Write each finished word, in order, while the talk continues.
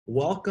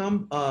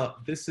Welcome.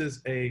 This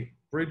is a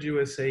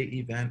BridgeUSA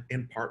event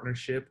in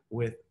partnership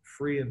with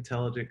Free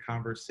Intelligent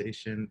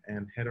Conversation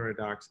and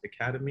Heterodox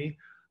Academy.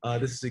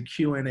 This is a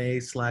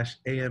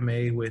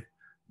Q&A/AMA with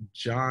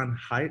Jon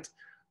Haidt.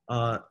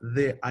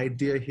 The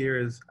idea here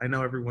is, I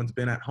know everyone's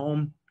been at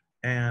home,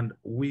 and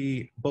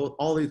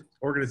all these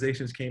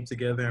organizations came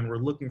together and we're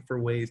looking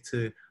for ways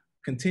to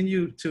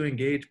continue to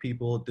engage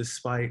people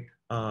despite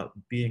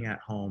being at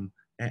home,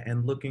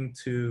 and looking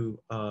to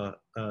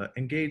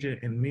engage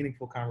in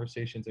meaningful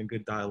conversations and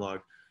good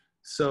dialogue.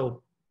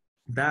 So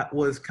that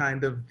was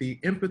kind of the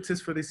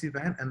impetus for this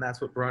event, and that's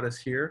what brought us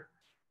here.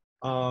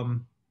 Ross,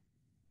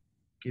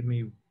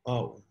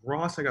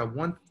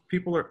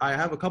 I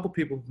have a couple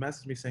people who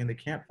messaged me saying they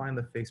can't find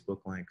the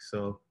Facebook link,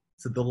 so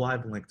it's the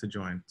live link to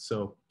join.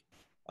 So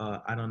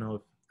I don't know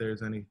if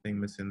there's anything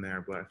missing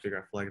there, but I figure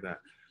I flagged that.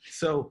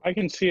 So I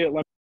can see it.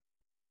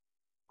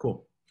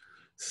 Cool.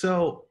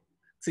 So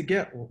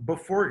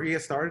before we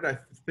get started, I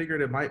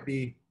figured it might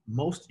be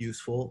most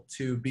useful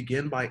to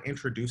begin by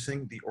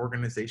introducing the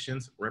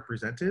organizations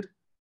represented,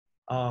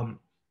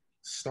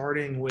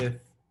 starting with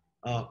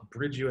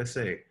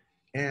BridgeUSA.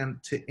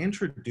 And to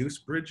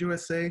introduce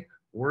BridgeUSA,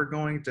 we're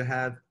going to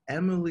have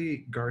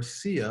Emily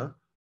Garcia,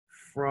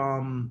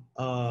 from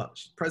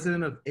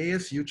president of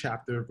ASU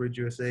chapter of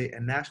BridgeUSA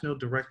and national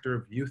director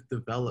of youth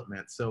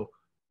development. So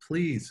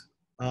please,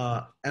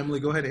 Emily,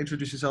 go ahead and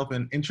introduce yourself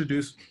and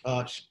introduce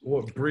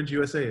what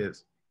BridgeUSA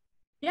is.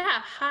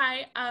 Yeah,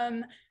 hi.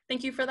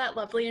 Thank you for that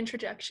lovely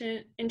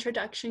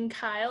introduction,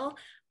 Kyle.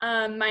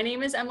 My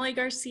name is Emily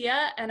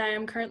Garcia, and I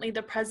am currently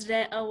the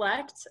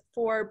president-elect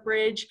for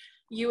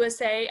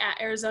BridgeUSA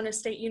at Arizona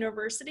State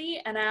University,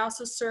 and I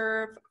also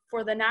serve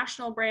for the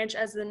national branch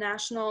as the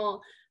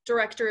national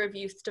director of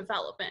youth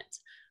development.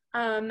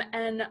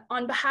 And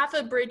on behalf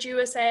of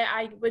BridgeUSA,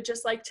 I would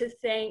just like to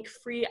thank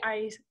Free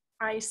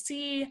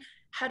IC,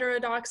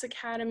 Heterodox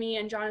Academy,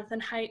 and Jon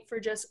Haidt for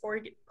just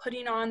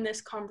putting on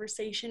this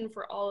conversation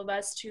for all of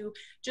us to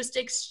just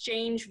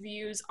exchange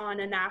views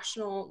on a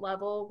national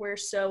level. We're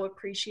so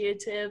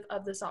appreciative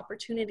of this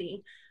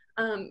opportunity.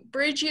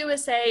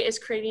 BridgeUSA is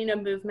creating a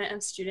movement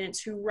of students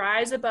who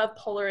rise above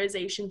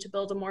polarization to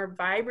build a more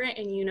vibrant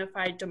and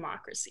unified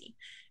democracy.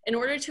 In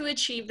order to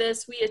achieve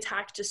this, we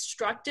attack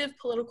destructive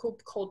political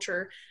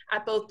culture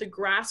at both the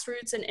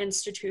grassroots and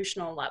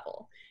institutional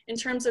level. In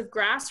terms of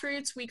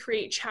grassroots, we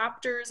create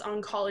chapters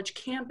on college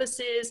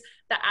campuses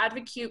that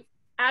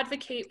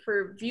advocate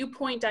for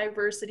viewpoint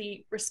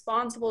diversity,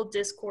 responsible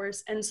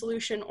discourse, and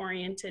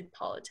solution-oriented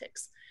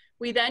politics.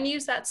 We then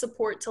use that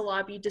support to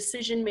lobby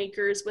decision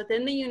makers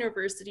within the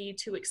university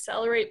to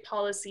accelerate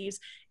policies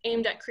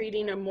aimed at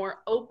creating a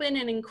more open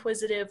and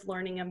inquisitive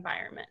learning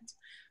environment.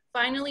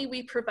 Finally,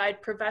 we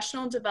provide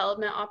professional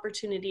development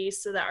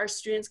opportunities so that our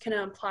students can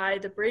apply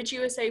the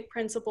BridgeUSA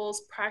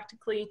principles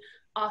practically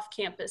off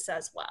campus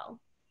as well.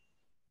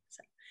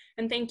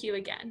 And thank you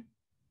again.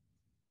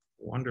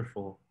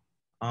 Wonderful.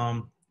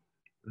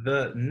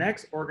 The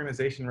next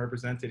organization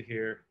represented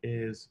here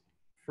is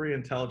Free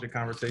Intelligent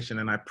Conversation,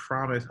 and I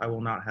promise I will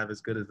not have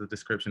as good as the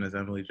description as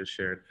Emily just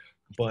shared,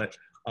 but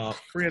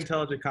Free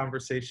Intelligent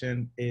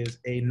Conversation is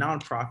a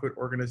nonprofit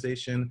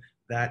organization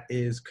that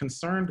is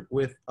concerned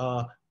with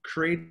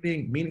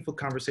creating meaningful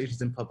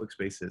conversations in public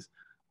spaces.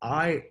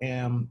 I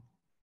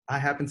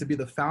happen to be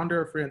the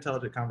founder of Free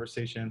Intelligent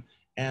Conversation,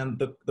 and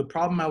the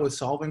problem I was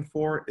solving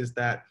for is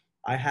that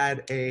I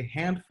had me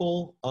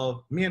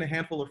and a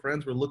handful of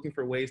friends were looking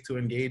for ways to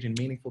engage in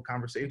meaningful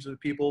conversations with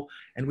people,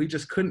 and we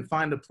just couldn't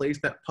find a place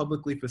that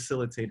publicly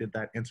facilitated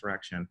that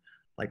interaction.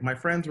 Like, my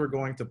friends were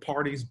going to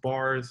parties,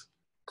 bars,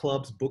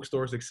 clubs,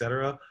 bookstores,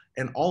 etc.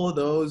 And all of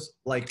those,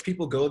 like,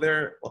 people go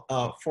there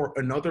for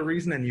another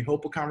reason, and you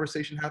hope a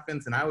conversation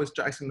happens. And I was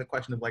asking the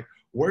question of, like,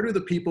 where do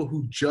the people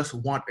who just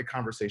want a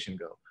conversation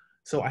go?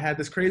 So I had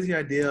this crazy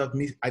idea of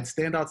I'd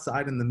stand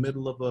outside in the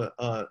middle of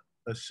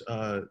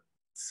a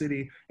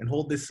city and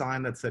hold this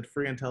sign that said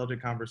Free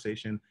Intelligent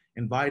Conversation,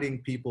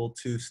 inviting people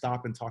to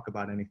stop and talk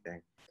about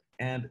anything.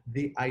 And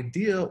the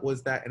idea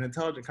was that an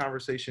intelligent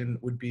conversation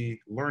would be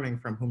learning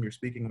from whom you're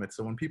speaking with.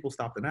 So when people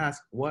stopped and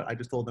asked what, I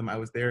just told them I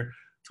was there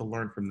to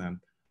learn from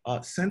them.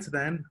 Since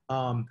then,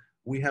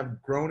 we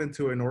have grown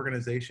into an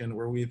organization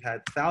where we've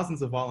had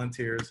thousands of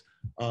volunteers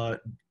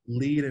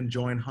lead and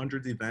join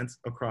hundreds of events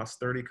across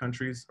 30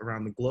 countries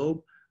around the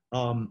globe.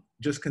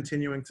 Just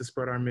continuing to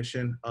spread our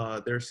mission.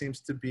 There seems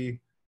to be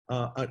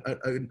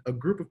a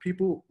group of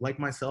people like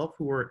myself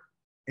who are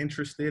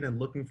interested and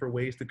looking for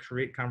ways to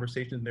create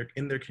conversations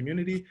in their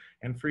community,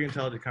 and Free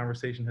Intelligent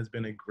Conversation has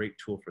been a great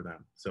tool for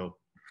them. So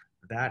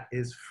that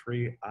is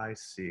Free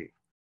IC.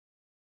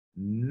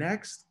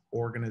 Next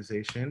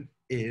organization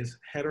is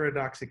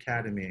Heterodox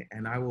Academy,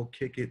 and I will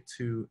kick it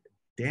to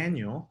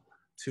Daniel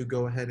to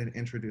go ahead and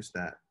introduce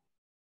that.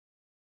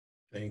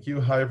 Thank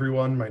you. Hi,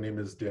 everyone. My name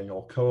is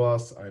Daniel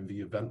Coas. I'm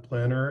the event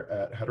planner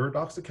at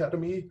Heterodox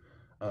Academy.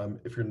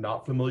 If you're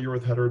not familiar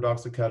with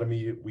Heterodox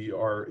Academy, we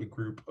are a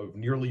group of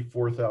nearly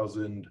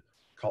 4,000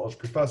 college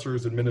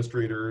professors,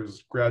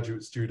 administrators,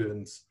 graduate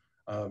students,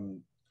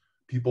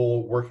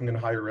 people working in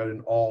higher ed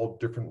in all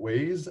different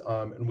ways.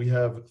 And we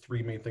have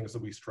three main things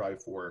that we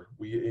strive for.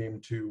 We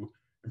aim to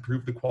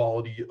improve the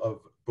quality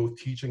of both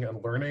teaching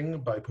and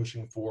learning by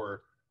pushing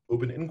for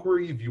open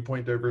inquiry,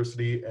 viewpoint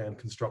diversity, and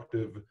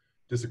constructive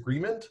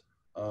disagreement.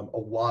 A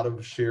lot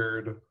of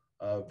shared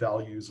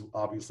values,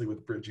 obviously,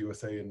 with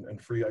BridgeUSA and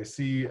Free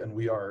IC, and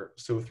we are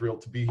so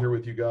thrilled to be here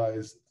with you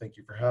guys. Thank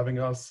you for having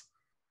us.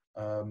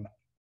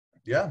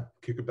 Yeah,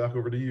 kick it back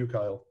over to you,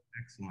 Kyle.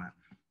 Excellent.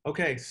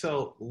 Okay,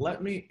 so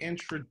let me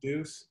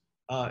introduce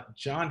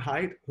Jon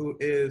Haidt, who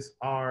is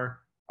our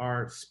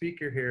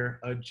speaker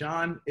here.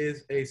 Jon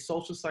is a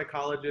social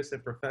psychologist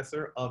and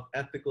professor of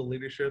ethical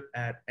leadership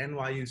at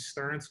NYU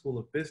Stern School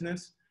of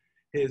Business.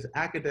 His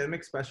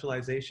academic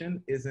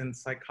specialization is in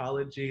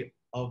psychology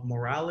of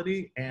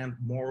morality and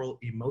moral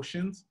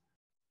emotions.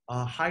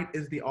 Haidt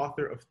is the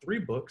author of 3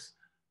 books,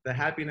 The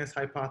Happiness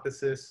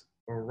Hypothesis,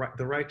 or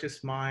The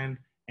Righteous Mind,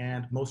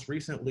 and most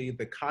recently,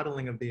 The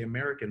Coddling of the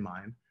American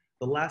Mind.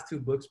 The last 2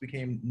 books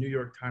became New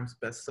York Times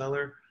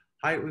bestseller.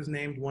 Haidt was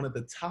named one of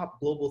the top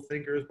global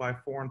thinkers by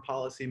Foreign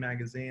Policy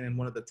magazine and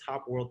one of the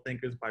top world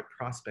thinkers by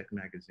Prospect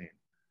magazine.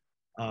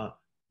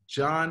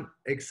 Jon,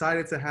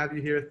 excited to have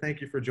you here. Thank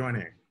you for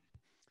joining.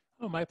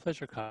 Oh, my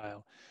pleasure,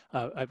 Kyle.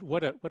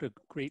 What a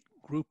great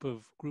group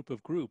of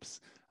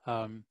groups.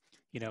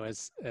 You know,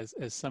 as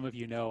some of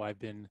you know, I've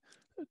been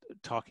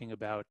talking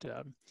about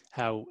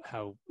how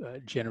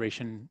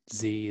Generation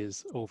Z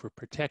is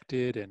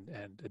overprotected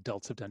and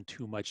adults have done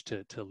too much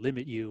to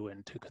limit you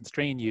and to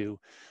constrain you.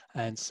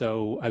 And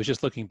so I was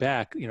just looking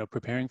back, you know,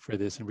 preparing for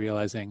this and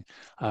realizing,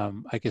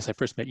 I guess I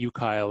first met you,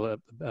 Kyle,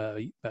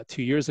 about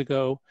 2 years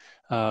ago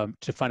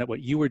to find out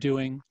what you were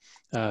doing.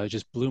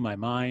 Just blew my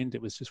mind.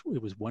 It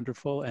was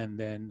wonderful. And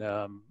then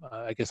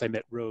I guess I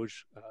met Roj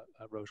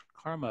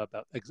Karma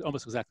about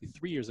almost exactly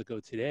 3 years ago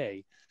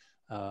today.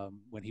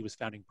 When he was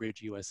founding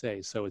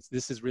BridgeUSA. So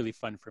this is really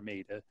fun for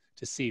me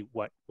to see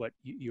what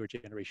your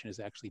generation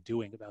is actually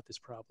doing about this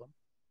problem.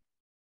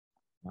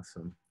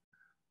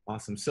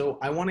 Awesome. So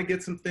I want to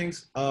get some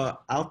things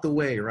out the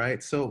way,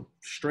 right? So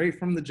straight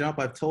from the jump,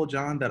 I've told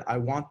Jon that I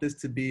want this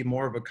to be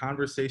more of a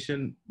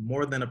conversation,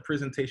 more than a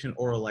presentation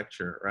or a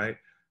lecture, right?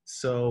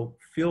 So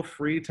feel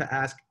free to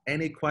ask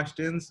any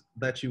questions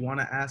that you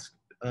want to ask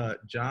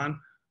Jon.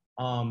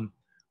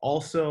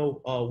 Also,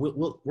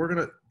 we're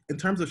going to, in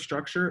terms of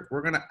structure,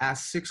 we're going to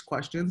ask 6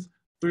 questions.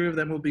 3 of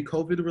them will be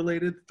COVID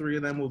related. 3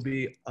 of them will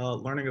be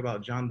learning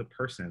about Jon the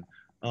person.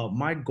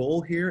 My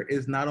goal here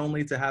is not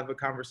only to have a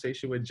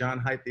conversation with Jon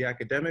Haidt the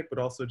academic, but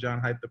also Jon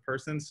Haidt the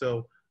person.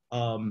 So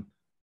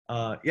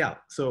yeah,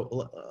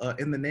 so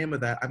in the name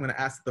of that, I'm going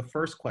to ask the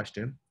first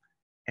question.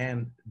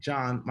 And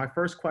Jon, my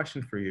first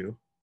question for you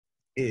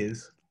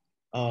is,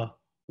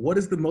 what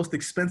is the most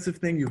expensive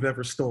thing you've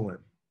ever stolen?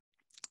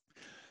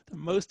 The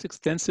most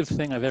expensive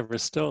thing I've ever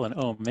stolen.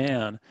 Oh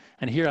man!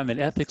 And here I'm an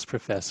ethics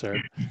professor,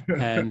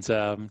 and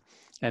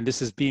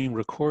this is being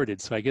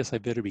recorded, so I guess I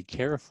better be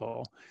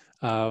careful.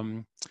 I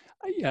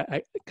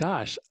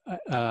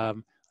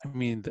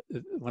mean,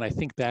 when I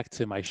think back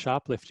to my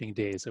shoplifting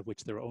days, of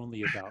which there were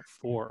only about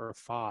 4 or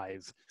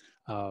 5,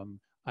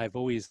 I've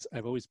always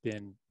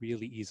been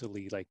really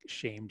easily like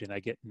shamed, and I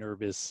get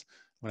nervous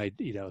when I,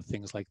 you know,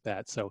 things like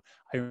that. So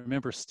I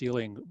remember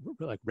stealing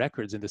like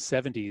records in the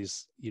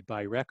 70s. You'd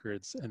buy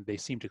records and they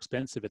seemed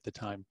expensive at the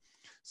time.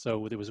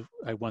 So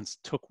I once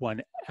took one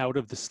out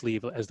of the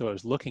sleeve as though I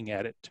was looking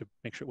at it to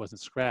make sure it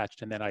wasn't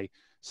scratched. And then I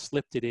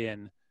slipped it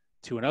in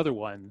to another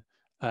one.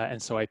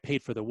 And so I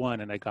paid for the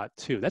one and I got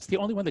 2. That's the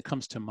only one that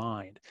comes to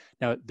mind.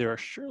 Now, there are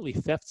surely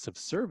thefts of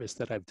service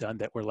that I've done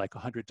that were like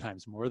 100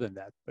 times more than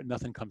that, but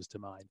nothing comes to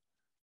mind.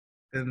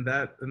 And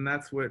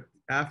that's what,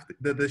 after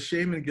the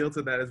shame and guilt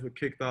of that is what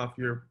kicked off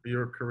your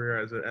career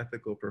as an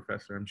ethical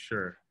professor, I'm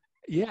sure.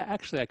 Yeah,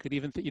 actually, I could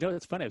even you know,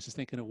 it's funny. I was just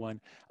thinking of one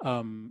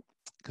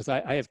because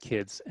I have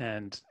kids,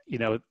 and you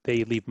know,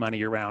 they leave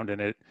money around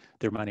and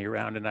their money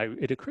around, and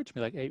it occurred to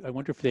me like, hey, I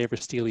wonder if they ever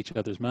steal each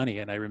other's money.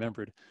 And I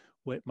remembered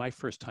what my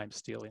first time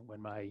stealing,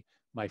 when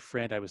my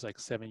friend, I was like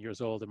 7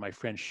 years old, and my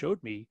friend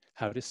showed me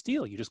how to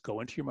steal. You just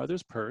go into your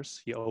mother's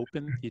purse, you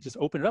just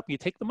open it up, and you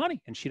take the money,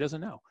 and she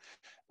doesn't know.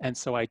 And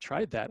so I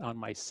tried that on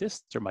my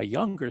sister, my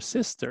younger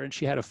sister, and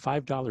she had a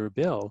 $5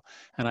 bill,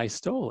 and I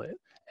stole it,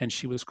 and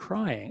she was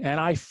crying, and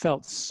I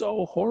felt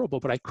so horrible,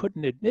 but I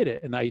couldn't admit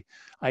it. And I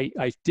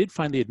did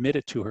finally admit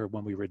it to her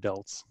when we were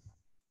adults.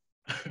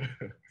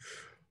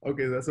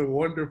 Okay, that's a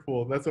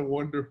wonderful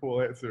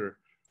answer.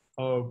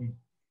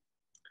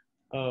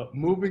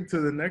 Moving to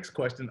the next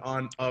question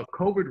on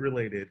COVID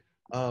related,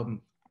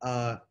 I'm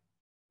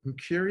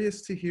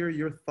curious to hear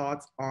your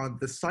thoughts on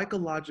the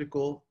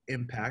psychological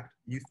impact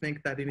you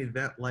think that an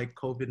event like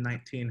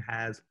COVID-19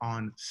 has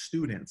on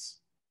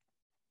students.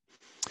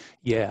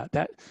 Yeah,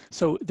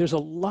 so there's a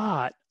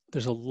lot.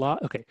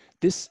 Okay,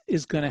 this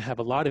is going to have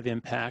a lot of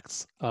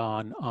impacts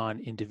on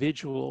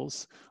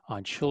individuals,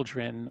 on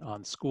children,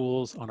 on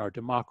schools, on our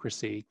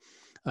democracy.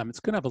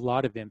 It's going to have a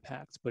lot of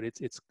impacts, but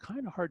it's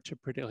kind of hard to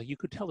predict. Like, you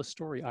could tell a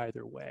story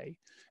either way.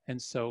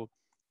 And so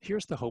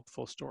here's the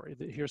hopeful story.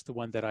 Here's the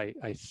one that I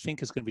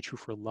think is going to be true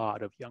for a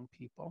lot of young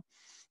people,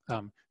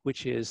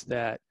 which is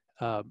that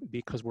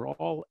because we're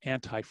all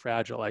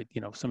anti-fragile,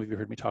 some of you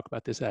heard me talk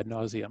about this ad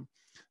nauseum,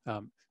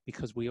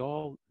 because we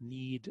all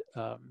need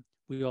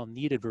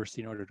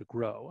adversity in order to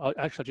grow.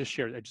 I'll just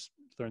share, I just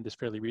learned this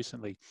fairly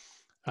recently.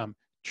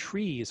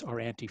 Trees are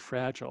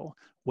anti-fragile.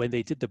 When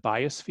they did the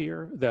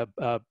biosphere,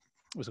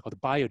 what's it called, the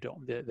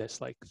biodome,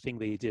 this like thing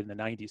they did in the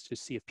 90s to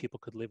see if people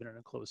could live in an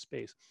enclosed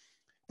space.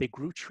 They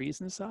grew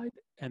trees inside,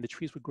 and the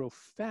trees would grow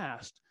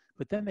fast,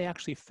 but then they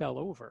actually fell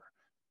over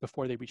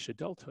before they reached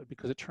adulthood,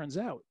 because it turns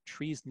out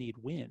trees need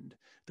wind.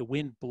 The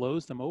wind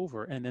blows them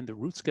over, and then the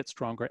roots get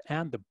stronger,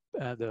 and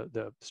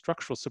the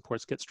structural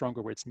supports get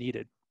stronger where it's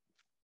needed.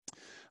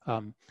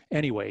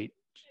 Anyway,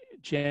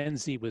 Gen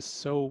Z was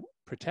so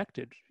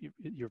protected.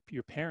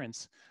 Your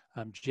parents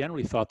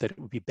generally thought that it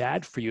would be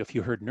bad for you if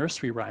you heard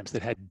nursery rhymes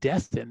that had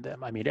death in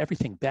them. I mean,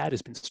 everything bad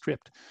has been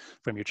stripped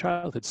from your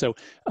childhood. So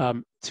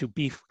to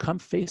come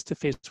face to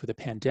face with a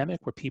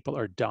pandemic where people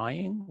are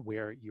dying,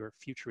 where your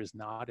future is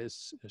not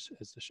as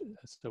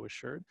so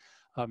assured,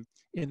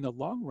 in the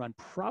long run,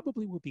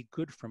 probably will be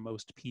good for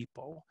most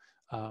people.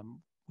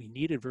 We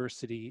need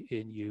adversity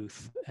in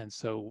youth, and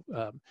so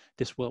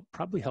this will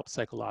probably help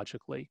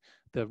psychologically.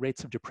 The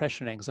rates of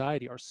depression and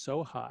anxiety are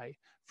so high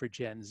for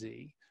Gen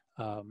Z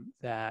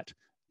that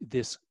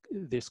this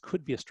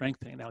could be a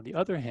strengthening. Now, on the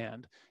other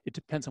hand, it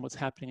depends on what's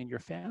happening in your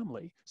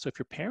family. So if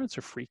your parents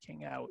are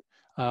freaking out,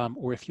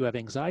 or if you have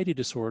anxiety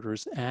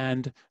disorders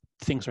and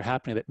things are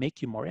happening that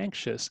make you more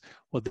anxious,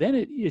 well, then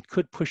it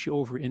could push you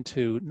over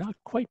into not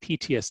quite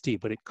PTSD,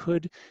 but it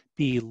could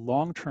be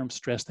long-term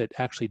stress that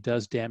actually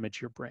does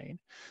damage your brain.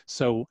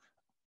 So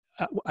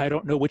I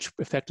don't know which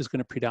effect is going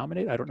to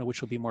predominate. I don't know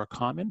which will be more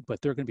common,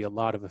 but there are going to be a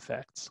lot of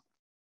effects.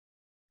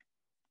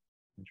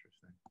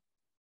 Interesting.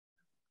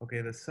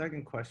 Okay, the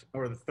second question,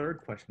 or the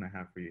third question I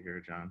have for you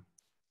here, Jon,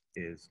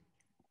 is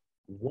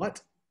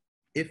what,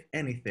 if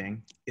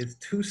anything, is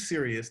too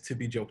serious to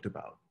be joked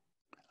about?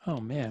 Oh,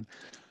 man.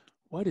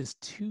 What is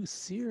too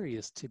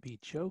serious to be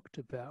joked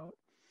about?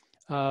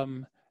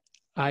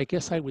 I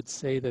guess I would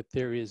say that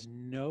there is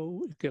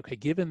no, okay,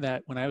 given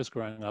that when I was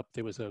growing up,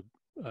 there was a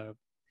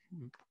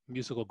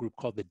musical group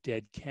called the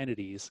Dead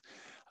Kennedys,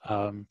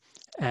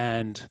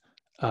 and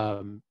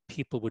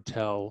people would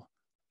tell,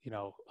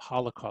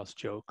 Holocaust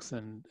jokes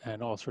and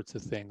all sorts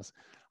of things.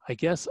 I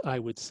guess I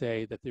would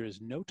say that there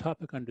is no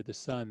topic under the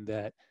sun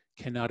that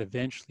cannot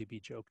eventually be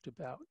joked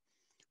about.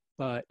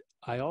 But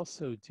I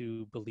also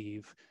do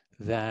believe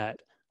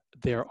that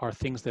there are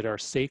things that are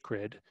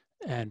sacred,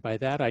 and by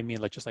that I mean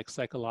just like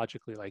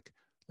psychologically, right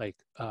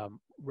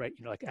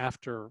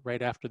after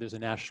there's a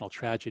national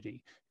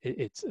tragedy,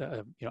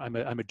 I'm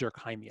a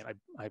Durkheimian.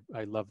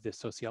 I love this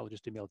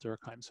sociologist Emil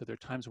Durkheim. So there are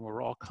times when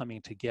we're all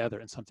coming together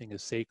and something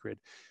is sacred,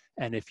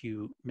 and if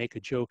you make a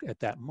joke at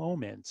that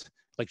moment,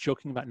 like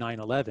joking about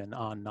 9/11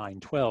 on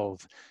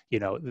 9/12,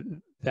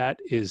 that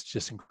is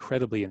just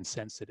incredibly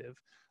insensitive.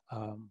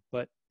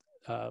 But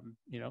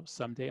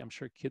someday I'm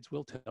sure kids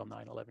will tell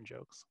 9/11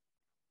 jokes.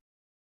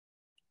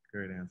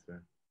 Great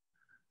answer.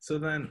 So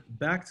then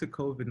back to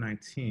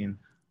COVID-19,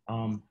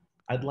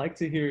 I'd like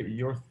to hear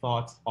your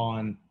thoughts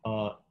on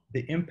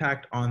the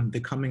impact on the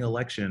coming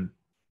election.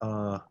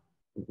 How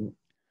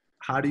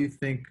do you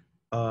think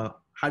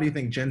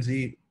Gen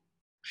Z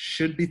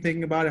should be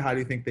thinking about it? How do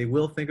you think they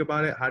will think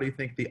about it? How do you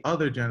think the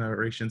other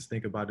generations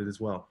think about it as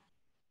well?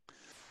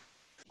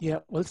 Yeah,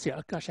 well, let's see.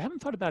 Gosh, I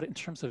haven't thought about it in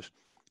terms of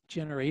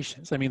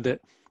generations. I mean,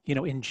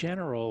 in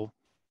general,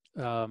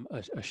 a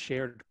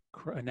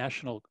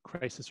national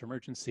crisis or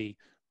emergency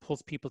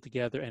pulls people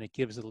together and it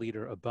gives a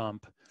leader a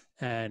bump.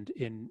 And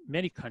in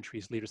many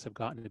countries, leaders have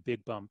gotten a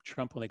big bump.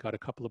 Trump only got a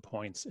couple of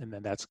points, and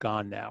then that's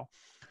gone now.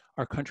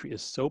 Our country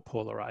is so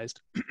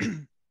polarized.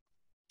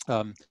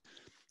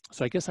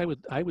 So I guess I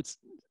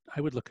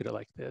would look at it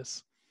like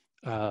this.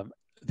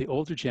 The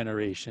older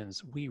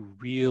generations, we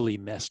really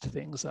messed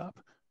things up.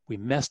 We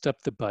messed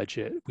up the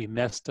budget. We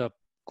messed up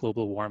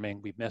global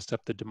warming. We messed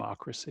up the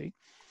democracy,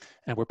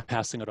 and we're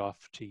passing it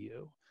off to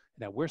you.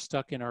 Now we're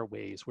stuck in our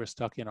ways. We're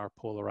stuck in our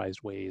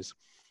polarized ways.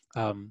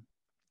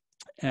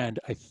 And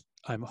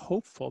I'm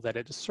hopeful that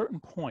at a certain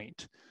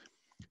point,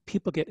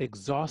 people get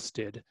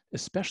exhausted,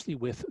 especially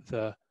with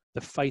the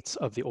fights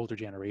of the older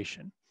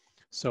generation.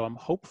 So I'm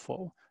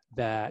hopeful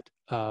that,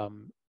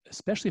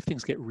 especially if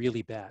things get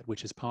really bad,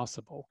 which is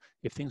possible,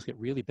 if things get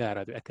really bad,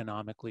 either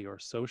economically or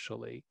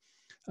socially,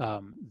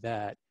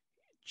 that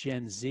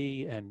Gen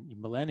Z and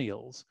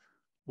millennials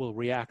will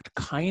react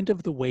kind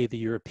of the way the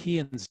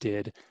Europeans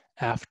did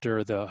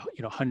after the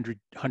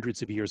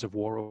hundreds of years of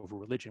war over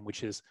religion,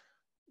 which is,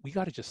 we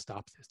got to just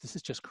stop this. This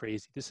is just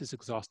crazy. This is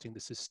exhausting.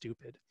 This is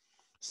stupid.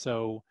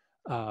 So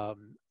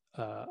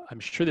I'm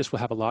sure this will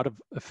have a lot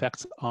of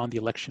effects on the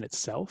election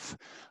itself.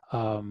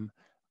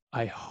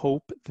 I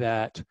hope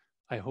that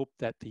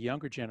the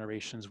younger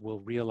generations will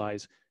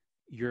realize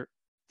you're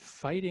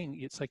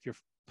fighting. It's like you're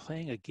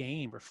playing a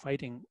game or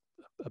fighting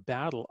a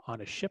battle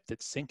on a ship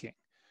that's sinking.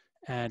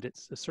 And at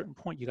a certain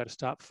point, you got to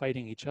stop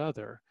fighting each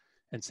other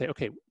and say,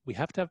 okay, we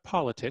have to have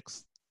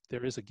politics.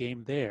 There is a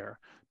game there,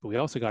 but we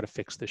also got to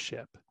fix the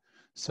ship.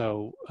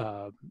 So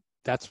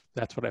that's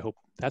what I hope.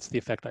 That's the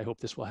effect I hope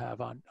this will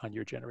have on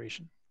your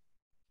generation.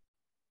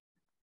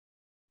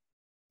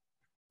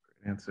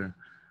 Great answer.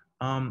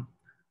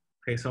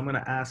 Okay, so I'm going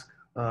to ask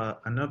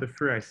another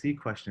free IC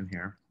question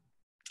here.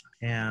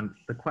 And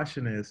the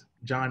question is,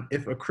 Jon,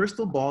 if a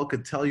crystal ball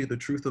could tell you the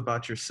truth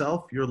about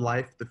yourself, your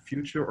life, the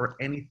future, or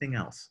anything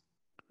else,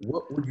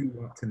 what would you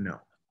want to know?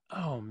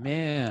 Oh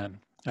man,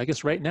 I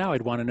guess right now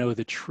I'd want to know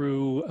the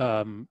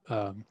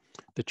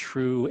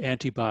true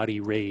antibody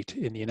rate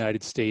in the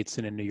United States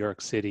and in New York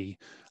City.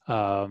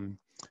 No,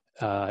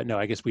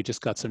 I guess we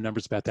just got some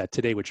numbers about that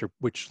today,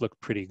 which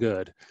look pretty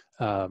good,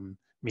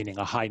 meaning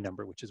a high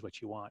number, which is what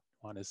you want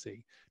to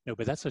see. No,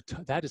 but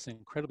that is an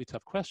incredibly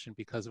tough question,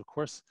 because of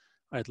course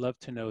I'd love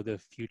to know the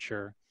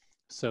future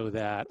so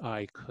that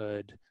I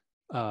could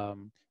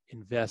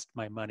invest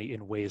my money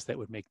in ways that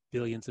would make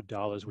billions of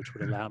dollars, which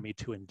would allow me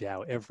to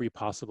endow every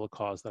possible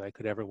cause that I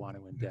could ever want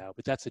to endow.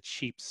 But that's a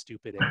cheap,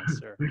 stupid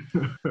answer.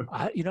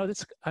 As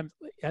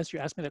you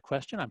ask me that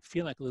question, I'm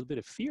feeling like a little bit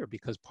of fear,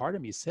 because part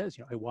of me says,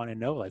 I want to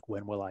know, like,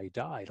 when will I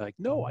die? Like,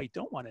 no, I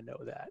don't want to know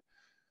that.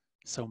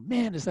 So,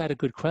 man, is that a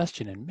good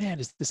question? And man,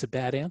 is this a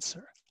bad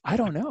answer? I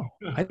don't know.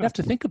 I'd have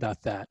to think about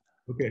that.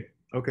 Okay.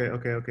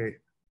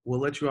 We'll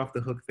let you off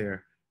the hook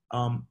there.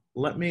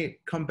 Let me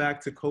come back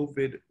to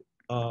COVID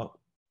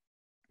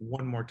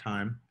one more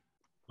time.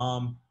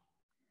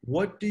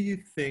 What do you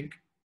think,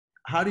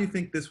 how do you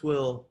think this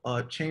will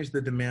change the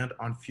demand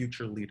on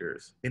future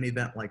leaders, an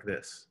event like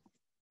this?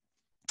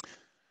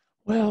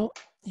 Well,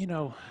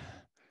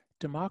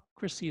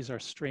 democracies are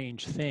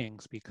strange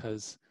things,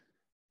 because,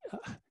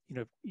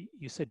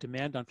 you said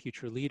demand on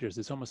future leaders.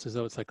 It's almost as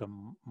though it's like a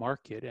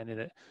market.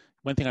 And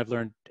one thing I've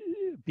learned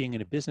being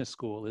in a business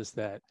school is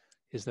that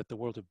the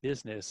world of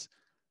business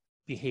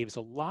behaves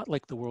a lot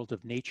like the world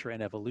of nature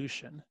and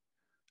evolution,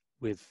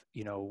 with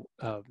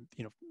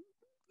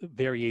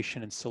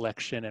variation and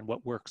selection, and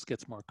what works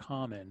gets more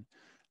common.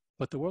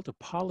 But the world of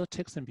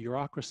politics and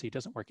bureaucracy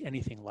doesn't work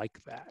anything like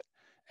that.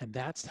 And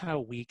that's how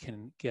we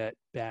can get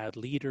bad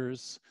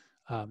leaders.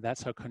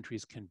 That's how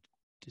countries can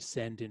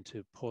descend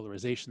into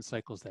polarization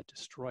cycles that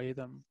destroy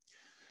them.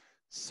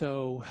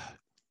 So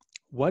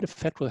what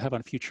effect will it have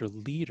on future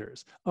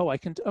leaders?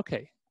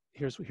 Okay,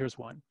 here's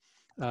one.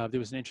 There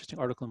was an interesting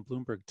article in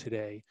Bloomberg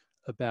today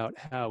about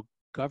how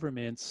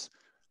governments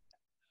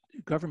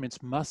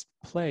must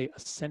play a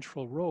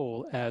central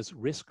role as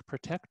risk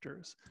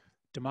protectors.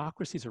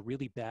 Democracies are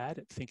really bad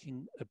at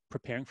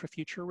preparing for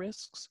future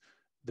risks.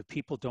 The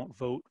people don't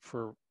vote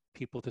for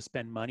people to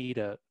spend money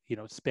to,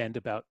 spend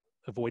about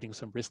avoiding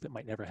some risk that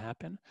might never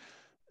happen.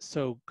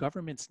 So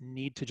governments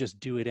need to just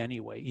do it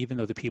anyway, even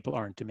though the people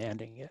aren't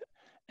demanding it.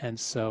 And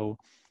so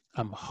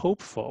I'm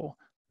hopeful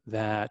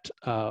that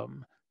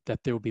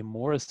there will be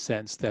more a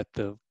sense that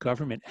the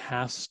government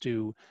has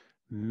to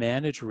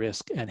manage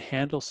risk and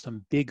handle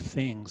some big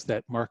things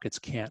that markets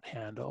can't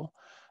handle.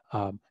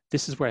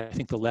 This is where I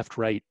think the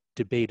left-right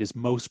debate is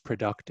most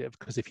productive,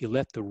 because if you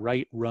let the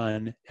right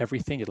run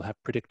everything, it'll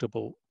have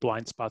predictable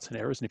blind spots and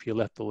errors. And if you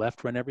let the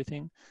left run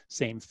everything,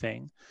 same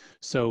thing.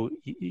 So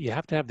you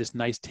have to have this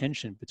nice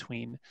tension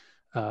between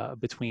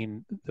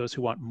those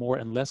who want more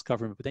and less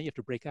government, but then you have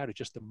to break out of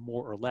just the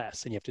more or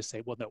less, and you have to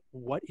say, well, no,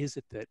 what is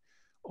it that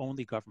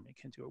only government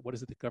can do, or what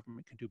is it that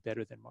government can do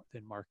better than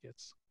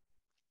markets?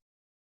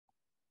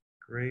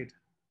 Great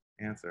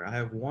answer. I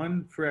have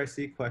one free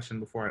IC question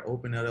before I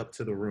open it up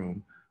to the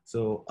room.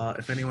 So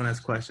if anyone has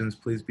questions,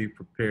 please be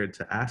prepared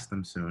to ask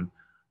them soon.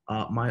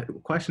 My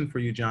question for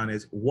you, Jon,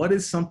 is what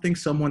is something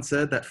someone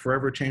said that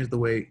forever changed the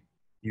way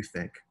you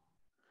think?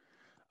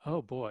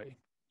 Oh boy,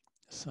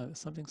 so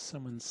something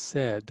someone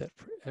said that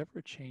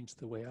forever changed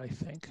the way I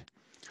think.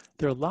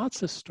 There are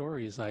lots of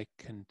stories I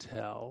can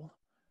tell,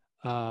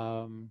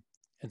 and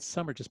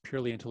some are just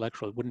purely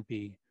intellectual. It wouldn't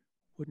be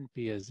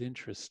as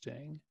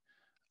interesting.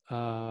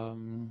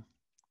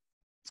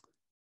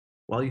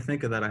 While you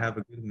think of that, I have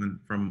a good one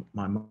from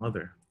my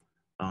mother.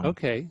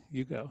 Okay,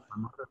 you go.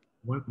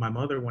 My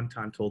mother one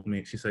time told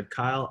me, she said,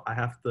 Kyle, I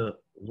have to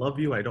love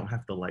you. I don't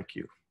have to like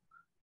you.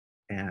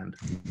 And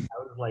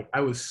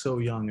I was so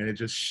young, and it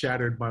just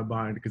shattered my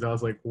mind, because I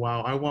was like,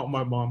 wow, I want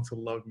my mom to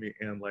love me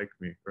and like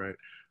me, right?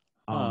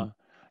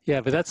 Yeah,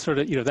 but that's sort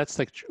of, that's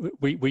like,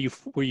 were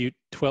you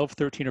 12,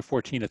 13, or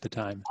 14 at the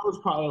time? I was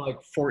probably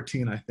like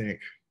 14, I think.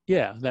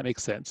 Yeah, that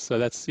makes sense. So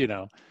that's,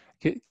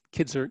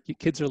 kids are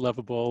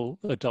lovable,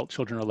 adult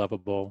children are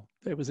lovable.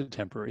 It was a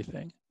temporary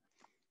thing.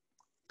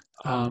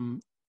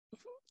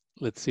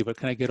 Let's see, what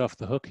can I get off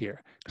the hook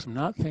here? Because I'm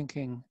not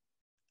thinking.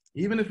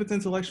 Even if it's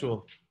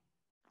intellectual.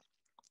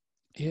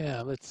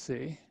 Yeah, let's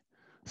see.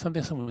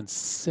 Something someone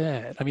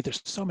said. I mean,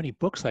 there's so many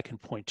books I can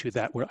point to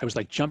that where I was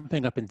like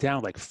jumping up and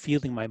down, like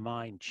feeling my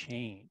mind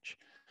change.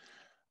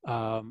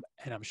 And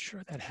I'm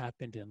sure that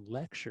happened in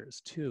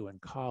lectures too in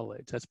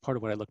college. That's part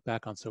of what I look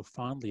back on so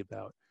fondly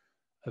about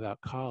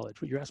college.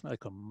 But you're asking me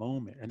like a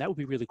moment, and that would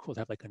be really cool to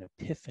have like an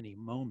epiphany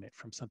moment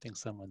from something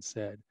someone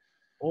said.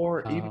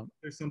 Or even if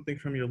there's something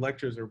from your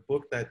lectures or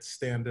book that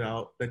stand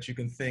out that you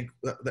can think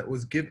that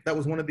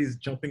was one of these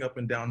jumping up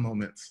and down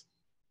moments.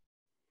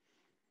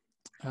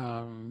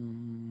 Oh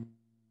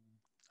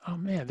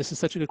man, this is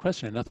such a good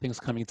question, and nothing's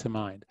coming to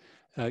mind.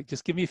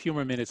 Just give me a few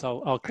more minutes.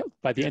 I'll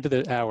by the end of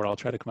the hour, I'll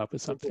try to come up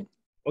with something.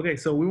 Okay,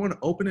 so we want to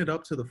open it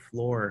up to the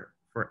floor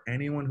for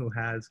anyone who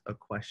has a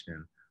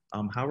question.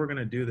 How we're going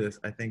to do this,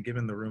 I think,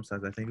 given the room size,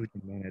 I think we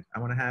can manage. I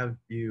want to have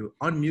you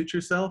unmute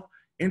yourself,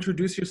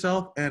 introduce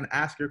yourself, and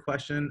ask your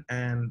question,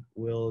 and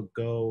we'll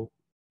go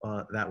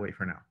that way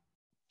for now.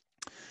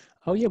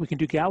 Oh yeah, we can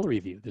do gallery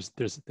view.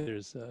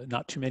 There's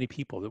not too many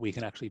people that we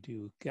can actually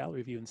do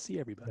gallery view and see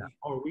everybody. Yeah.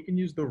 Or we can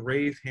use the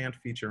raise hand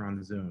feature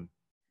on Zoom.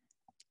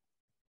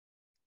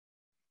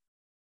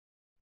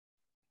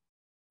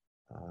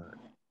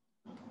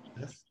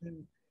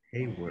 Justin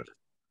Haywood.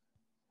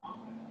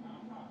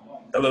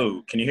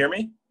 Hello, can you hear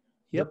me?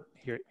 Yep,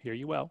 hear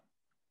you well.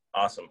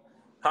 Awesome.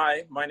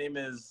 Hi, my name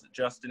is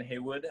Justin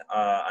Haywood.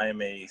 I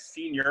am a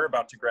senior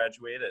about to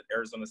graduate at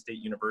Arizona State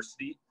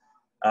University,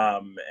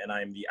 and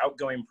I'm the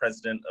outgoing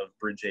president of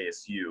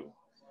BridgeUSA.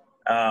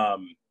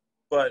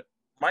 But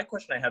my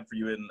question I had for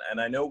you, and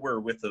I know we're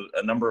with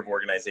a number of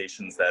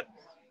organizations that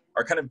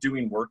are kind of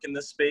doing work in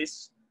this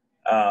space,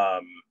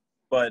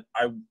 but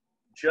I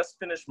just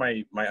finished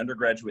my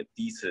undergraduate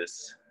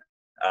thesis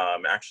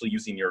actually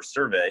using your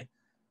survey,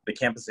 the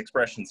Campus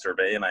Expression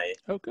Survey, and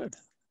oh good.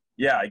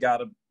 Yeah, I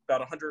got about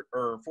 100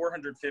 or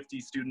 450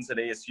 students at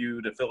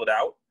ASU to fill it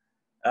out,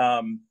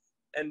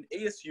 and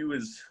ASU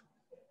is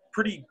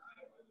pretty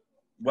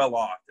well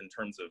off in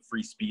terms of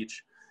free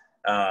speech.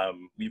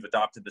 We've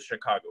adopted the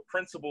Chicago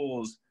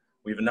principles.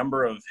 We have a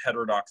number of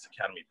Heterodox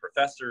Academy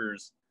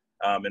professors,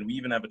 and we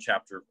even have a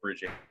chapter of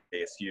Bridge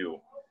ASU.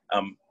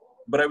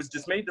 But I was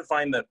dismayed to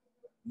find that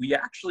we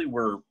actually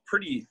were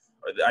pretty,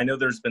 I know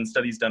there's been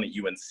studies done at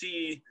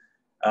UNC,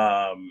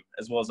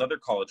 as well as other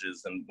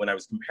colleges, and when I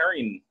was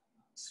comparing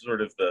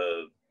sort of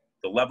the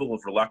level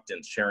of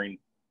reluctance sharing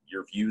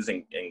your views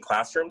in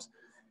classrooms,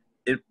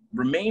 it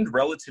remained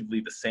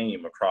relatively the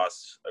same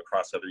across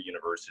other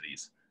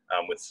universities,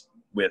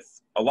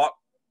 with a lot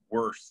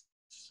worse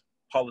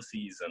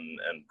policies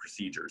and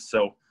procedures.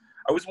 So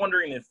I was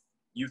wondering if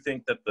you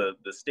think that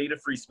the state of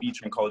free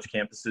speech on college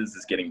campuses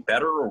is getting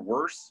better or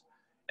worse,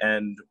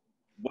 and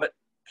what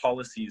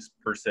policies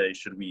per se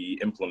should we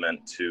implement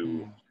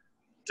to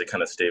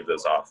kind of stave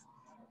those off?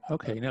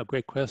 Okay, no,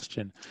 great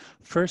question.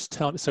 First,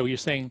 so you're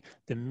saying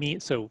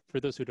so for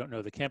those who don't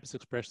know, the Campus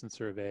Expression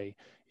Survey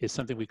is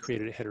something we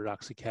created at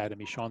Heterodox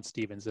Academy. Sean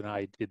Stevens and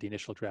I did the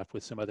initial draft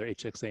with some other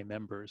HXA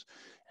members.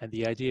 And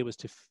the idea was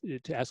to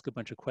ask a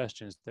bunch of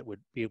questions that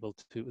would be able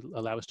to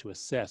allow us to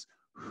assess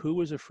who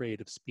was afraid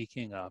of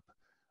speaking up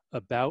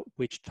about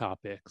which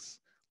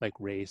topics, like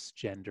race,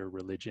 gender,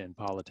 religion,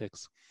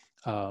 politics,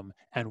 and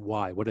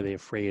why. What are they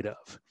afraid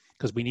of?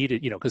 Because we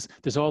needed, because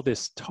there's all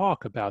this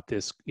talk about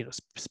this,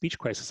 speech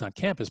crisis on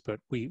campus, but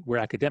we're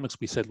academics.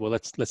 We said, well,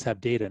 let's have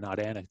data, not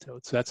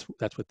anecdotes. So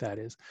that's what that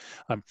is.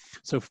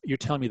 So you're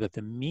telling me that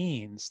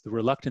the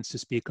reluctance to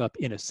speak up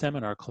in a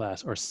seminar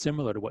class are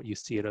similar to what you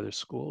see at other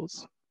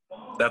schools?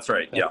 That's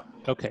right, yeah.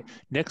 Okay,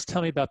 next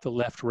tell me about the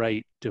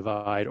left-right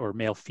divide, or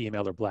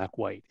male-female or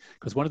black-white,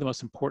 because one of the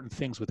most important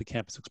things with the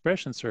Campus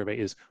Expression Survey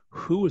is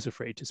who was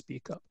afraid to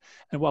speak up.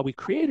 And while we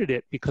created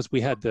it because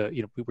we had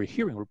we were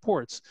hearing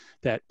reports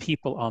that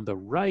people on the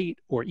right,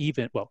 or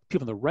even,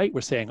 people on the right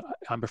were saying,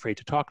 I'm afraid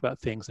to talk about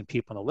things, and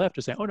people on the left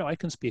are saying, oh no, I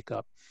can speak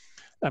up.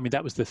 I mean,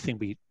 that was the thing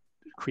we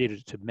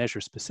created to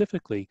measure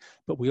specifically,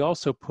 but we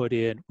also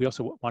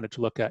wanted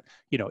to look at,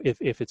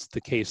 if it's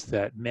the case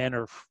that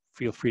men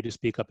feel free to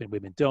speak up and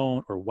women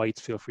don't, or whites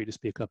feel free to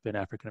speak up and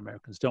African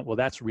Americans don't, well,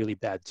 that's really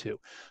bad too.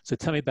 So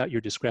tell me about your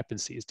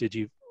discrepancies. Did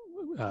you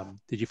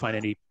find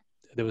any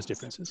of those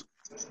differences?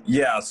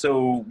 Yeah,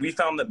 so we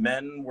found that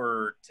men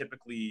were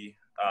typically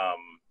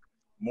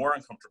more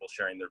uncomfortable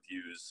sharing their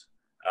views.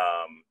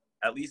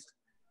 At least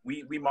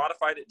we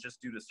modified it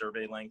just due to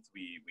survey length.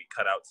 We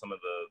cut out some of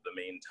the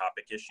main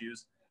topic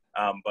issues,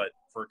 but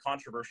for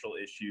controversial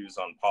issues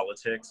on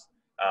politics,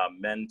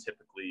 men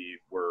typically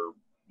were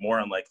more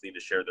unlikely to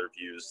share their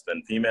views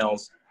than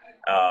females.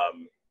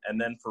 And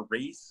then for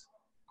race,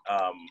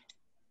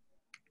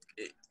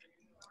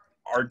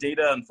 our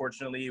data,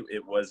 unfortunately,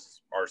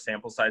 our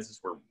sample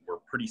sizes were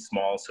pretty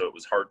small, so it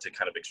was hard to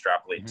kind of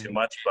extrapolate too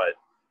much. But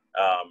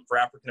for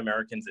African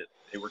Americans,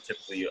 they were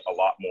typically a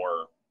lot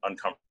more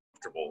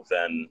uncomfortable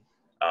than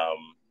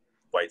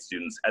white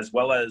students, as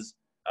well as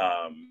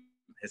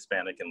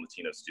Hispanic and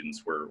Latino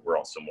students were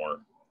also more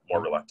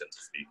reluctant to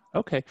speak.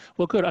 Okay,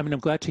 well, good. I mean, I'm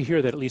glad to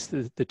hear that at least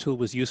the tool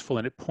was useful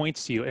and it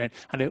points to you. And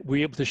were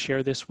you able to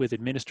share this with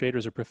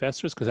administrators or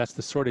professors? Because that's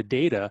the sort of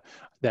data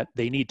that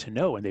they need to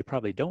know and they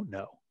probably don't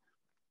know.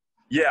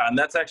 Yeah, and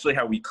that's actually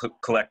how we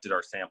collected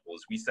our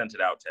samples. We sent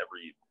it out to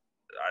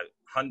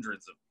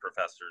hundreds of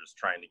professors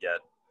trying to get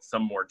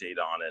some more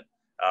data on it.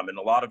 And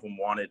a lot of them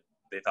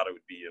they thought it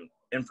would be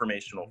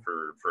informational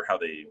for how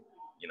they,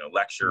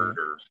 lectured,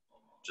 or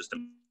just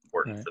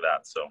important for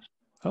that. So.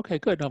 Okay,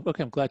 good. No,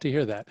 okay, I'm glad to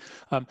hear that.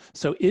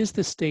 So is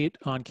the state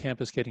on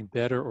campus getting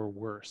better or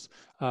worse?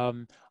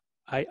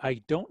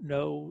 I don't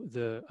know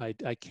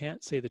I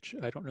can't say that,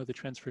 I don't know the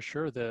trends for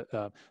sure.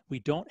 We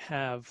don't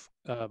have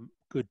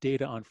good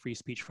data on free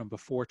speech from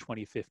before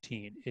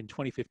 2015. In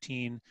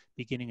 2015,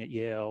 beginning at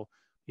Yale,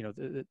 you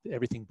know,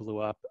 everything blew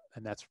up,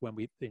 and that's when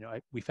we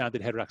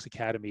founded Heterodox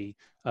Academy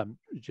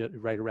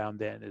right around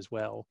then as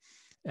well.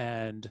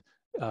 And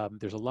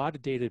there's a lot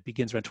of data that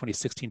begins around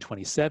 2016,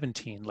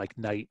 2017, like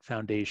Knight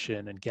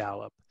Foundation and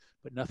Gallup,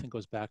 but nothing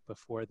goes back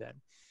before then.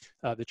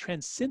 The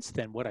trend since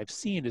then, what I've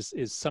seen is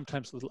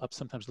sometimes a little up,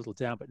 sometimes a little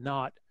down, but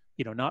not,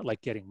 you know, not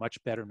like getting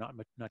much better, not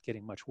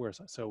getting much worse.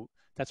 So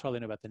that's all I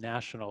know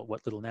about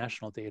what little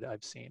national data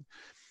I've seen.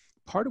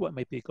 Part of what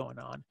might be going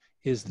on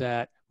is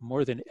that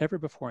more than ever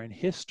before in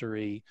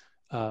history,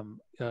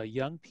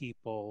 young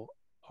people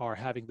are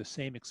having the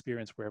same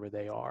experience wherever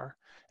they are.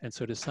 And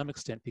so to some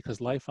extent, because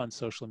life on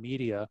social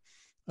media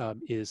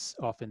is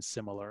often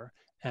similar,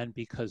 and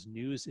because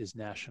news is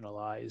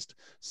nationalized,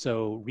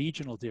 so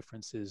regional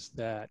differences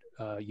that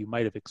you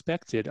might have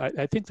expected,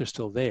 I think they're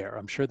still there.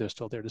 I'm sure they're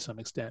still there to some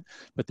extent,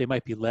 but they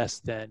might be less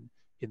than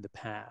in the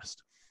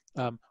past.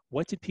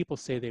 What did people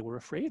say they were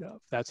afraid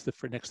of? That's the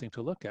next thing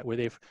to look at.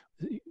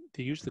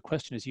 The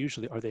question is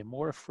usually, are they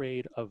more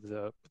afraid of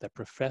that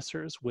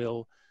professors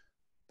will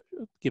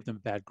give them a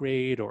bad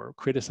grade or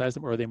criticize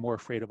them, or are they more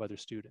afraid of other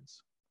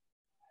students?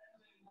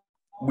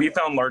 We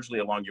found largely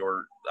along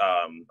your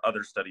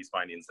other studies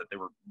findings that they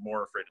were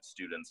more afraid of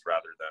students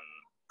rather than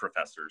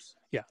professors.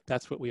 Yeah,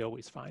 that's what we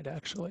always find,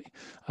 actually.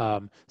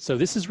 So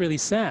this is really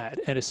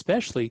sad, and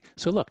especially,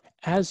 so look,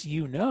 as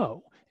you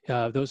know,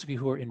 those of you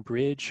who are in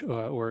Bridge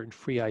or in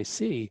Free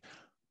IC,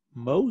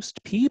 most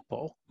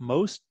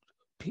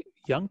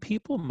young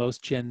people,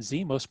 most Gen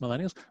Z, most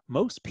millennials,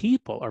 most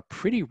people are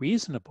pretty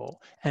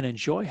reasonable and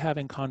enjoy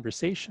having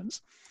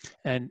conversations.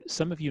 And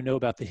some of you know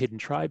about the Hidden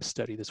Tribes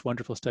study, this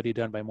wonderful study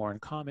done by More in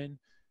Common,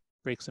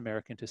 breaks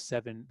America into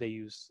 7, they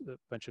use a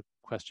bunch of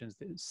questions,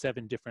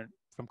 7 different,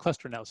 from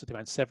cluster analysis, they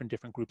find 7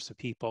 different groups of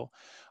people.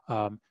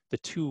 The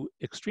 2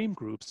 extreme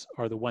groups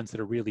are the ones that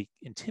are really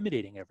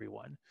intimidating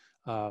everyone,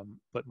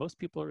 but most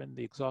people are in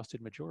the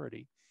exhausted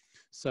majority.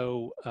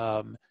 So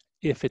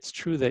if it's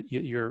true that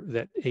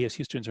that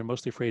ASU students are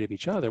mostly afraid of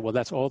each other, well,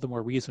 that's all the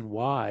more reason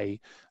why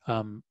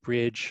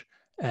Bridge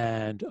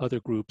and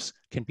other groups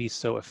can be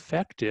so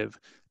effective.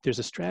 There's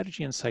a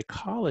strategy in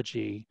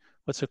psychology,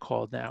 what's it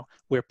called now,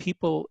 where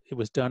it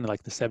was done in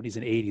like the 70s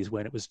and 80s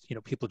when it was, you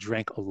know, people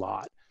drank a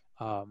lot.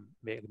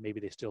 Maybe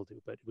they still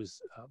do, but it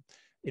was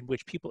in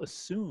which people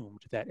assumed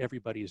that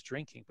everybody is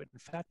drinking, but in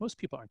fact, most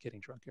people aren't getting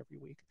drunk every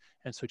week.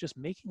 And so just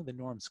making the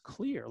norms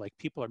clear, like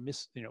people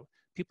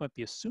might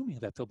be assuming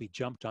that they'll be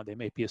jumped on. They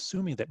may be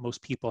assuming that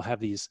most people have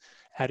these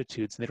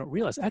attitudes and they don't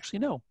realize, actually,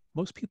 no,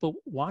 most people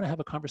want to have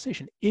a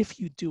conversation if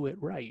you do it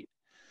right.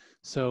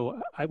 So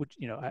I would,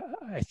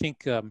 I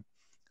think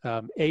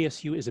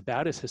ASU is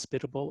about as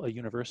hospitable a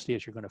university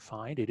as you're going to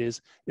find. It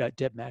is.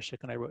 Deb Mashik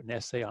and I wrote an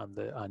essay on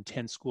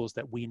 10 schools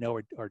that we know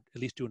are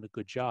at least doing a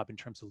good job in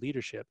terms of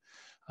leadership.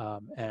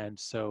 And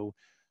so,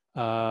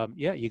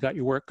 yeah, you got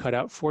your work cut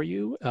out for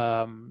you.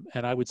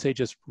 And I would say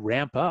just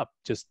ramp up,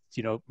 just,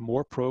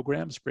 more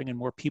programs, bring in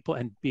more people,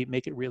 and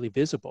make it really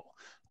visible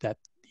that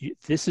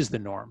this is the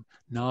norm,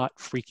 not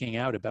freaking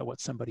out about what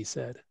somebody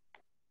said.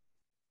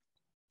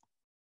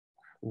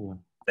 Cool.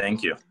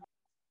 Thank you.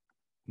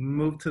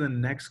 Move to the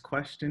next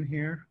question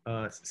here.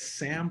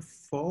 Sam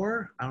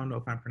Four. I don't know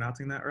if I'm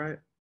pronouncing that right.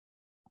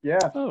 Yeah.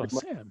 Oh,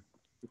 Sam.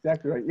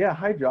 Exactly right. Yeah.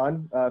 Hi,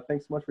 John.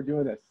 Thanks so much for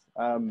doing this.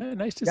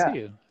 Nice to see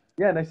you.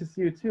 Yeah, nice to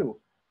see you too.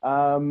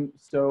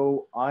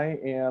 So I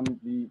am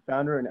the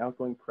founder and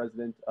outgoing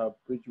president of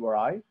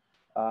BridgeUSA,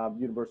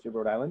 University of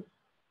Rhode Island.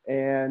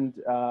 And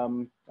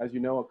as you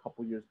know, a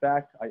couple years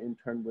back, I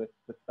interned with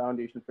the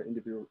Foundation for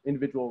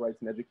Individual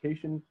Rights in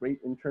Education.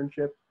 Great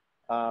internship.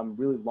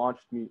 Really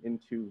launched me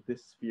into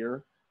this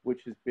sphere,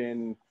 which has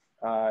been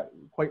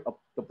quite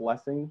the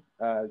blessing.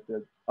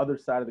 The other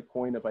side of the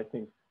coin of, I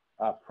think,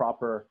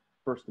 proper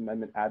First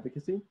Amendment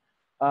advocacy.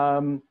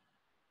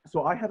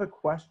 So I have a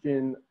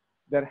question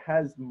that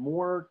has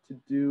more to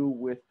do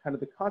with kind of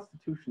the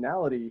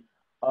constitutionality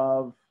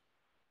of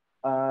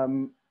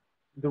the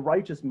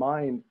righteous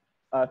mind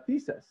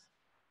thesis.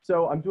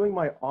 So I'm doing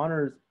my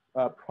honors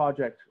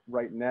project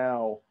right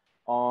now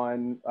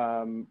on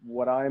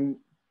what I'm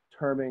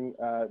terming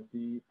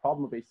the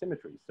problem of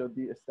asymmetry. So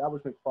the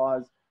Establishment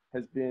Clause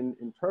has been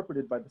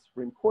interpreted by the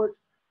Supreme Court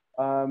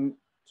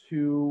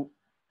to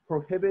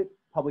prohibit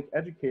public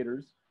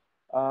educators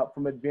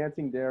from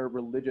advancing their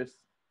religious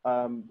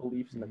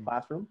beliefs in the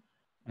classroom.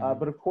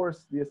 But of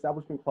course, the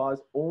Establishment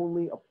Clause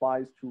only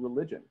applies to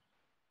religion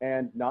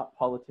and not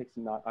politics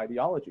and not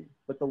ideology.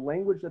 But the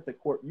language that the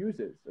court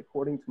uses,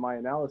 according to my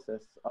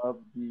analysis of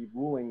the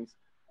rulings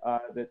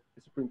that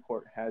the Supreme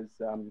Court has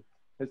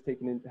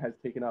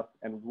taken up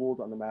and ruled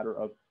on the matter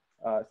of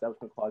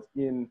Establishment Clause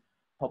in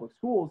public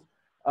schools,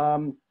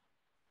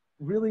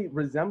 really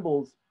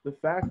resembles the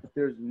fact that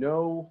there's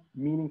no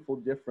meaningful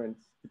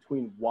difference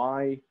between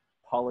why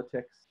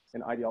politics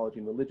and ideology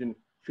and religion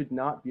should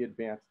not be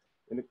advanced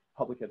in a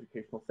public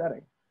educational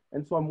setting.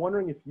 And so I'm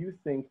wondering if you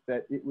think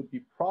that it would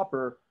be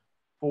proper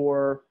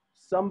for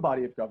some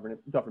body of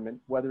government,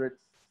 whether it's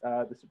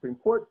the Supreme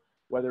Court,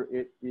 whether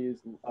it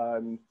is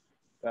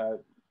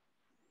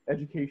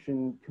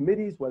education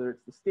committees, whether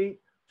it's the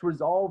state, to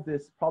resolve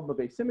this problem of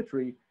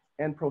asymmetry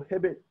and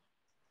prohibit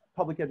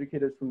public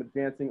educators from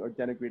advancing or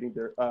denigrating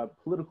their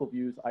political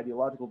views,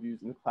 ideological views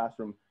in the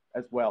classroom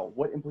as well.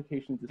 What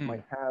implications this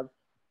might have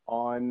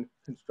on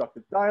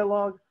constructive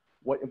dialogue,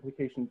 what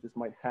implications this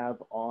might have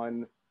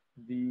on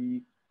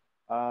the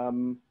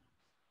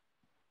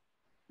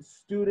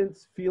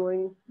students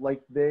feeling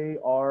like they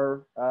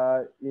are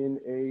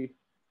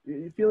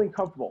feeling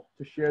comfortable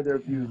to share their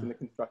views in a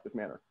constructive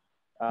manner,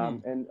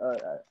 and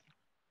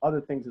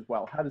other things as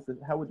well.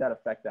 How would that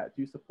affect that?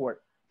 Do you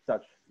support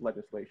such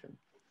legislation?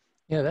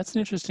 Yeah, that's an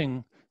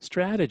interesting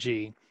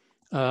strategy,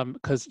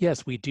 because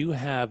yes, we do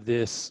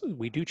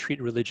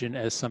treat religion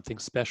as something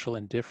special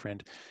and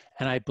different.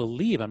 And I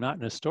believe, I'm not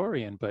an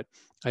historian, but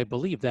I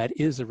believe that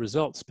is a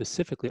result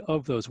specifically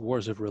of those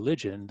wars of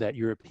religion that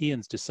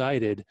Europeans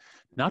decided,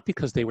 not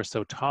because they were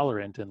so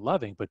tolerant and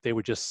loving, but they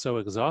were just so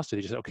exhausted.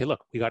 They just said, okay,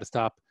 look, we got to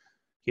stop,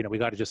 we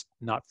got to just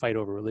not fight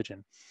over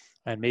religion.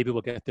 And maybe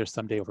we'll get there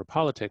someday over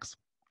politics.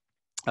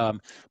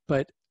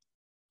 But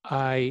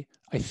I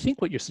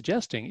think what you're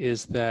suggesting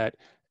is that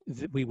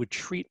we would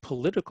treat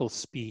political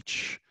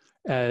speech,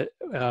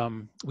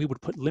 we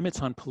would put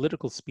limits on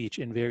political speech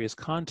in various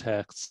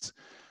contexts,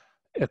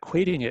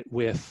 equating it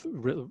with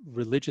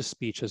religious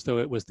speech as though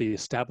it was the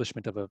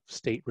establishment of a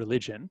state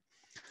religion.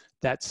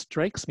 That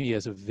strikes me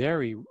as a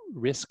very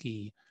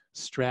risky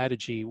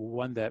strategy,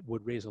 one that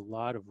would raise a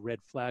lot of red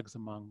flags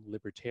among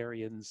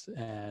libertarians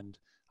and,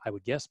 I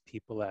would guess,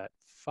 people at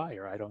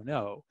FIRE. I don't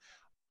know.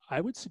 I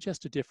would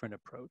suggest a different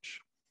approach.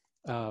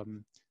 I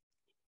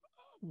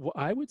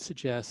would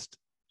suggest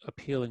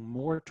appealing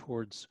more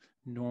towards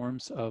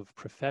norms of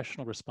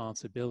professional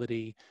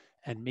responsibility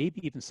and maybe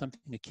even something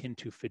akin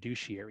to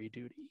fiduciary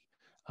duty.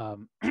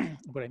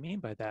 What I mean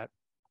by that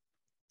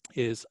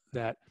is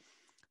that,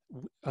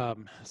 now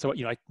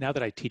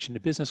that I teach in the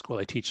business school,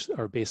 I teach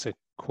our basic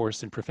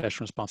course in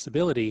professional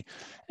responsibility,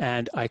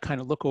 and I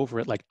kind of look over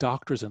at like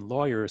doctors and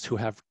lawyers who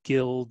have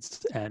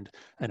guilds and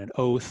an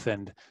oath,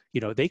 and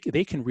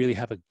they can really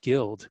have a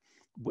guild,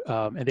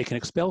 and they can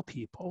expel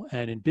people.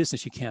 And in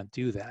business, you can't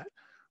do that.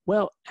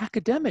 Well,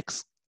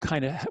 academics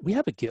we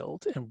have a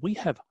guild, and we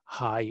have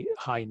high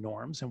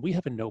norms, and we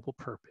have a noble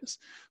purpose.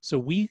 So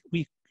we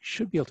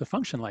should be able to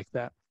function like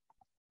that.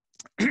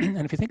 And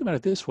if you think about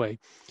it this way,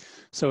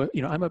 so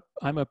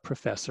I'm a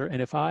professor, and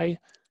if I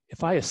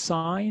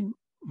assign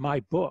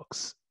my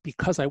books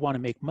because I want to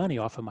make money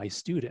off of my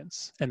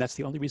students, and that's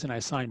the only reason I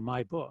assign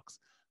my books,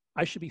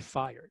 I should be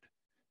fired.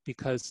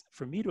 Because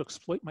for me to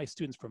exploit my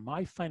students for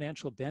my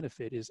financial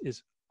benefit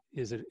is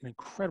an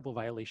incredible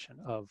violation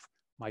of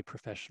my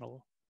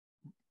professional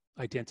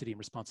identity and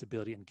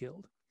responsibility and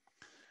guild.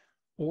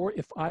 Or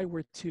if I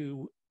were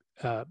to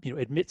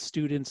admit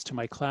students to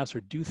my class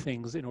or do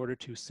things in order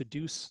to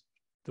seduce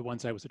the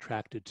ones I was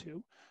attracted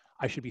to,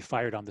 I should be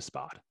fired on the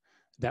spot.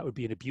 That would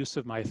be an abuse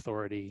of my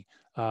authority.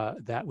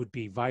 That would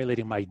be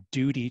violating my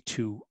duty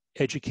to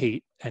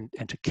educate and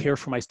to care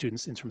for my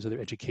students in terms of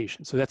their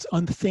education. So that's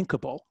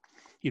unthinkable.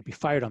 You'd be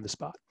fired on the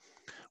spot.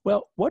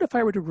 Well, what if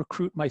I were to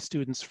recruit my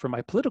students for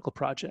my political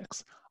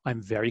projects?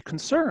 I'm very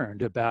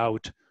concerned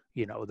about,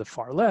 the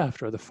far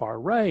left or the far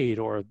right,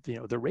 or,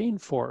 the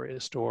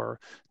rainforest or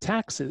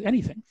taxes,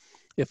 anything.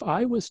 If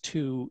I was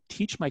to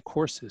teach my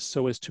courses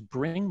so as to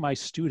bring my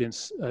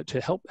students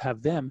to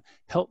have them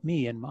help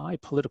me in my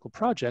political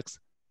projects,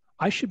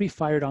 I should be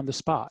fired on the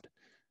spot.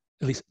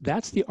 At least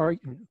that's the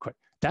argument.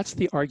 That's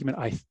the argument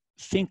I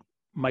think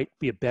might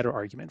be a better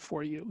argument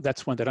for you.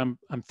 That's one that I'm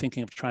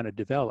thinking of trying to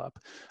develop,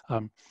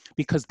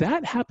 because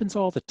that happens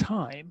all the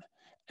time.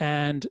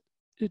 And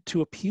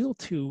to appeal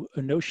to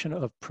a notion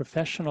of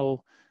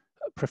professionalism,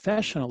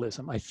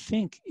 I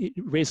think it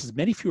raises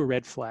many fewer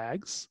red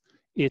flags.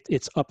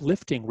 It's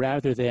uplifting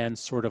rather than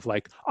sort of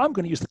like, I'm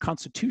going to use the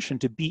Constitution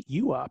to beat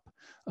you up.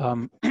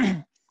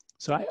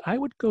 So I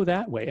would go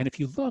that way. And if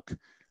you look,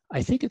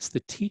 I think it's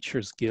the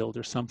Teachers Guild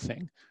or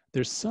something.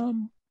 There's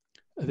some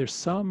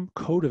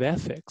code of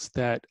ethics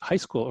that high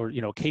school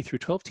or K through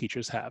 12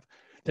 teachers have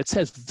that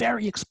says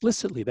very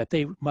explicitly that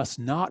they must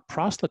not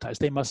proselytize.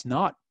 They must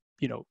not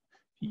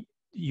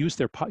use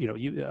their talk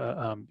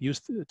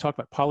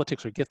about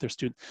politics or get their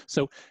students.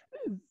 So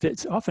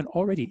it's often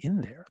already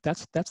in there.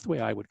 That's the way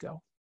I would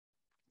go.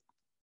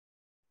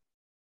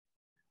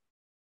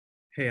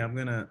 Hey, I'm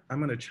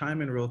gonna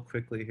chime in real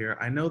quickly here.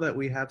 I know that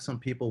we have some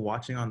people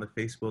watching on the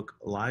Facebook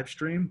live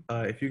stream.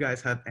 If you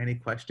guys have any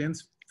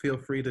questions, feel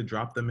free to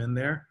drop them in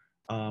there.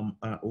 We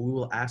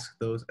will ask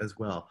those as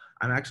well.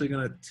 I'm actually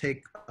gonna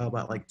take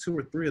about like 2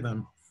 or 3 of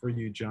them for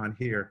you, John,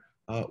 here.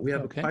 We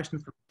have a question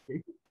from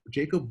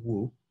Jacob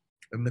Wu.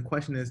 And the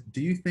question is,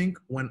 do you think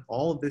when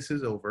all of this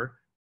is over,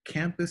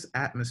 campus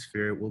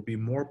atmosphere will be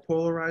more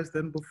polarized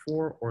than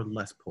before or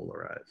less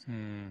polarized?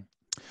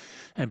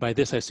 And by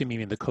this, I assume you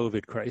mean the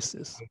COVID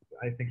crisis.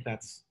 I think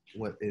that's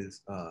what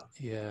is.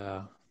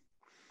 Yeah,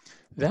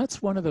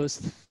 that's one of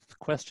those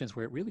questions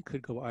where it really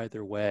could go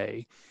either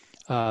way.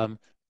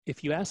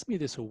 If you asked me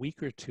this a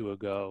week or two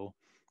ago,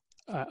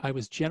 I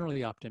was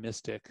generally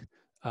optimistic.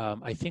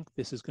 I think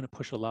this is going to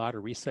push a lot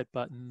of reset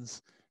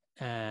buttons,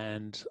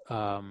 and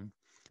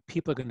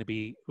people are going to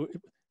be,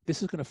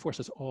 this is going to force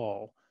us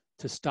all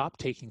to stop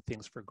taking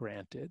things for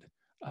granted.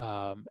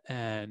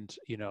 And,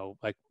 you know,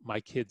 like my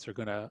kids are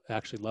going to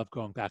actually love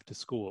going back to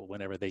school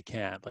whenever they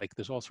can. Like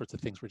there's all sorts of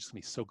things we're just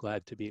going to be so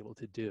glad to be able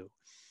to do.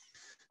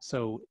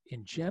 So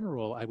in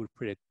general, I would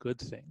predict good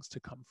things to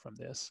come from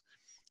this.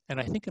 And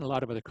I think in a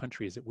lot of other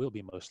countries, it will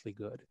be mostly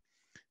good.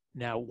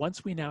 Now,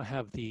 once we now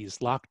have these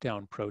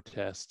lockdown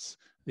protests,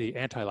 the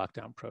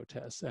anti-lockdown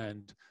protests,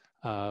 and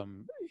okay,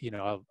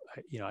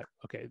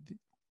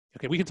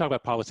 we can talk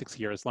about politics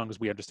here as long as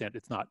we understand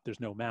it's not. There's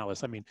no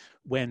malice. I mean,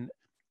 when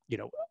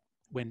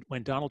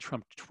Donald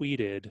Trump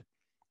tweeted,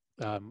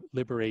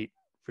 "Liberate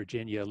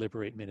Virginia,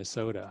 liberate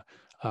Minnesota,"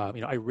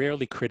 I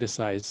rarely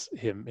criticize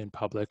him in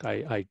public.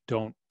 I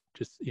don't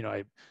just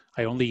I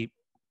only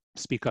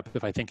speak up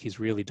if I think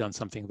he's really done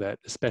something that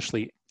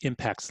especially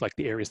impacts like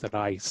the areas that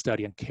I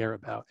study and care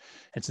about.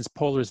 And since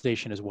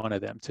polarization is one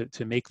of them,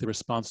 to make the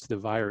response to the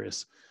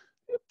virus,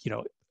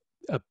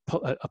 a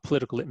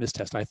political litmus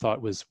test, I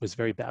thought was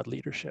very bad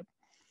leadership.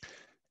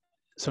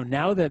 So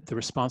now that the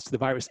response to the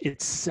virus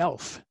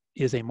itself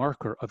is a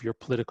marker of your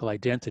political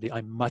identity,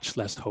 I'm much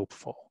less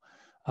hopeful.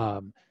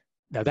 Now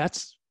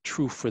that's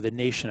true for the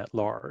nation at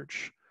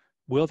large.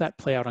 Will that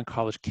play out on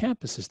college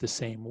campuses the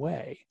same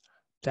way?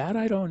 That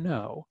I don't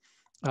know.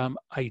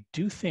 I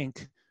do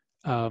think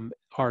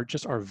our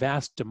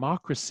vast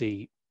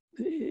democracy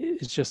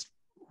is just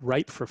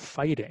ripe for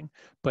fighting.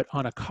 But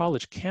on a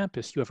college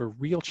campus, you have a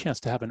real chance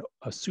to have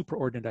a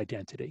superordinate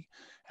identity.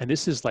 And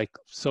this is like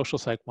social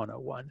psych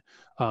 101.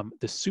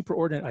 The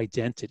superordinate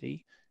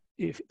identity,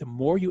 the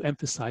more you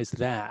emphasize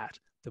that,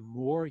 the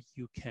more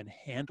you can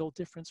handle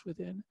difference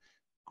within,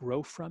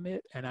 grow from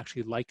it, and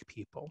actually like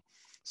people.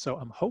 So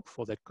I'm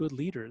hopeful that good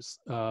leaders,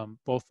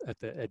 both at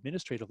the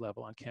administrative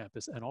level on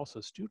campus and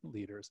also student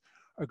leaders,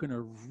 are going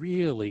to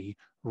really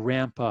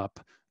ramp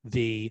up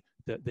the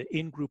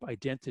in-group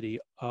identity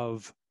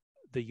of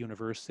the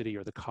university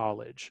or the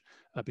college,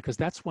 because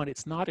that's when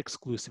it's not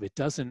exclusive.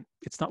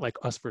 It's not like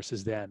us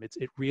versus them.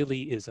 It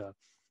really is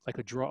like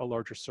a draw a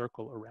larger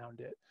circle around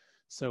it.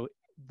 So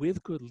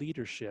with good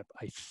leadership,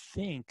 I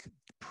think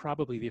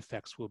probably the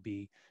effects will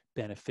be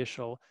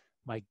beneficial.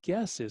 My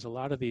guess is a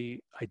lot of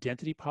the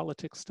identity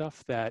politics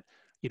stuff that,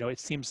 it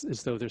seems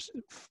as though there's,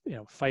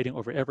 fighting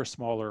over ever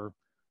smaller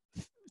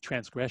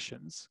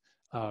transgressions.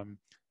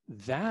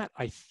 That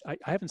I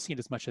haven't seen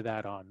as much of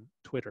that on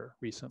Twitter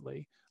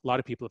recently. A lot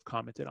of people have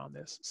commented on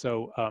this.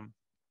 So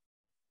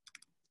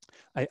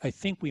I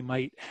think we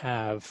might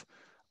have,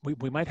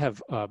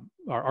 our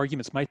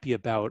arguments might be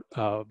about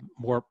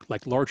more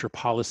like larger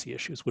policy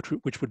issues,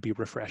 which would be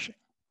refreshing.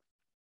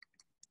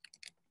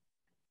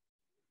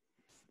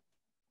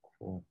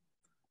 Cool.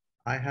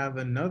 I have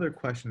another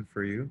question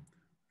for you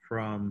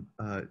from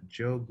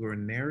Joe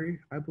Guarneri,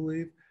 I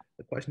believe.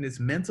 The question is,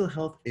 mental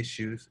health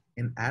issues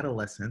in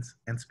adolescents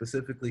and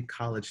specifically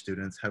college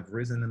students have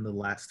risen in the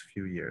last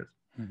few years.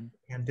 Mm-hmm.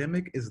 The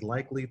pandemic is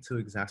likely to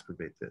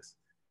exacerbate this.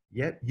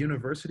 Yet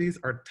universities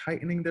are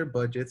tightening their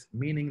budgets,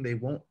 meaning they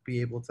won't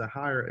be able to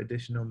hire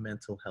additional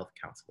mental health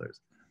counselors.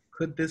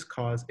 Could this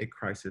cause a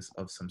crisis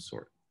of some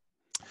sort?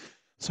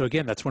 So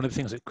again, that's one of the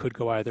things that could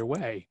go either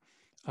way.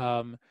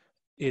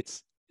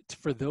 It's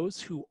for those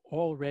who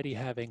already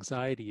have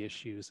anxiety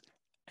issues,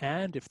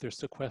 and if they're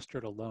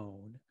sequestered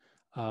alone,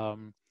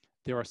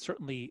 there are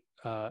certainly,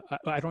 I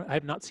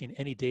have not seen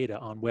any data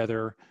on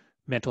whether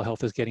mental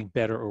health is getting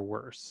better or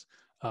worse,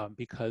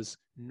 because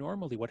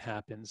normally what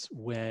happens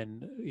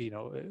when,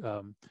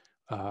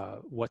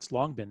 what's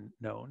long been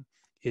known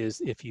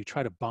is if you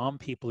try to bomb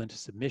people into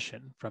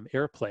submission from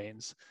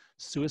airplanes,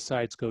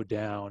 suicides go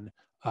down,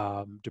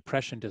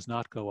 depression does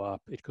not go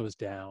up, it goes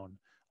down.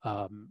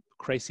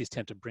 Crises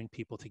tend to bring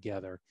people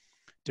together.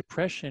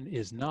 Depression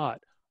is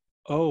not,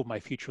 oh, my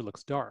future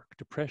looks dark.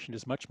 Depression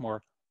is much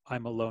more,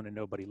 I'm alone and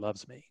nobody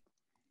loves me.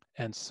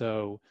 And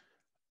so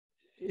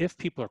if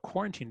people are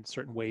quarantined in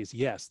certain ways,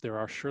 yes, there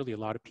are surely a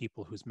lot of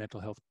people whose mental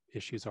health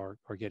issues are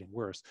getting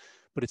worse.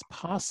 But it's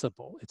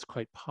possible, it's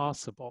quite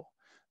possible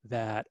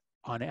that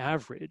on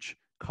average,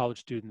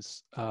 college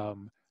students'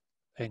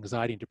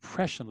 anxiety and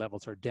depression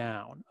levels are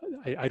down.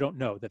 I don't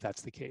know that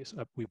that's the case.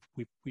 We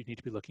need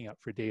to be looking out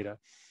for data.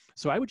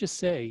 So I would just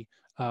say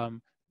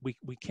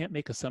we can't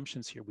make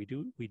assumptions here. We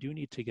do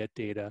need to get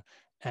data,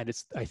 and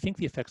I think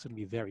the effects are going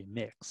to be very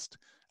mixed.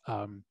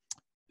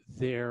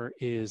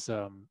 There's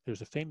a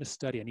famous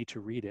study, I need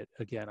to read it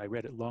again. I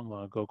read it long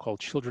ago,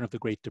 called "Children of the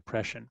Great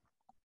Depression."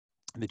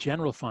 And the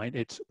general find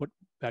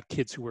about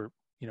kids who were,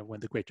 when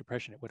the Great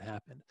Depression hit, what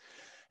happened,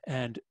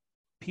 and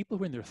people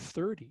who were in their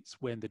 30s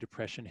when the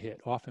Depression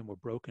hit often were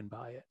broken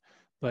by it.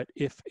 But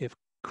if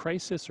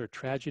crisis or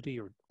tragedy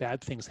or bad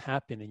things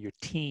happen in your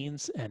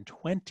teens and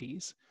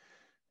 20s,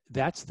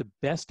 that's the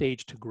best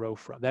age to grow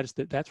from.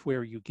 That's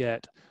where you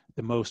get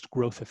the most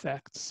growth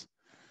effects.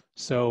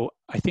 So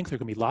I think there are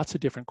going to be lots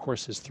of different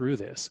courses through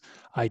this.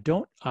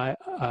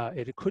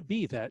 It could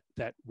be that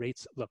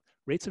rates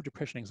of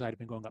depression and anxiety have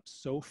been going up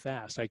so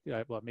fast.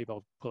 Well, maybe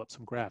I'll pull up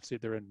some graphs.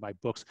 They're in my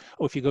books.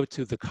 Oh, if you go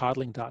to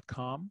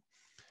thecoddling.com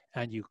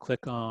and you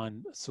click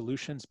on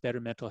solutions, better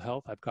mental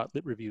health, I've got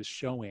lit reviews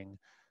showing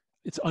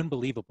it's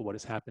unbelievable what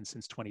has happened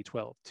since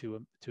 2012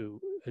 to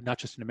not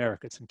just in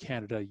America, it's in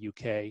Canada,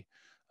 UK,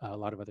 a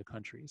lot of other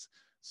countries.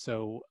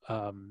 So,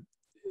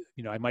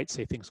 you know, I might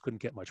say things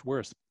couldn't get much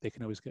worse. They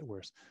can always get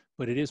worse,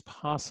 but it is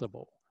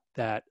possible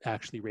that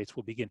actually rates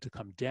will begin to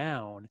come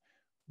down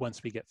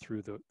once we get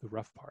through the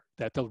rough part.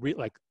 That they'll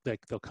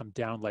they'll come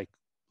down like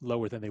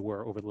lower than they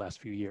were over the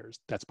last few years.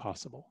 That's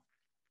possible.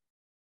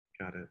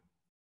 Got it.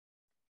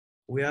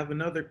 We have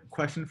another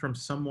question from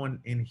someone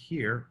in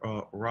here,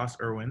 Ross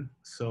Irwin.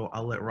 So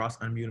I'll let Ross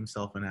unmute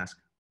himself and ask.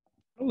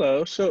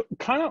 Hello. So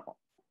kind of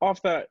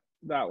off that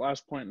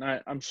last point,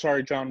 and I'm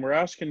sorry, John, we're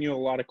asking you a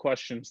lot of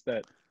questions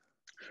that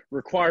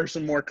require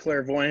some more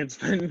clairvoyance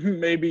than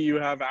maybe you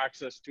have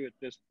access to at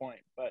this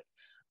point. But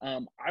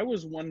I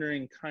was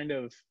wondering, kind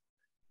of,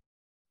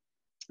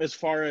 as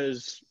far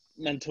as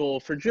mental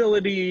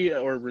fragility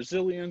or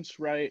resilience,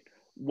 right?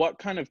 What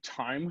kind of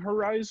time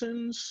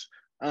horizons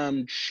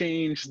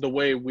change the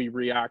way we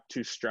react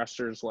to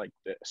stressors like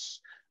this?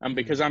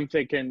 Because I'm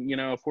thinking, you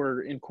know, if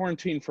we're in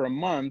quarantine for a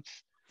month,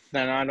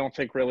 then I don't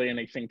think really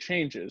anything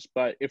changes.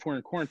 But if we're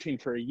in quarantine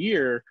for a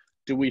year,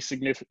 do we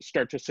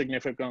start to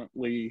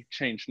significantly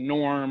change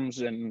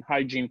norms and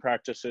hygiene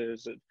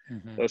practices and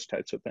those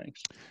types of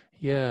things?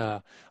 Yeah.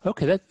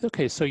 Okay.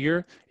 Okay. So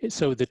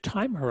the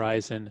time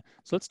horizon.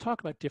 So let's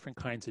talk about different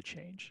kinds of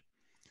change.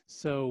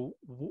 So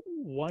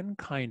one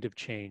kind of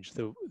change,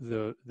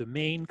 the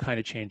main kind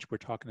of change we're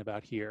talking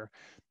about here,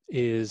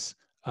 is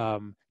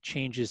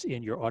changes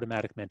in your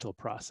automatic mental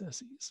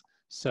processes.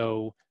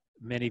 So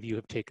many of you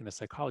have taken a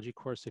psychology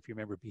course. If you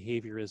remember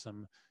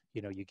behaviorism,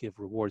 you know, you give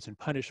rewards and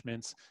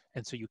punishments.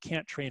 And so you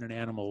can't train an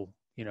animal,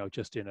 you know,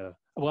 just in a,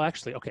 well,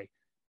 actually, okay,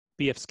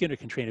 B.F. Skinner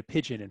can train a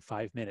pigeon in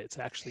 5 minutes.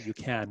 Actually, you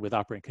can, with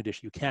operating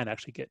condition, you can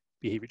actually get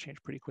behavior change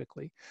pretty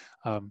quickly.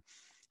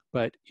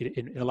 But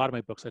in a lot of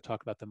my books, I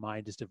talk about the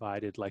mind is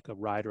divided like a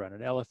rider on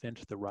an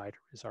elephant. The rider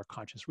is our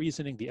conscious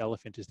reasoning. The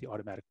elephant is the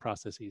automatic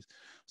processes.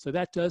 So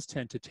that does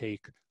tend to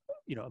take,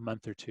 you know, a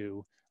month or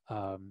two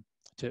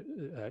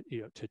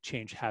to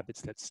change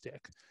habits that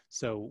stick.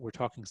 So we're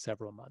talking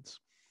several months.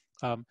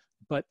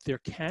 But there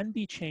can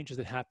be changes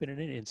that happen in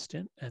an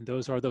instant, and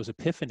those are those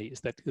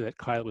epiphanies that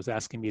Kyle was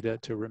asking me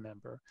to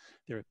remember.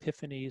 There are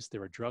epiphanies,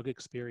 there are drug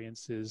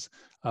experiences,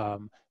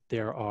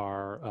 there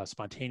are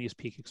spontaneous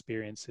peak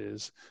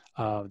experiences,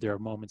 there are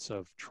moments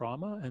of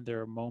trauma, and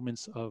there are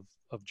moments of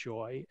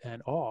joy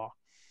and awe.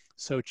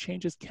 So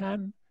changes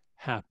can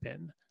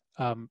happen.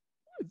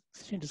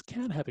 Changes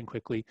can happen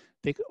quickly.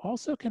 They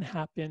also can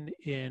happen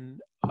in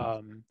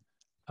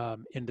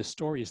the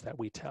stories that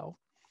we tell.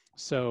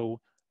 So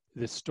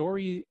the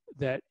story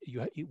that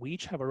we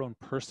each have our own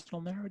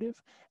personal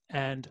narrative,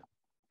 and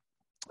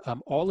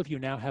all of you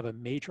now have a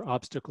major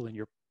obstacle in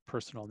your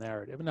personal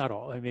narrative. Not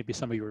all, maybe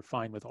some of you are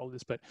fine with all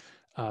this, but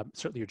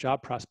certainly your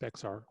job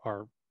prospects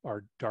are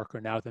darker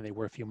now than they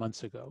were a few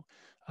months ago.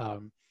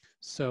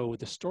 So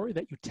the story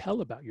that you tell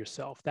about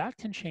yourself, that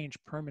can change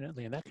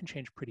permanently, and that can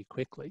change pretty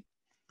quickly.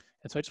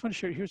 And so I just want to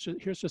share,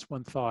 here's just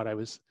one thought.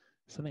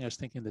 Something I was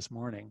thinking this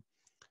morning.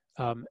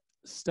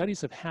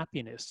 Studies of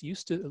happiness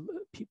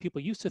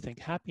people used to think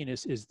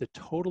happiness is the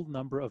total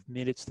number of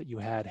minutes that you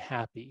had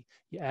happy.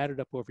 You added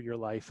up over your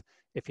life.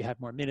 If you had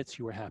more minutes,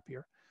 you were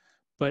happier.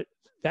 But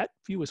that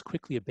view was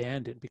quickly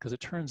abandoned because it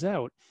turns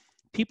out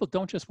people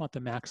don't just want the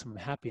maximum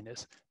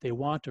happiness. They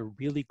want a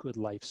really good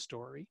life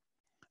story.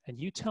 And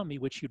you tell me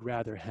which you'd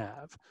rather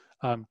have.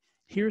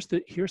 Here's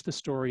the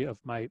story of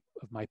my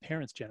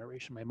parents'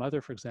 generation. My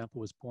mother, for example,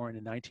 was born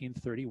in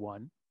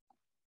 1931.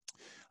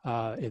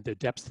 In the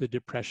depths of the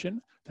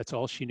Depression. That's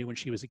all she knew when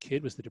she was a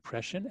kid was the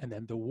Depression, and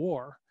then the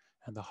war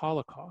and the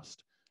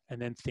Holocaust.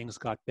 And then things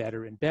got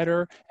better and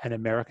better, and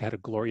America had a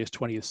glorious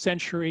 20th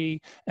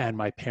century, and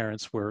my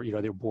parents were, you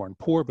know, they were born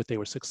poor, but they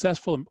were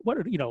successful. And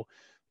what, you know,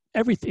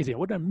 everything, you know,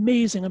 what an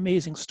amazing,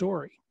 amazing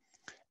story.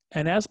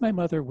 And as my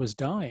mother was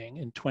dying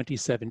in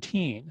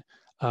 2017,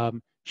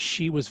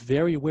 she was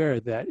very aware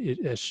that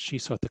as she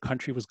thought the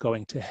country was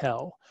going to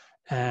hell,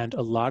 and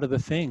a lot of the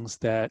things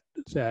that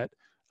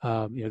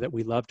you know, that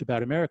we loved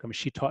about America. I mean,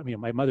 she taught me,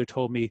 my mother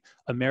told me,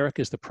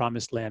 America is the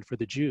promised land for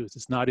the Jews.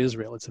 It's not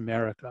Israel, it's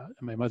America.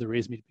 And my mother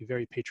raised me to be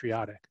very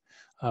patriotic.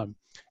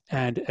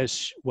 And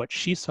what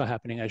she saw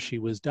happening as she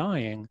was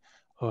dying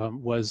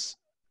was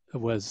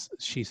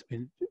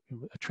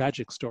a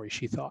tragic story,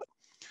 she thought.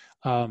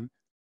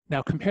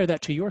 Now compare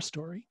that to your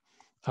story.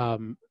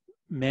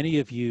 Many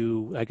of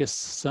you, I guess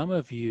some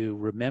of you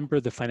remember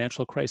the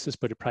financial crisis,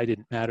 but it probably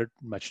didn't matter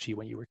much to you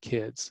when you were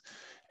kids.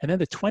 And then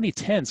the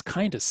 2010s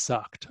kind of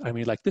sucked. I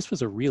mean, like, this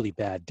was a really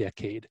bad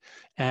decade,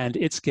 and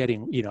it's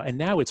getting, you know, and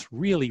now it's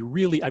really,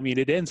 really, I mean,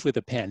 it ends with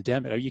a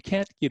pandemic. You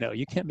can't, you know,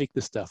 you can't make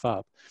this stuff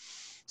up.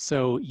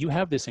 So you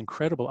have this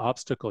incredible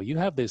obstacle. You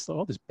have this,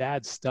 all this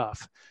bad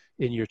stuff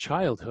in your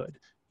childhood.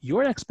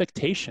 Your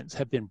expectations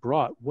have been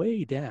brought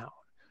way down.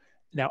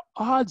 Now,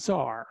 odds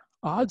are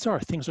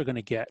things are going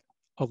to get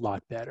a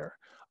lot better.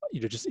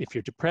 You know, just if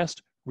you're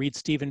depressed, read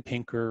Steven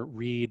Pinker,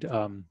 read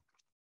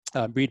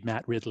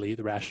Matt Ridley,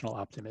 The Rational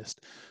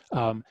Optimist.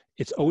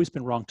 It's always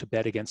been wrong to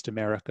bet against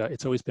America.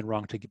 It's always been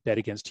wrong to bet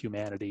against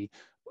humanity.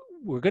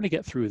 We're going to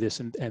get through this,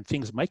 and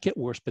things might get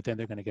worse, but then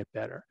they're going to get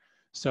better.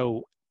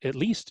 So at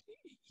least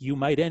you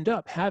might end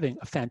up having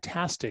a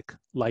fantastic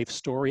life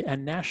story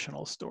and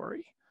national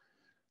story.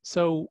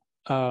 So,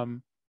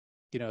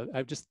 you know,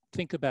 I just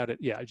think about it.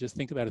 Yeah, I just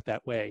think about it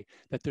that way,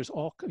 that there's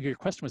all, your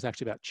question was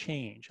actually about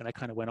change. And I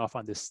kind of went off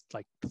on this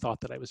like thought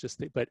that I was just,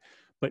 but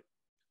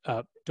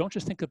don't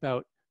just think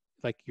about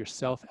like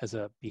yourself as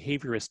a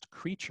behaviorist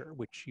creature,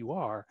 which you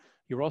are.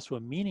 You're also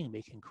a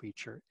meaning-making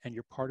creature, and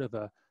you're part of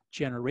a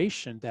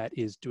generation that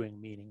is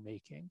doing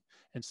meaning-making.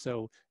 And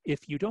so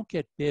if you don't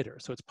get bitter,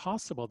 so it's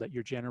possible that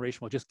your generation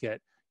will just get,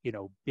 you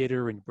know,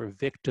 bitter and we're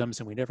victims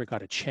and we never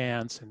got a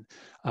chance. And,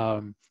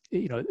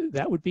 you know,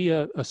 that would be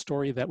a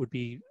story that would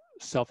be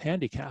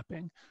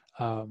self-handicapping.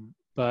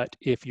 But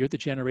if you're the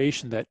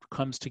generation that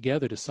comes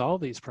together to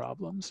solve these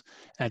problems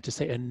and to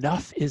say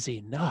enough is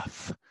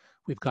enough,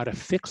 we've got to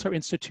fix our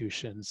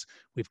institutions,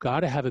 we've got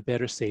to have a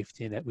better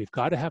safety net, we've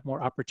got to have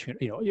more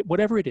opportunity, you know,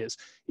 whatever it is.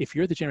 If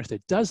you're the generation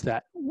that does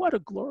that, what a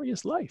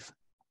glorious life.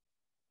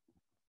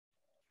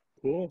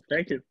 Cool,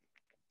 thank you.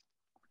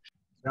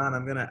 Jon,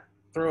 I'm gonna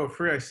throw a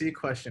free IC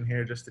question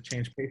here just to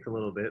change pace a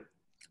little bit.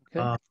 Okay.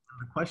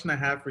 The question I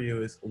have for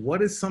you is,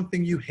 what is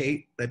something you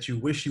hate that you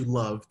wish you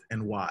loved,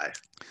 and why?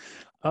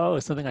 Oh,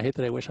 something I hate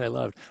that I wish I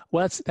loved.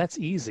 Well, that's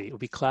easy. It would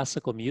be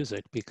classical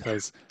music,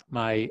 because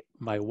my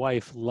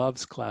wife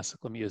loves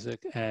classical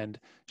music, and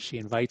she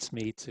invites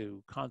me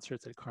to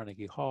concerts at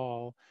Carnegie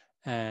Hall.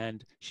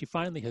 And she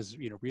finally has,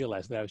 you know,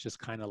 realized that I was just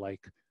kind of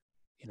like,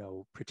 you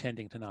know,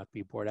 pretending to not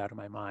be bored out of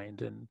my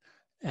mind.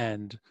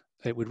 And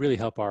it would really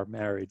help our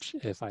marriage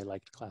if I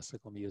liked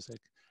classical music,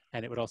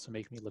 and it would also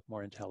make me look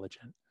more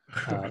intelligent.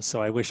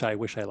 So I wish I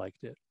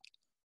liked it.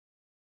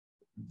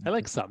 I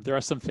like some. There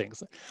are some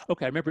things.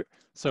 Okay, I remember.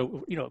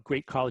 So, you know,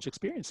 great college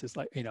experiences.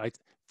 Like, you know,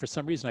 for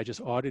some reason I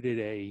just audited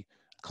a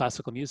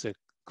classical music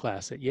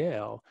class at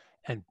Yale,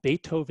 and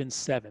Beethoven's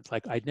Seventh.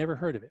 Like, I'd never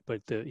heard of it,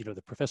 but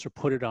the professor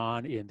put it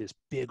on in this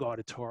big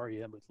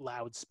auditorium with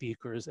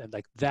loudspeakers, and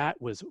like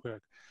that was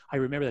where I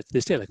remember that to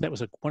this day. Like, that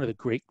was one of the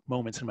great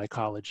moments in my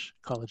college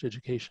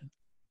education.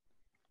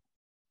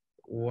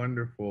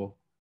 Wonderful.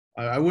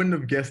 I wouldn't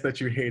have guessed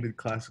that you hated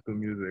classical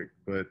music,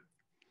 but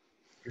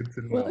good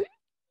to know. Well,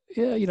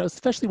 yeah, you know,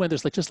 especially when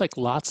there's like just like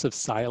lots of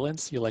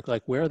silence. You're like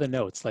where are the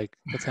notes? Like,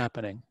 what's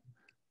happening?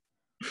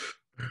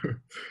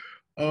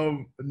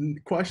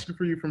 Question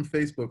for you from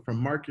Facebook, from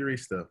Mark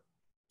Urista.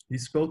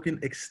 You've spoken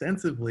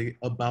extensively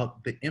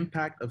about the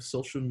impact of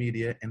social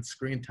media and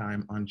screen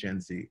time on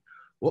Gen Z.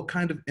 What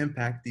kind of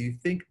impact do you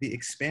think the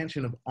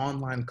expansion of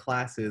online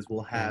classes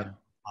will have on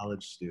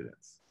college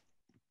students?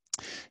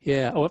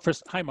 Yeah. Oh,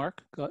 first, hi,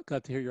 Mark.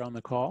 Glad to hear you're on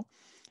the call.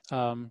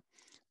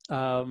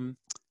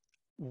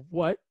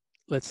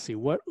 Let's see.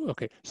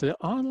 Okay. So the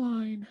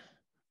online,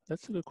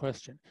 that's a good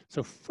question.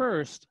 So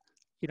first,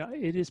 you know,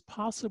 it is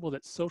possible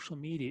that social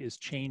media is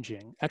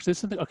changing. Actually, this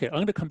is something, okay, I'm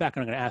going to come back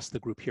and I'm going to ask the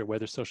group here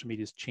whether social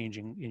media is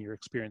changing in your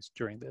experience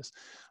during this.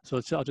 So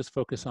I'll just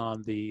focus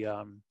on the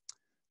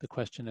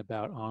question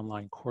about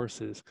online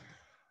courses.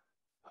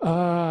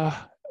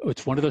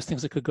 It's one of those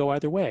things that could go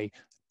either way.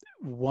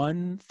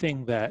 One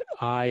thing that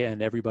I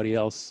and everybody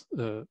else,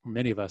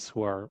 many of us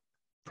who are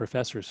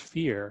professors,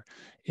 fear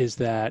is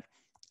that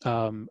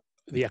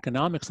the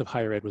economics of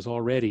higher ed was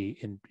already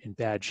in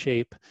bad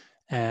shape,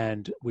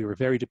 and we were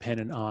very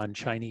dependent on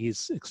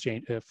Chinese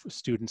exchange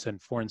students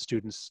and foreign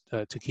students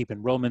to keep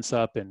enrollments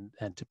up and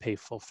to pay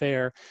full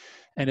fare.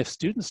 And if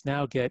students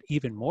now get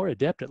even more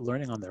adept at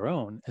learning on their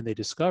own, and they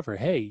discover,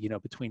 hey, you know,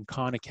 between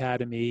Khan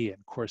Academy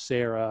and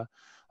Coursera,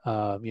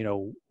 you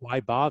know, why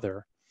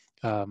bother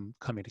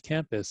coming to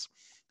campus?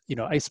 You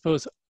know, I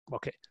suppose,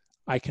 okay,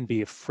 I can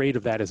be afraid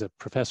of that as a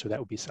professor. That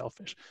would be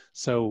selfish.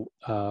 So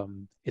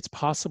it's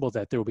possible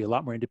that there will be a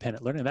lot more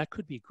independent learning. That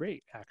could be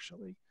great,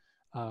 actually.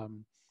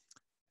 In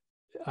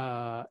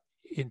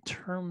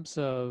terms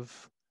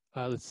of,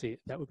 let's see,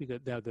 that would be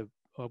good. Now,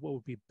 what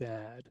would be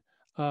bad?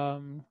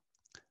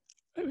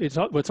 It's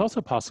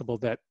also possible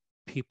that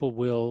people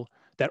will,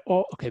 that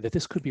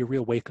this could be a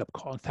real wake-up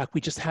call. In fact,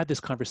 we just had this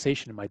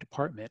conversation in my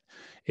department.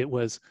 It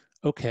was,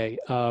 okay,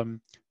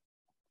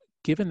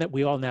 given that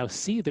we all now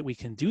see that we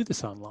can do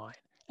this online,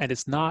 and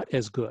it's not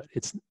as good,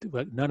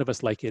 none of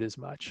us like it as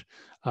much,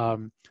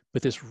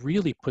 but this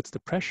really puts the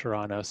pressure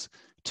on us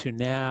to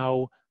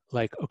now,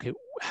 like, okay,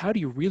 how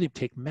do you really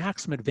take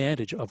maximum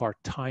advantage of our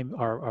time,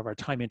 our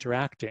time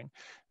interacting?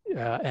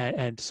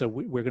 And so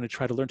we're going to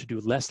try to learn to do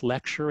less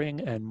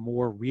lecturing and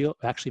more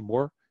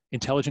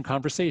intelligent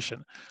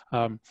conversation.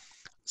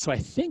 So I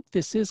think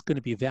this is going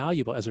to be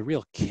valuable as a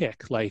real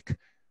kick, like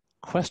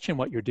question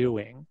what you're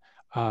doing,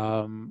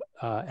 and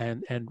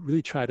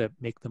really try to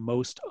make the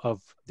most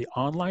of the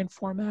online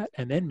format,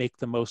 and then make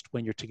the most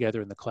when you're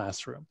together in the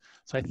classroom.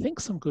 So I think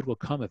some good will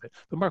come of it.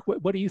 But Mark,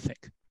 what do you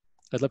think?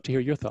 I'd love to hear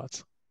your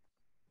thoughts.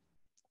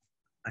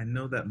 I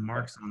know that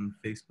Mark's on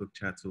Facebook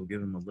chat, so we'll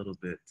give him a little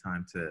bit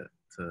time to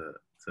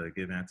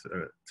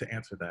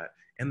answer that.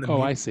 And the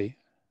I see.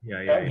 Yeah,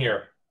 I'm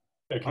here.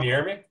 Can you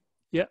hear me?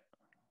 Yeah.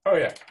 Oh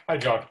yeah. Hi,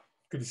 John.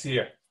 Good to see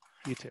you.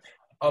 You too.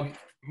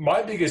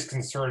 My biggest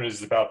concern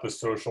is about the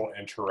social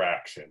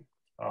interaction.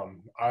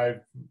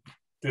 I've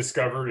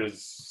discovered,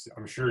 as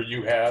I'm sure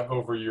you have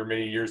over your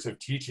many years of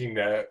teaching,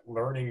 that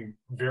learning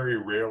very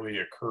rarely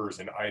occurs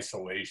in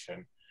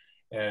isolation.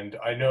 And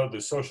I know the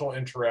social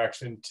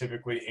interaction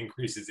typically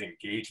increases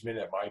engagement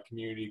at my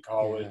community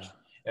college. Yeah.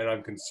 And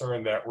I'm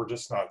concerned that we're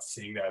just not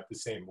seeing that at the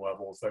same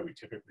levels that we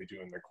typically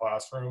do in the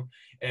classroom.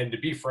 And to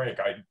be frank,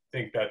 I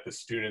think that the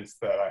students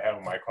that I have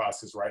in my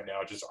classes right now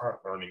just aren't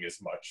learning as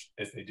much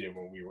as they did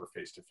when we were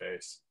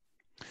face-to-face.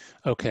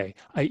 Okay,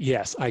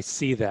 yes, I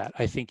see that.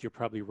 I think you're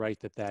probably right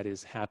that that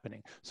is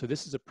happening. So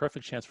this is a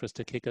perfect chance for us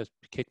to kick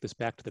this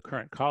back to the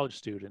current college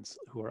students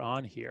who are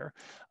on here.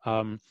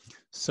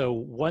 So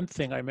one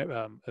thing I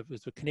remember, it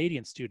was a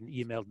Canadian student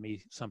emailed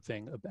me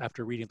something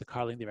after reading The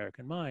Coddling of the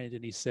American Mind,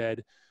 and he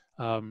said,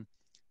 you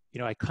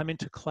know, I come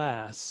into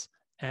class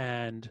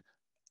and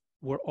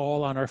we're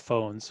all on our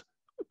phones,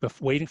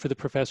 waiting for the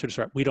professor to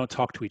start. We don't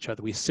talk to each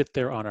other. We sit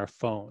there on our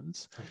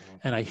phones. Mm-hmm.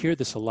 And I hear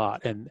this a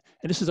lot. And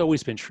this has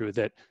always been true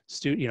that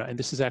and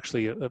this is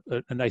actually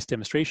a nice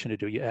demonstration to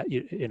do.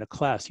 In a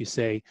class, you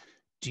say,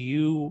 do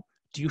you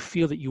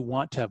feel that you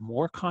want to have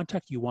more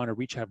contact? You want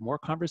to have more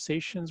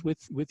conversations with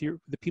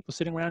the people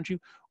sitting around you,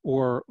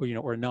 or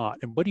not?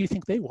 And what do you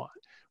think they want?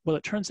 Well,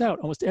 it turns out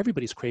almost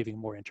everybody's craving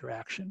more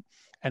interaction.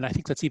 And I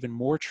think that's even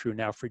more true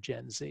now for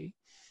Gen Z.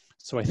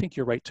 So I think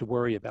you're right to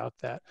worry about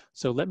that.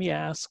 So let me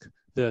ask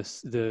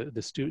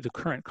the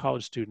current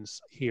college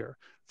students here.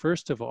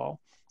 First of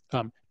all,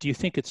 do you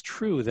think it's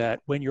true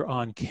that when you're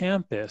on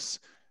campus,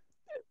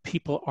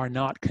 people are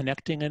not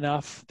connecting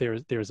enough?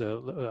 There's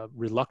a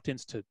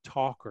reluctance to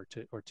talk or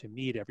to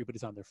meet.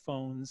 Everybody's on their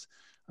phones.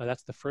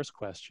 That's the first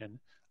question.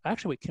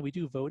 Actually, wait, can we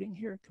do voting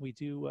here? Can we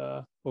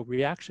do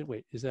reaction?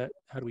 Wait,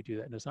 how do we do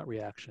that? No, it's not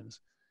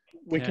reactions.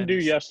 We can do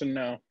yes and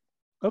no.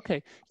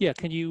 Okay, yeah,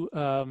 can you,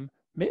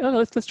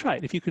 let's try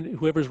it. If you can,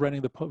 whoever's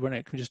running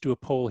can just do a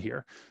poll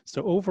here.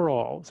 So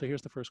overall, so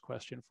here's the first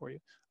question for you.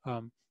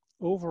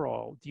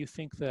 Overall, do you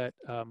think that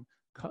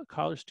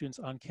college students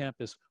on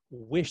campus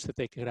wish that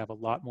they could have a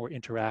lot more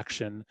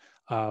interaction?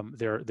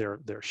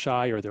 They're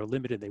shy or they're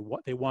limited.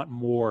 They want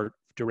more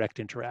direct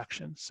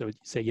interaction. So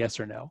say yes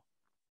or no.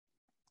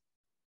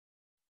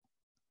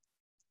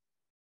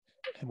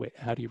 And wait,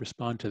 how do you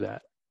respond to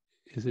that?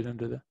 Is it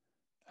under the?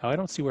 Oh, I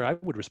don't see where I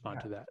would respond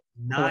to that.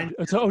 9.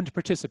 To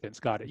participants.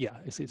 Got it. Yeah,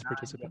 it's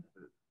participant.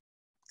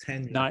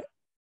 10.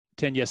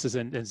 10 yeses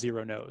and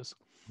 0 no's.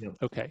 Yep.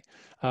 Okay.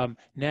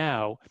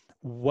 Now,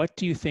 what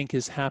do you think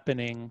is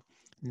happening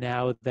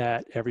now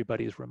that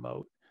everybody's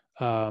remote?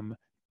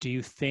 Do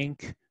you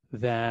think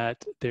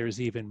that there's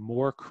even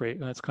more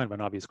that's kind of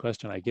an obvious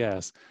question, I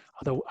guess.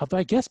 Although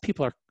I guess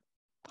people are.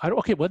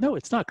 Okay, well, no,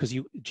 it's not, because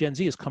Gen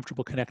Z is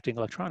comfortable connecting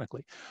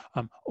electronically.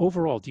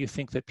 Overall, do you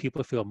think that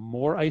people feel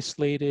more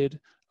isolated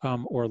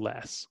or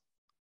less?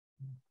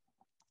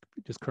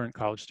 Just current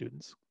college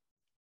students.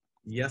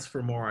 Yes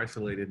for more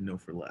isolated, no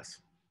for less.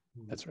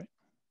 That's right.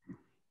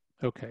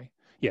 Okay.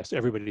 Yes,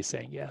 everybody's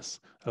saying yes.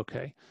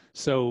 Okay.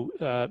 So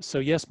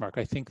yes, Mark,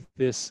 I think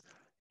this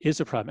is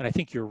a problem. And I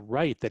think you're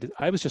right that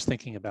I was just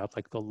thinking about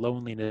like the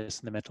loneliness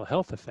and the mental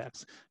health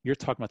effects. You're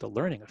talking about the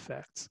learning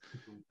effects.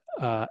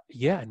 Mm-hmm.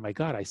 Yeah, and my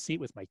God, I see it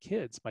with my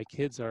kids. My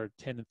kids are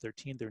 10 and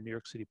 13. They're New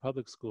York City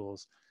public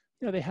schools.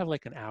 They have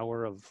like an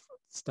hour of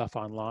stuff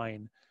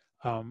online,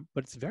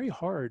 but it's very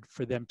hard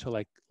for them to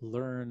like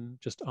learn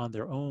just on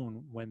their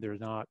own when they're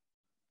not,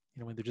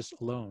 when they're just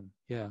alone.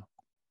 Yeah.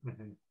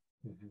 Mm-hmm.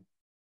 Mm-hmm.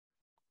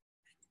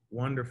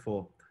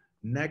 Wonderful.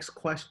 Next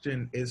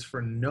question is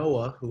for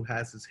Noah, who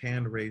has his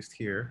hand raised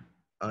here.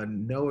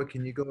 Noah,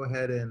 can you go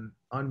ahead and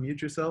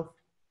unmute yourself?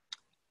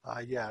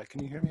 Yeah,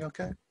 can you hear me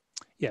okay?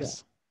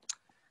 Yes. Yeah.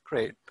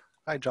 Great.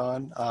 Hi,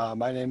 John.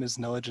 My name is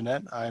Noah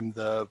Jeanette. I'm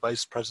the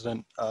Vice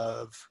President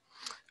of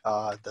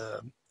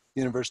the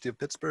University of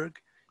Pittsburgh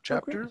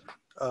chapter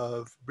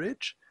of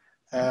Bridge.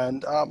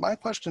 And my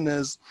question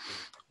is,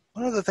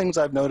 one of the things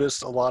I've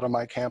noticed a lot on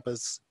my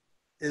campus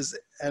is,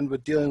 and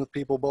with dealing with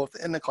people both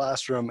in the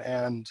classroom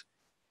and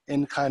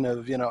in kind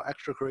of,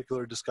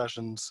 extracurricular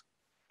discussions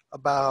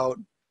about,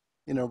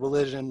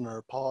 religion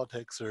or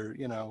politics or,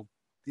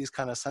 these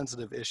kind of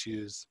sensitive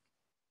issues,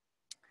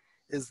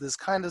 is this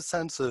kind of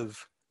sense of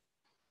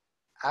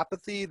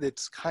apathy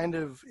that's kind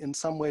of in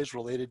some ways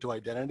related to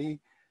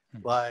identity.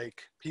 Mm-hmm.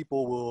 Like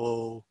people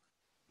will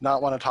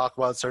not want to talk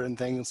about certain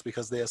things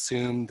because they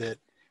assume that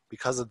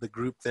because of the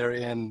group they're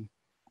in,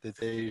 that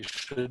they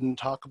shouldn't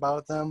talk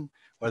about them,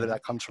 whether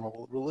that comes from a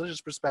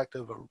religious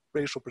perspective, a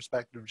racial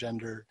perspective,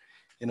 gender,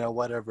 you know,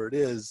 whatever it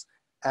is.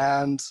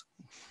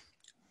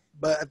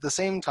 But at the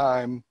same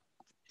time,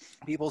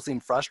 people seem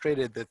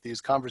frustrated that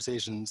these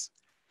conversations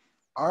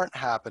aren't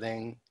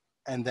happening,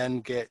 and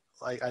then get,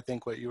 like, I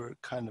think what you were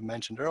kind of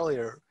mentioned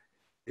earlier,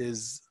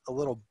 is a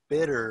little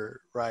bitter,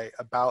 right,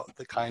 about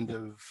the kind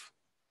of,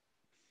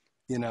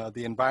 you know,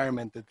 the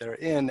environment that they're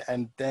in,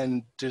 and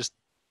then just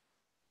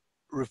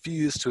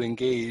refuse to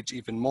engage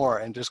even more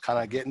and just kind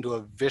of get into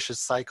a vicious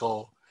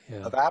cycle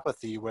of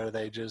apathy where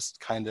they just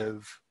kind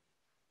of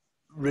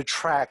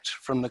retract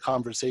from the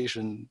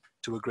conversation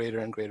to a greater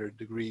and greater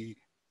degree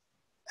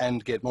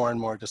and get more and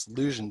more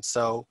disillusioned.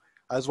 So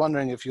I was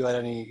wondering if you had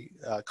any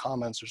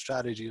comments or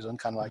strategies on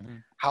kind of like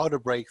how to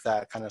break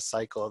that kind of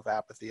cycle of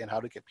apathy and how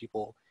to get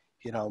people,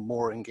 you know,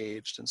 more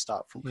engaged and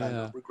stop from kind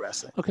of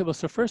regressing. Okay, well,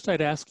 so first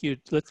I'd ask you,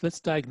 let's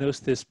diagnose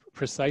this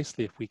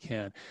precisely if we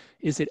can.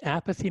 Is it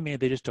apathy, meaning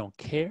they just don't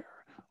care?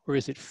 Or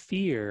is it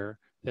fear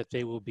that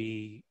they will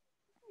be,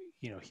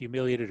 you know,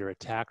 humiliated or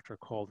attacked or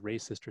called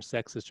racist or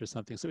sexist or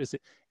something? So is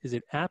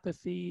it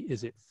apathy?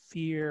 Is it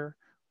fear?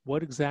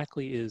 What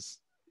exactly is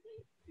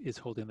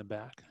holding them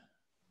back?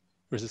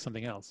 Or is it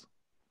something else?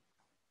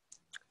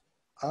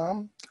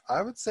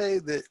 I would say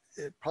that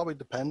it probably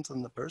depends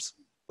on the person,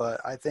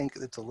 but I think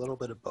it's a little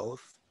bit of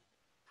both,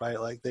 right?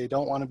 Like they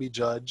don't want to be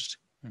judged,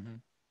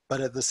 but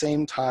at the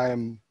same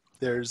time,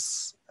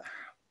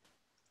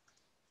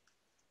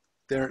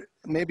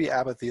 maybe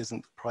apathy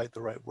isn't quite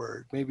the right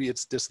word. Maybe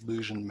it's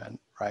disillusionment,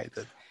 right?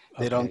 That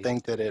they don't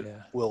think that it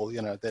will,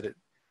 you know,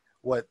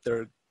 what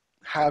they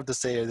have to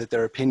say or that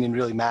their opinion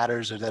really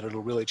matters or that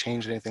it'll really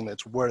change anything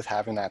that's worth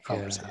having that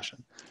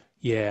conversation.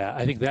 Yeah,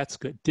 I think that's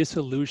good.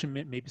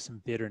 Disillusionment, maybe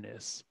some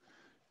bitterness.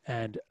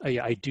 And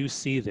I do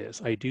see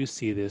this. I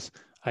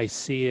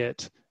see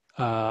it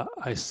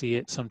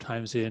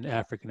sometimes in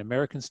African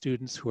American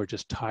students who are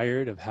just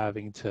tired of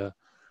having to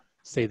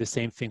say the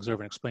same things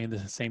over and explain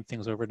the same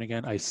things over and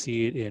again. I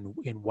see it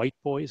in white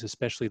boys,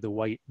 especially the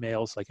white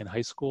males, like in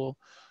high school,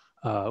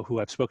 who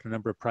I've spoken to a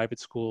number of private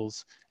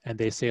schools, and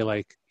they say,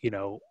 like, you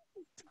know,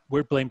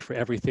 we're blamed for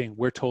everything.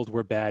 We're told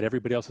we're bad.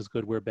 Everybody else is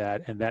good. We're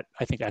bad. And that,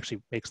 I think,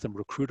 actually makes them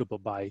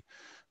recruitable by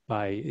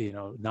you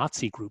know,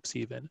 Nazi groups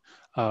even.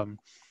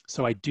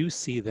 So I do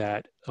see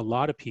that a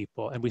lot of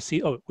people, and we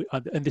see,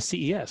 and the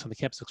CES, on the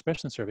Campus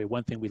Expression Survey,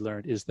 one thing we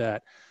learned is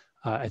that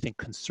I think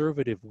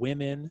conservative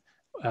women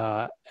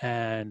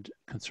and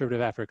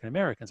conservative African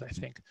Americans, I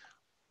think,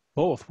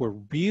 both were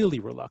really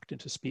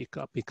reluctant to speak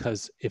up,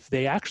 because if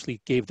they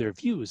actually gave their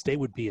views, they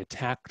would be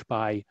attacked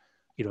by,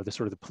 you know, the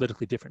sort of the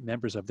politically different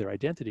members of their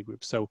identity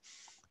group. So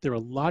there are a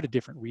lot of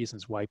different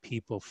reasons why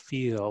people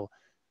feel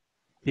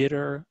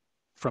bitter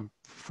from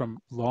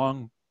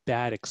long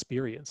bad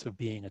experience of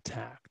being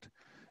attacked.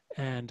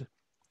 And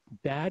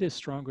bad is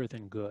stronger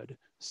than good.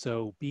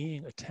 So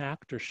being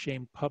attacked or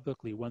shamed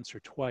publicly once or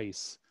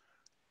twice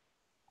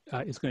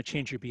is going to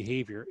change your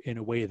behavior in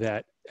a way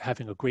that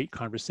having a great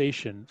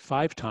conversation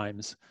 5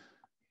 times,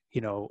 you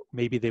know,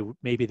 maybe they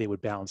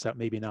would balance out,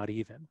 maybe not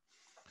even.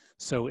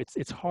 So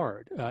it's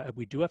hard.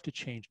 We do have to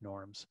change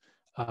norms.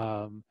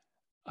 I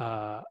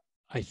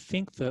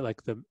think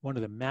that one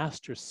of the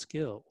master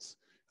skills.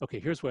 Okay,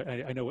 here's what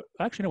I know.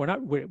 Actually, no, we're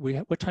not.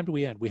 What time do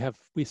we end?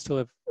 We still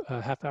have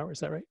a half hour. Is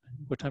that right?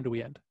 What time do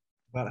we end?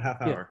 About a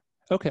half hour.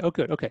 Yeah. Okay. Oh,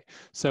 good. Okay.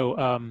 So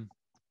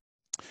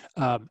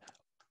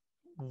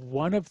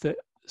one of the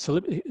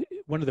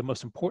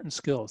most important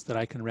skills that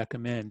I can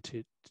recommend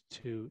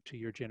to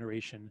your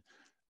generation,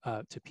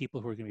 to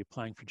people who are going to be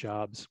applying for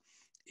jobs,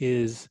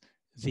 is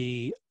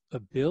the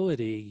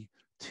ability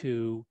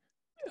to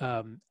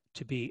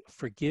be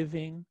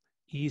forgiving,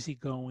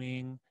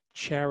 easygoing,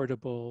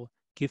 charitable,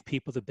 give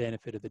people the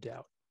benefit of the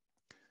doubt.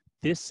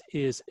 This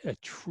is a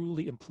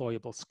truly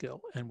employable skill.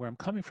 And where I'm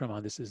coming from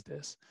on this is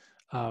this.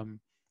 I'm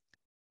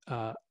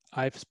in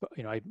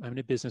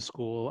a business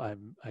school. I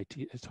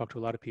talk to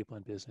a lot of people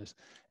in business.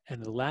 And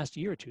in the last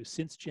year or two,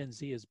 since Gen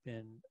Z has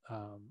been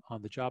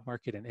on the job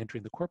market and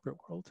entering the corporate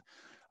world,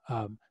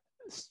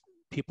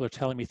 people are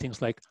telling me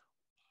things like,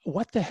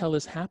 what the hell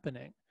is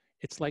happening?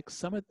 It's like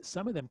some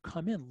of them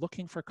come in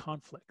looking for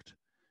conflict,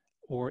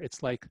 or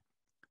it's like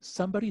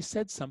somebody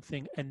said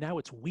something and now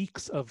it's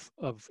weeks of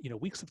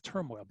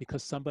turmoil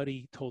because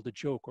somebody told a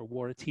joke or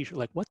wore a t-shirt.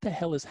 Like, what the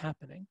hell is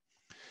happening?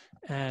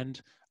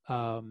 And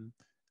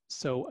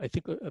so I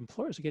think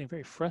employers are getting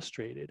very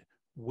frustrated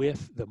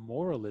with the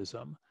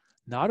moralism,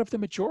 not of the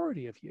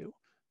majority of you,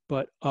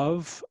 but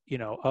of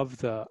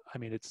the, I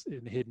mean, it's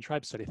in the Hidden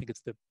Tribe study, I think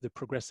it's the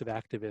progressive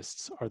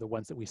activists are the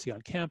ones that we see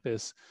on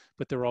campus,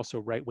 but there are also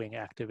right-wing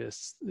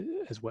activists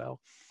as well.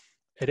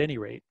 At any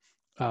rate,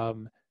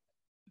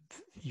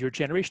 your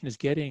generation is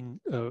getting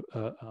a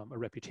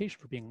reputation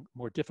for being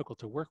more difficult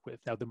to work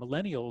with. Now, the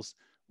millennials,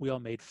 we all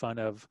made fun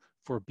of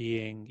for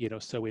being,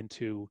 so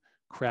into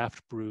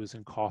craft brews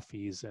and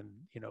coffees and,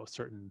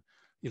 certain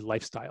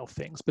lifestyle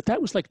things, but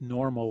that was like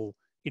normal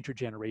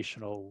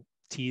intergenerational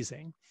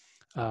teasing.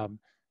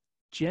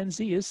 Gen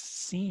Z is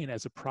seen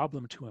as a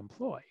problem to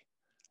employ.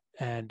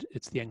 And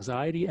it's the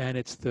anxiety and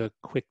it's the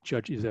quick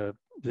judge, the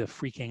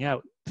freaking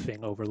out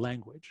thing over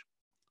language.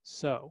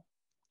 So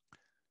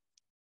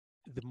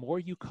the more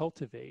you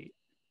cultivate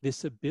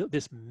this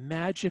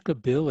magic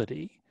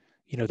ability,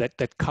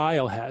 that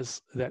Kyle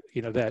has, that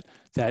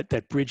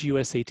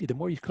BridgeUSA, the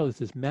more you cultivate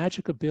this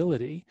magic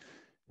ability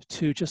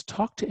to just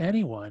talk to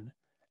anyone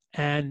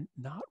and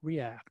not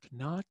react,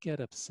 not get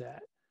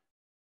upset,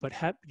 but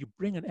you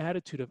bring an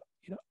attitude of,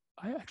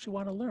 I actually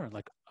want to learn.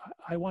 Like,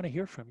 I want to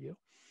hear from you.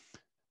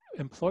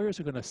 Employers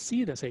are going to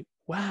see that, say,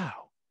 wow,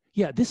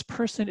 yeah, this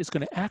person is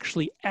going to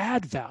actually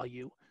add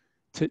value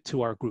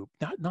to our group,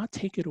 not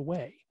take it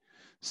away.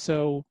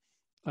 So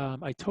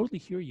I totally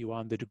hear you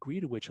on the degree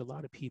to which a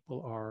lot of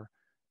people are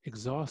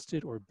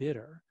exhausted or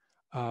bitter,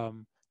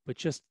 but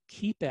just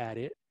keep at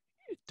it.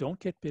 Don't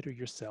get bitter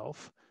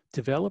yourself.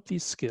 Develop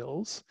these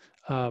skills.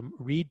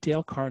 Read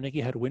Dale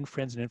Carnegie, How to Win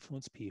Friends and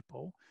Influence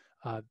People.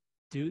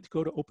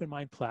 Go to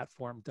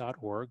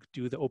openmindplatform.org.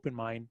 Do the Open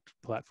Mind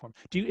platform.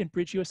 In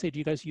BridgeUSA, do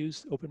you guys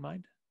use Open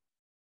Mind?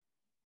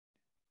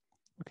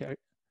 Okay.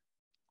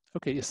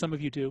 Okay, yeah, some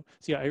of you do.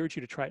 So yeah, I urge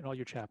you to try it in all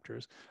your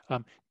chapters.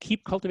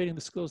 Keep cultivating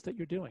the skills that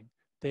you're doing.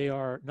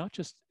 They're not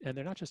just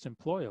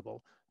employable.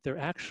 They're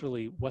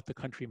actually what the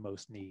country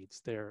most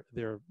needs. They're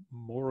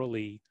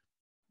morally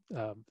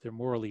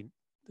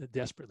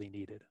desperately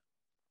needed.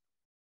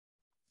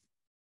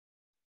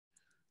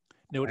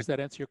 Noah, does that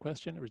answer your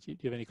question, or do you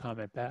have any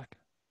comment back?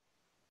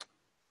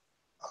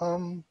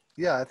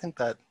 Yeah, I think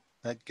that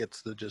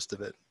gets the gist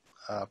of it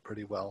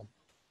pretty well.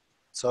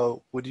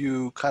 So would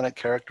you kind of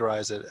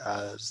characterize it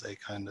as a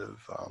kind of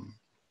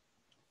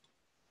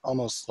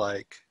almost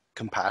like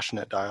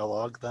compassionate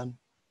dialogue then?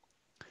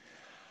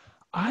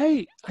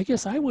 I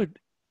guess I would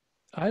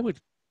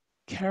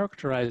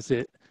characterize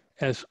it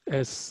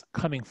as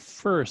coming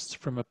first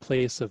from a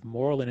place of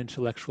moral and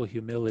intellectual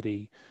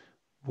humility,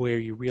 where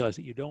you realize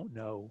that you don't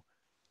know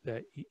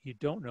what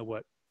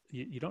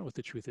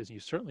the truth is, and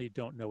you certainly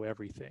don't know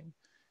everything.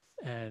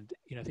 And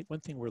I think one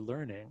thing we're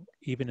learning,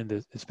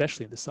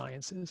 especially in the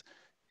sciences,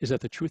 is that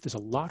the truth is a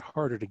lot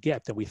harder to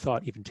get than we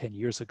thought even 10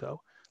 years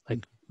ago.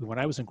 Like when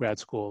I was in grad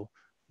school,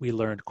 we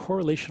learned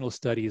correlational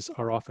studies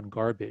are often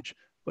garbage,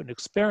 but an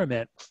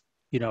experiment,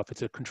 if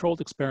it's a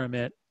controlled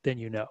experiment, then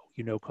you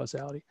know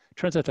causality.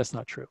 Turns out that's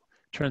not true.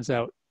 Turns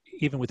out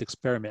even with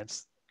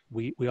experiments,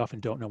 we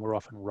often don't know, we're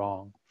often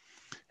wrong.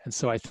 And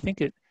so I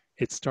think it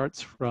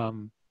starts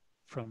from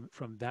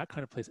that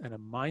kind of place, and a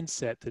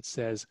mindset that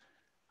says,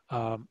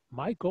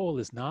 my goal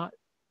is not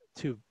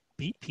to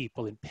beat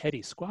people in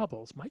petty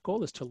squabbles. My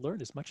goal is to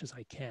learn as much as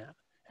I can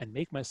and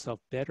make myself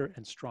better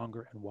and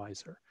stronger and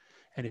wiser.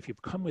 And if you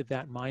come with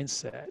that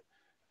mindset,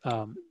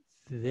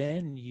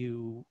 then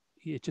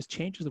it just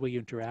changes the way you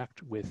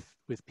interact with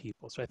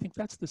people. So I think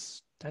that's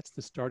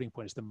the starting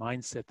point, is the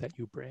mindset that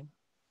you bring.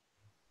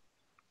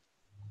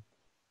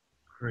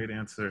 Great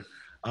answer.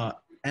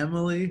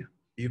 Emily,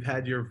 you've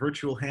had your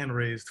virtual hand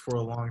raised for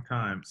a long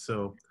time,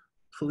 so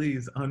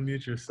please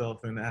unmute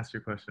yourself and ask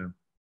your question.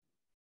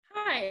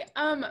 Hi,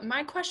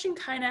 my question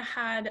kind of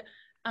had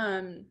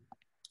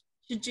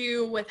to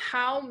do with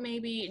how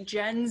maybe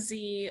Gen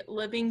Z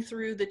living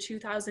through the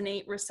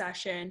 2008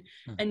 recession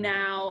and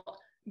now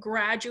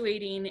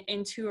graduating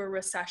into a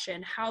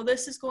recession, how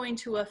this is going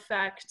to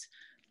affect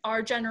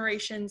our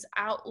generation's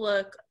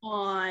outlook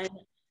on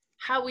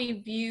how we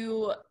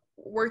view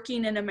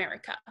working in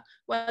America,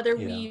 whether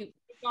we take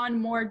on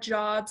more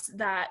jobs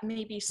that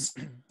maybe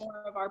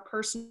more of our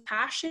personal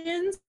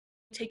passions,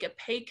 take a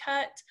pay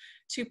cut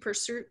to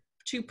pursue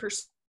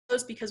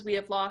those because we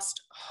have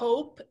lost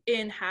hope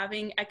in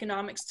having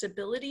economic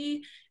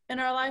stability in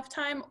our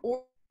lifetime,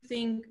 or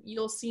think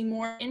you'll see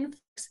more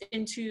influx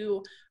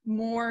into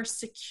more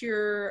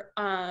secure,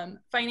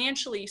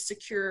 financially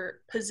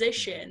secure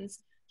positions,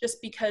 just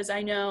because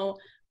I know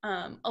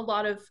a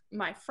lot of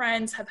my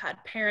friends have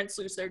had parents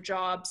lose their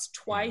jobs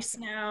twice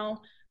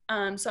now.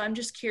 So I'm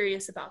just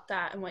curious about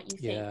that and what you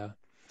think. Yeah.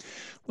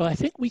 Well, I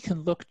think we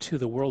can look to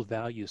the World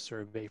Value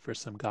Survey for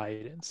some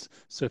guidance.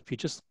 So if you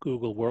just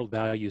Google World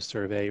Value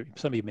Survey,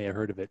 some of you may have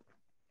heard of it.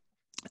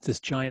 It's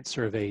this giant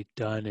survey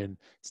done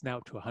it's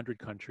now to 100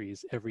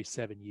 countries every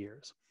 7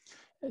 years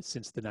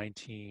since the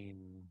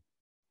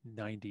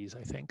 1990s,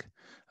 I think,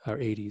 or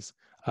 80s.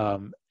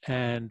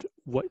 And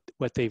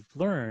what they've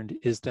learned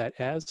is that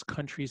as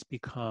countries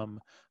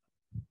become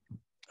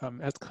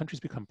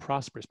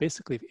prosperous,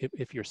 basically,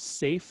 if you're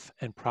safe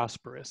and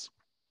prosperous,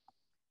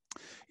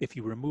 if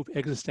you remove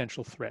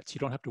existential threats, you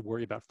don't have to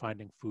worry about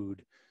finding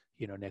food,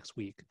 next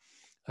week.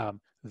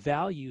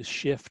 Values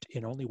shift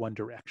in only one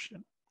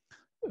direction.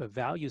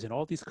 Values in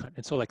all these countries,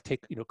 and so like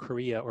take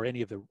Korea or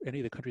any of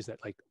the countries that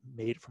like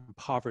made from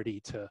poverty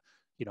to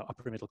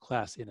upper middle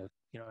class in a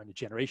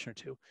generation or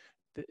two,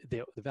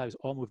 the values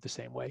all move the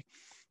same way.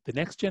 The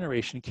next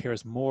generation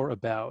cares more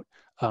about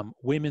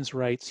women's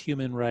rights,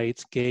 human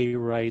rights, gay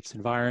rights,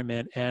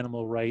 environment,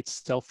 animal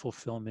rights,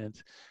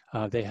 self-fulfillment.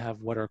 They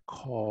have what are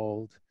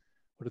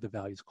the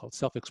values called?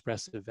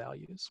 Self-expressive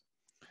values.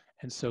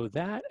 And so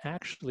that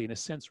actually, in a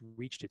sense,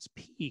 reached its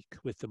peak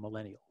with the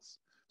millennials.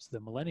 So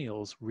the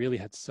millennials really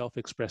had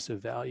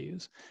self-expressive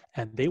values,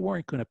 and they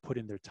weren't going to put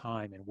in their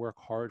time and work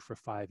hard for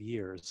 5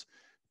 years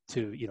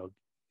to,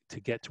 to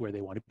get to where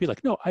they want to be.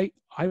 Like, no, I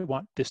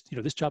want this,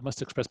 this job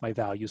must express my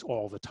values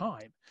all the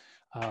time.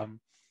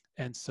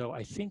 And so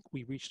I think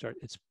we reached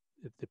it's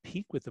the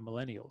peak with the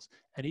millennials.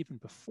 And even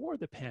before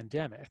the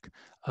pandemic,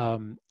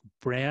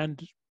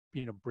 brand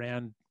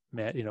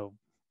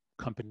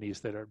companies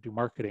that do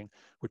marketing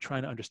were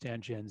trying to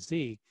understand Gen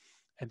Z,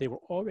 and they were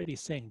already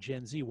saying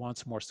Gen Z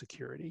wants more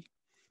security,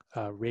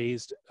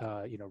 raised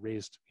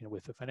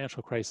with the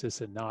financial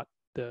crisis and not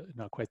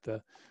quite the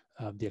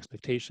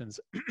expectations.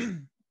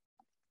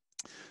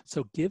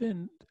 So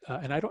given,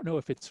 and I don't know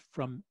if it's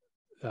from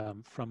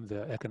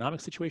the economic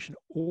situation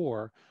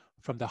or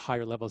from the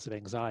higher levels of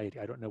anxiety.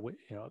 I don't know what,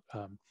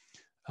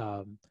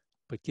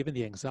 but given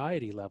the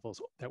anxiety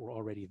levels that were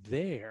already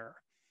there,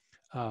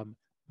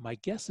 my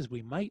guess is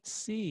we might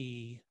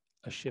see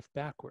a shift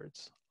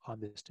backwards on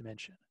this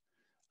dimension.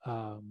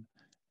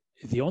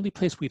 The only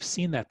place we've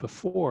seen that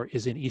before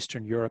is in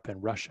Eastern Europe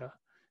and Russia.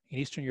 In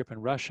Eastern Europe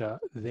and Russia,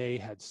 they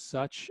had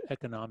such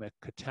economic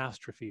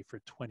catastrophe for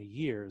 20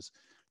 years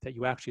that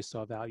you actually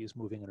saw values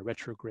moving in a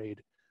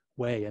retrograde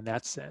way in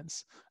that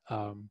sense.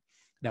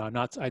 Now,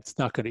 it's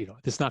not going to,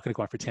 this is not going to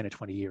go on for 10 or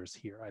 20 years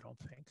here, I don't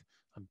think.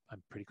 I'm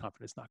pretty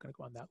confident it's not going to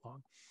go on that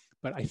long.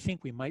 But I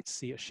think we might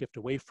see a shift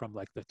away from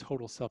like the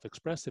total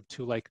self-expressive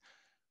to like,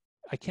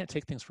 I can't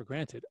take things for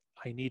granted.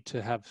 I need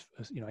to have,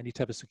 I need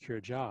to have a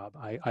secure job.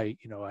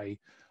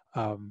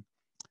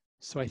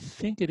 So I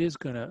think it is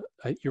going to,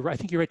 I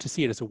think you're right to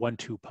see it as a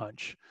 1-2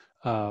 punch.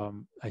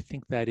 I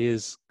think that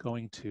is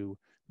going to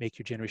make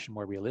your generation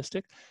more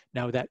realistic.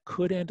 Now that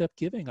could end up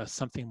giving us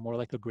something more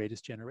like a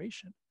greatest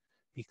generation,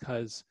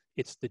 because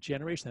it's the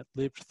generation that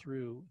lived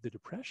through the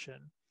Depression.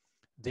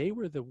 They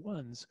were the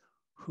ones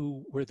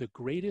who were the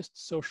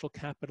greatest social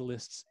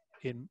capitalists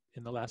in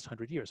the last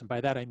 100 years. And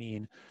by that I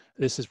mean,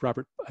 this is I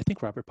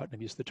think Robert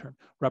Putnam used the term,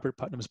 Robert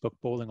Putnam's book,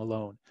 Bowling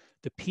Alone.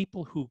 The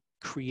people who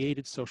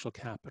created social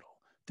capital,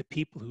 the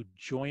people who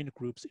joined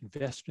groups,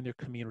 invested in their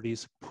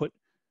communities,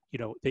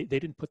 they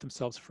didn't put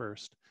themselves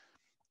first.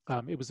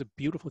 It was a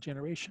beautiful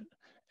generation.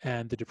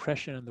 And the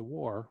Depression and the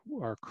war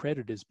are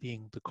credited as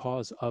being the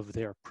cause of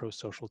their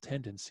pro-social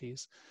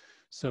tendencies.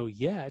 So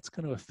yeah, it's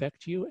going to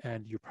affect you,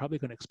 and you're probably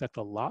going to expect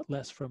a lot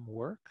less from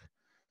work.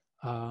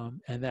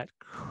 And that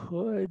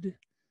could,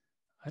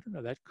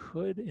 that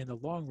could in the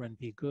long run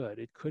be good.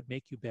 It could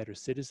make you better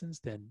citizens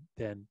than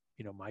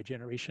my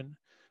generation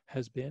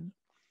has been.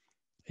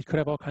 It could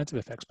have all kinds of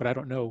effects, but I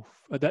don't know.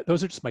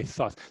 Those are just my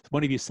thoughts.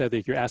 One of you said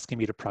that you're asking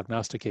me to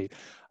prognosticate.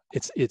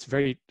 It's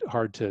very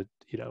hard to,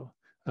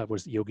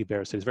 what Yogi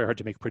Berra said, it's very hard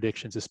to make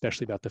predictions,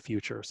 especially about the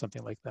future or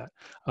something like that.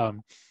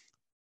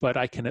 But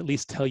I can at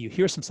least tell you,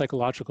 here's some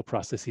psychological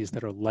processes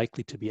that are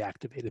likely to be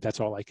activated. That's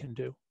all I can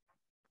do.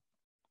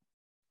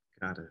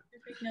 Got it.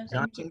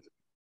 No,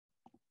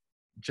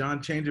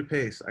 John, change your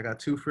pace. I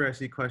got 2 free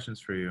IC questions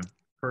for you.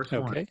 First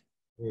one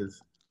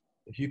is,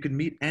 if you could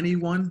meet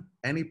anyone,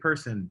 any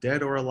person,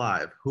 dead or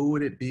alive, who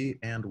would it be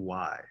and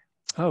why?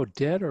 Oh,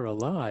 dead or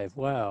alive?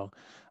 Wow.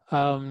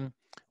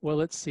 Well,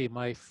 let's see.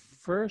 My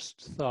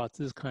first thoughts,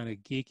 this is kind of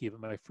geeky, but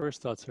my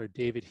first thoughts are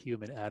David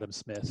Hume and Adam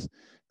Smith,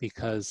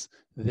 because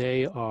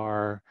they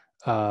are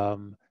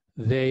the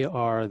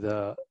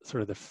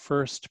sort of the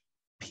first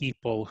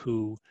people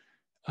who,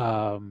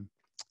 I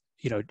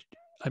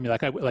mean,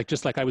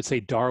 I would say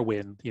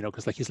Darwin,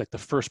 because he's like the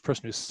first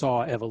person who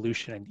saw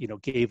evolution and,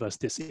 gave us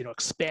this,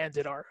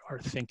 expanded our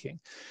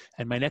thinking.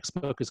 And my next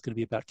book is going to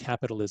be about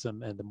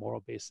capitalism and the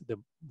moral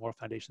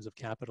foundations of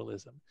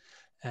capitalism.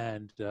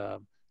 And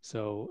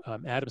so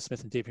Adam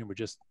Smith and David Hume were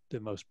just the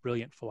most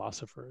brilliant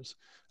philosophers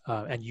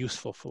and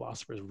useful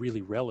philosophers,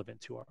 really relevant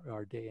to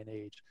our day and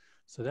age.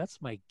 So that's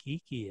my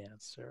geeky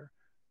answer.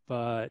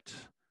 But,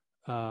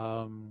 I'd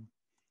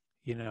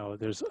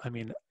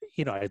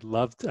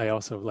love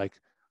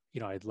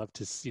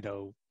to,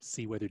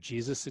 see whether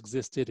Jesus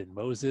existed and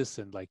Moses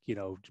and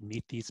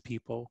meet these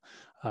people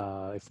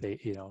if they,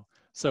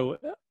 So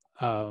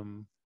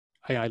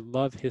I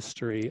love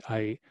history.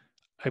 I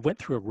went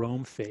through a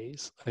Rome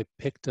phase. I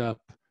picked up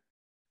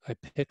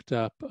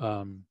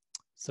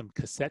some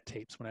cassette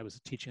tapes when I was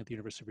teaching at the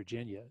University of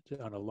Virginia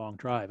on a long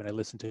drive, and I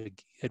listened to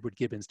Edward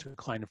Gibbon's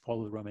Decline and Fall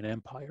of the Roman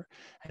Empire.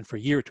 And for a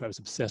year or two, I was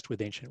obsessed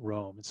with ancient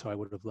Rome, and so I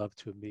would have loved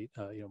to meet,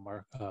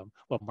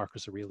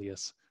 Marcus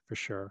Aurelius for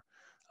sure.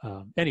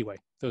 Anyway,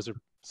 those are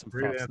some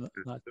Great thoughts.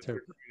 Not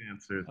terrible. Great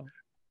answers.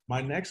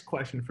 My next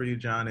question for you,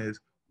 John, is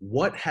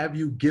what have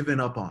you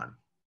given up on?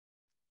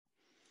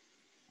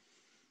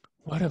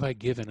 What have I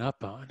given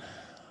up on?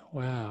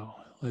 Wow.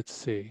 Let's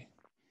see.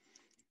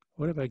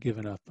 What have I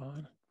given up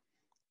on?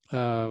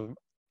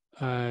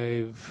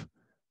 I've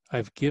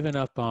given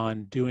up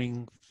on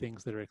doing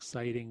things that are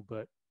exciting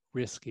but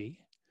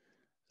risky.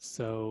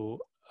 So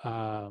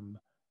I've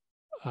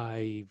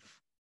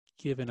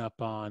given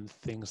up on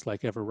things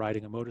like ever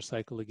riding a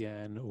motorcycle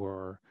again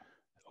or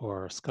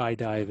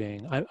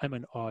skydiving. I'm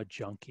an awe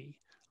junkie.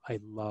 I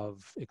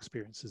love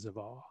experiences of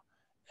awe,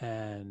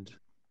 and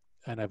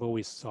I've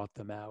always sought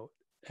them out.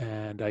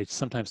 And I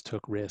sometimes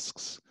took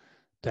risks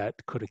that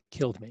could have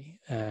killed me.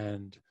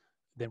 And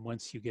then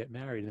once you get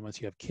married and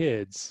once you have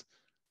kids,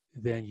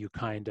 then you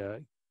kind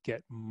of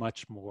get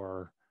much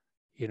more,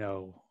 you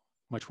know,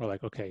 much more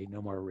like, okay,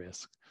 no more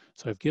risk.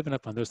 So I've given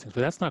up on those things,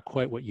 but that's not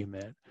quite what you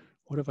meant.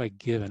 What have I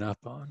given up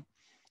on?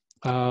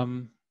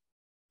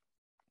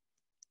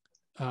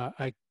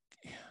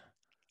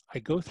 I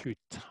go through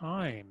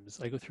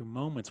times, I go through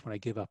moments when I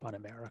give up on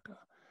America.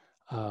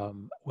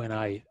 When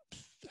I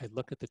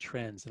look at the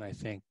trends and I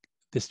think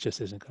this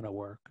just isn't going to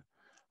work.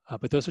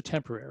 But those are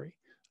temporary.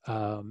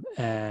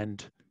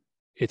 And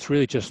it's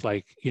really just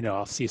like, you know,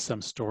 I'll see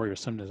some story or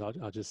sometimes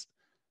I'll just,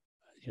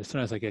 you know,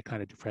 sometimes I get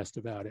kind of depressed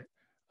about it.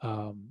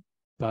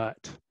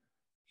 But,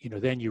 you know,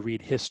 then you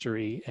read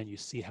history and you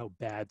see how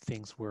bad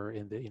things were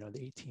in the, you know,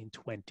 the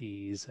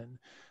 1820s and,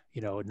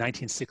 you know,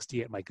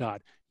 1968, my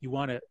God, you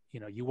want to, you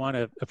know, you want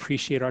to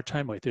appreciate our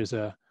time. Wait, there's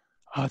a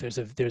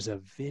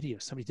video,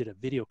 somebody did a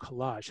video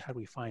collage. How do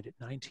we find it?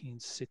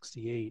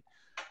 1968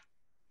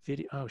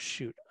 video. Oh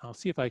shoot, I'll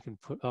see if I can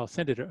put, I'll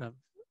send it.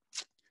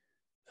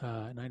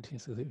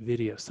 1968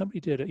 video. Somebody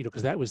did it, you know,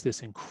 because that was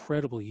this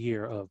incredible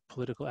year of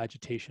political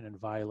agitation and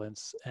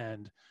violence,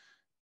 and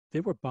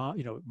there were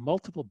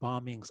multiple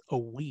bombings a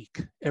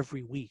week,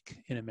 every week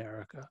in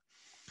America.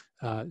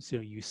 So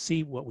you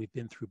see what we've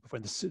been through before,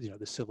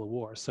 the Civil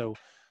War. So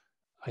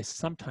I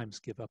sometimes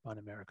give up on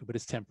America, but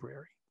it's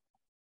temporary.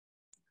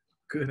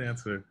 Good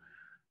answer.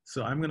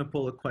 So I'm going to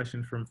pull a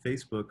question from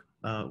Facebook.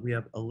 We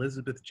have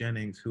Elizabeth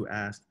Jennings who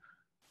asked,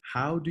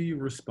 how do you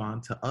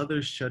respond to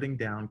others shutting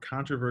down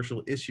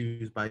controversial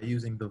issues by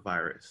using the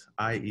virus?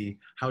 I.e.,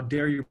 how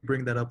dare you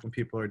bring that up when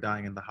people are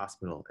dying in the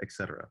hospital,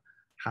 etc.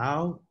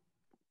 How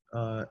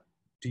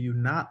do you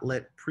not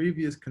let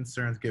previous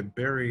concerns get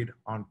buried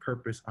on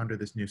purpose under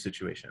this new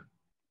situation?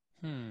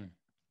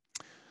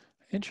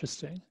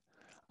 Interesting.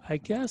 I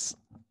guess,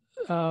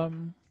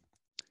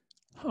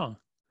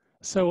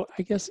 So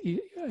I guess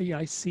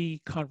I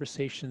see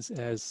conversations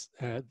as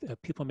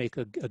people make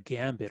a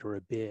gambit or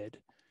a bid.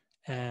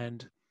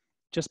 And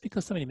just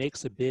because somebody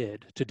makes a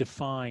bid to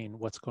define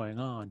what's going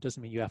on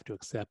doesn't mean you have to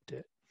accept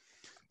it.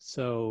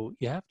 So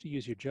you have to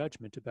use your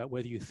judgment about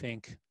whether you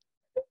think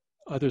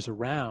others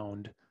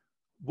around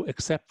will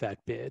accept that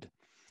bid.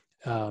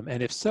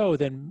 And if so,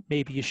 then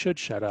maybe you should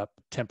shut up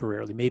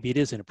temporarily. Maybe it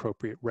is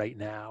inappropriate right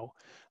now.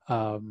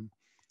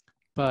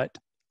 But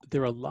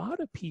there are a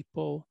lot of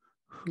people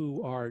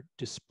who are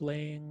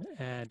displaying,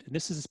 and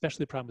this is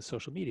especially the problem with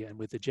social media and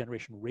with the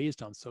generation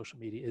raised on social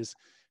media, is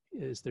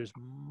there's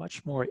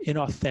much more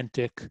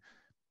inauthentic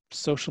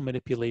social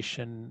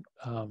manipulation.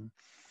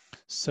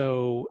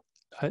 So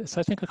I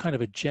think a kind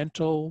of a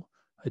gentle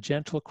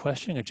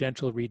questioning, a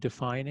gentle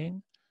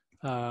redefining,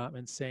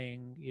 and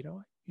saying,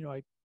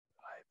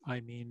 I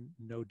mean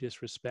no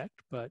disrespect,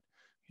 but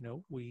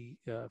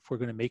if we're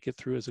going to make it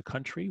through as a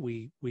country,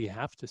 we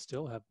have to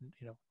still have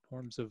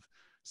norms of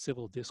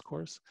civil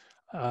discourse.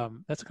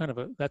 That's kind of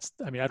I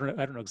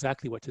don't know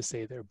exactly what to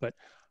say there, but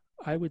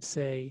I would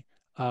say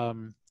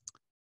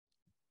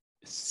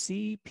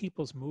see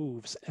people's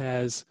moves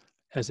as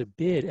a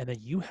bid, and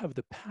then you have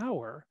the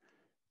power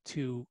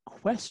to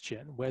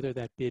question whether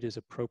that bid is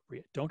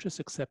appropriate. Don't just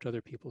accept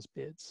other people's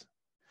bids.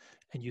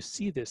 And you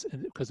see this,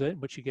 because then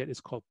what you get is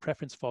called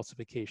preference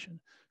falsification.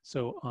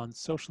 So on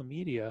social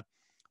media,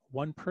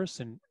 one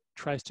person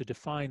tries to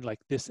define like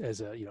this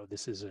as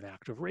this is an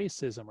act of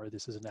racism, or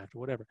this is an act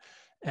of whatever.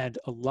 And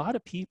a lot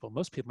of people,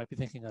 most people might be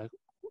thinking,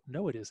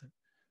 no, it isn't.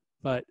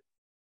 But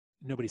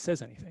nobody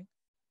says anything.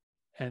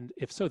 And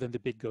if so, then the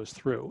bid goes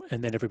through,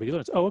 and then everybody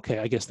learns, oh, okay,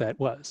 I guess that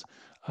was.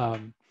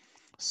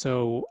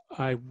 So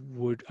I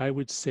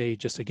would say,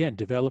 just again,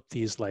 develop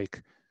these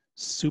like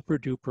super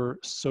duper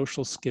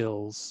social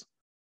skills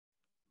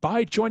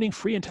by joining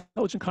free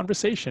intelligent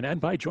conversation, and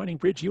by joining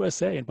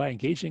BridgeUSA, and by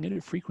engaging in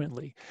it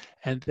frequently,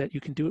 and that you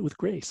can do it with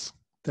grace.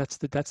 That's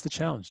the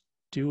challenge.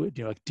 Do it,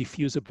 like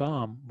defuse a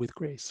bomb with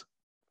grace.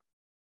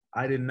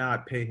 I did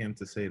not pay him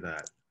to say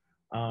that.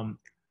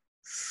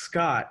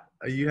 Scott,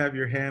 you have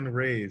your hand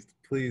raised.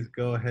 Please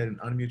go ahead and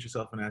unmute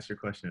yourself and ask your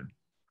question.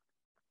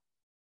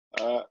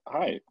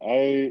 Hi,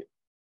 I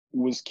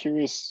was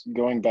curious,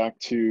 going back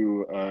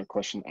to a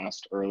question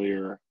asked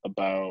earlier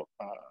about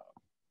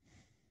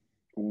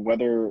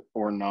whether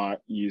or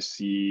not you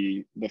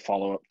see the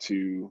follow-up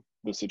to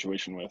the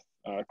situation with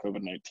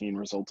COVID-19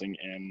 resulting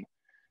in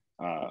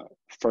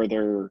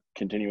further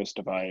continuous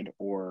divide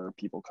or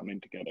people coming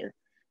together.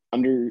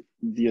 Under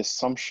the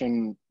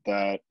assumption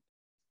that,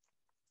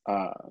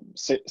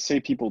 say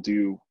people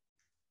do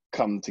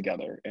come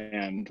together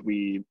and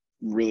we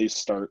really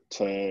start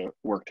to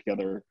work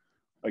together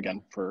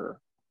again for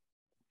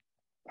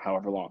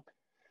however long,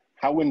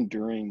 how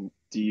enduring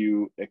do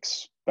you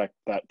expect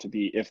that to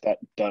be if that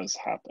does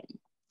happen?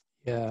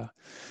 Yeah,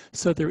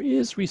 so there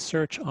is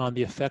research on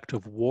the effect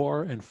of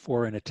war and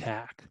foreign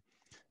attack,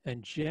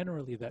 and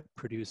generally that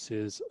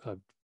produces a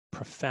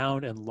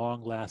profound and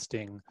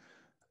long-lasting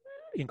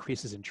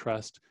increases in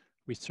trust.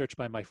 research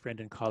by my friend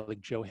and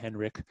colleague Joe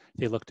Henrich.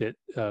 They looked at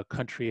a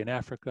country in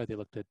Africa. They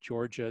looked at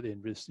Georgia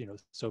in this,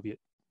 Soviet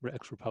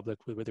ex-republic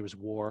where there was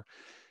war.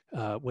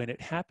 When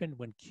it happened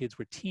when kids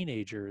were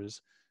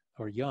teenagers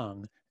or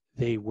young,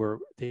 they were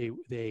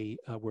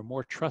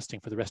more trusting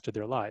for the rest of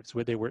their lives.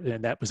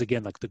 And that was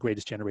again like the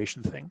greatest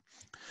generation thing.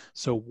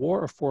 So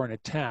war or foreign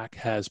attack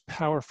has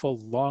powerful,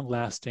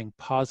 long-lasting,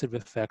 positive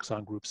effects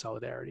on group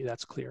solidarity.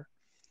 That's clear.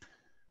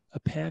 A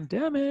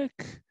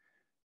pandemic,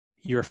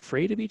 you're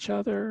afraid of each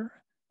other.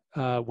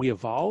 We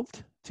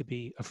evolved to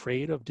be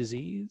afraid of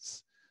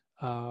disease.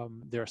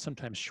 There are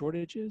sometimes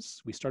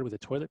shortages. We started with a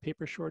toilet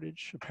paper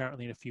shortage.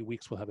 Apparently in a few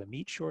weeks, we'll have a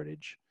meat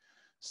shortage.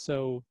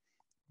 So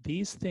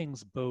these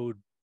things bode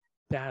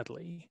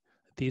badly.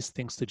 These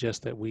things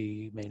suggest that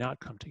we may not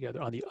come together.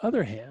 On the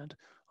other hand,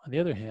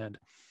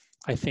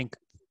 I think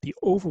the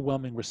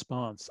overwhelming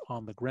response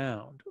on the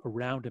ground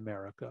around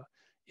America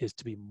is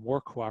to be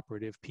more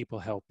cooperative, people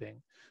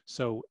helping.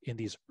 So in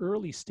these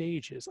early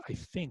stages, I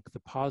think the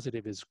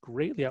positive is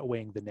greatly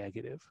outweighing the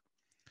negative.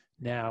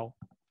 Now,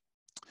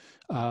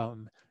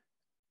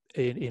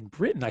 in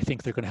Britain, I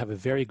think they're going to have a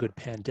very good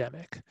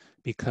pandemic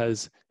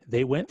because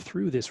they went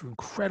through this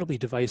incredibly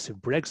divisive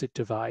Brexit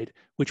divide,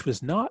 which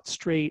was not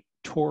straight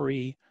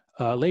Tory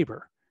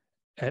Labour,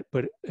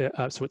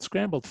 so it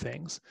scrambled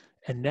things.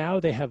 And now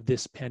they have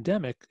this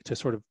pandemic to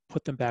sort of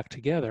put them back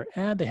together,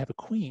 and they have a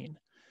queen.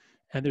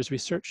 And there's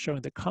research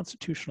showing that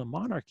constitutional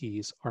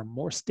monarchies are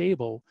more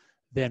stable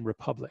than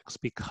republics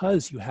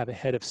because you have a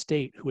head of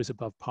state who is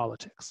above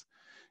politics.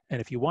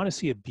 And if you want to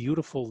see a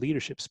beautiful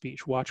leadership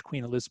speech, watch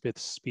Queen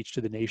Elizabeth's speech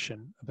to the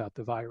nation about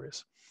the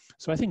virus.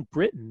 So I think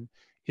Britain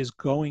is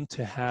going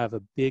to have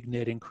a big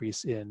net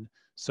increase in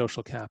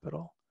social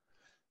capital.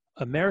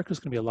 America is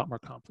going to be a lot more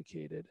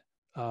complicated.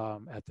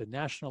 At the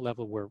national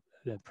level,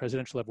 at the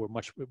presidential level, we're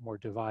much more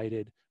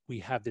divided. We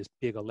have this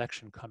big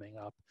election coming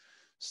up.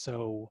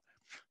 So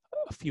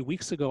a few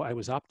weeks ago, I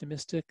was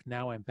optimistic.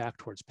 Now I'm back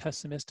towards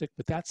pessimistic,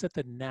 but that's at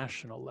the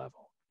national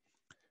level.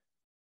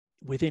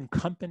 Within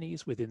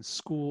companies, within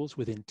schools,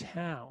 within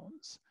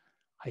towns,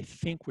 I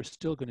think we're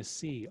still going to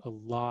see a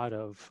lot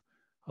of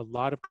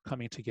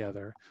coming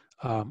together,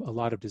 a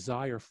lot of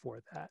desire for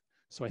that.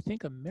 So I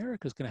think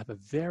America is going to have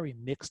a very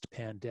mixed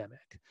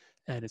pandemic,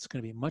 and it's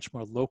going to be much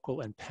more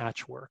local and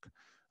patchwork.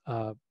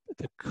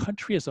 The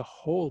country as a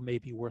whole may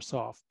be worse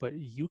off, but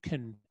you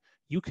can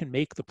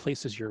make the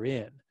places you're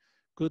in.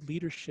 Good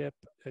leadership,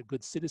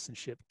 good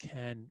citizenship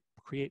can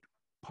create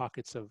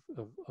pockets of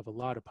a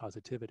lot of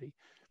positivity.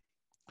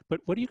 But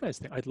what do you guys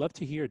think? I'd love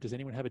to hear. Does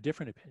anyone have a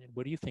different opinion?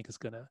 What do you think is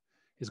going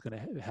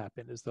to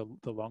happen? Is the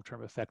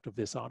long-term effect of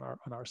this on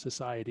our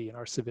society and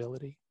our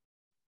civility?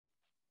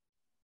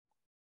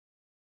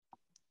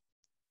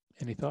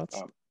 Any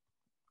thoughts?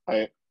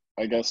 I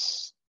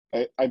guess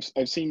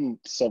I've seen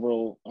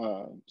several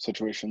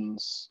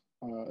situations,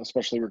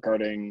 especially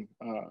regarding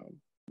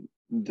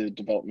the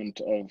development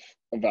of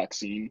a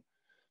vaccine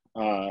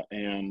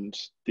and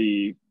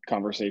the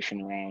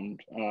conversation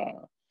around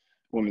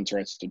women's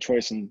rights to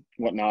choice and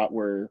whatnot,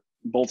 where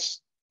both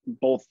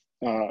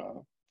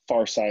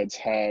far sides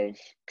have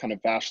kind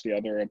of bashed the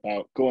other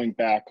about going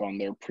back on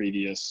their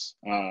previous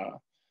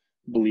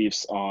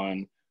beliefs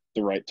on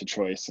the right to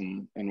choice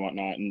and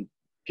whatnot, and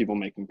people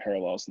making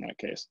parallels in that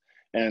case.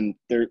 And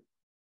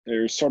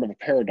there's sort of a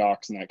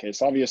paradox in that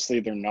case. Obviously,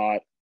 they're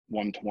not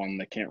one-to-one.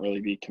 They can't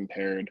really be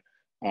compared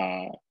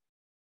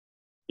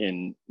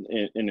in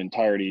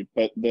entirety.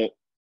 But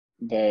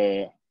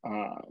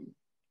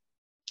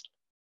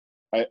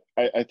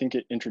I think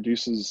it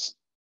introduces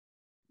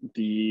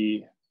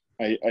the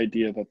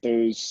idea that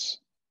those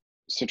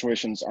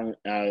situations aren't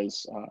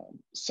as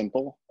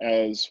simple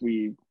as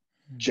we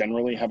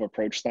generally have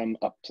approached them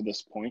up to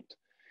this point,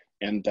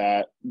 and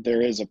that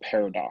there is a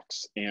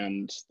paradox,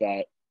 and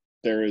that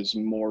there is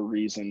more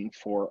reason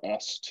for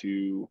us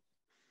to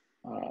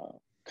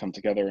come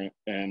together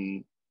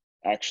and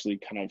actually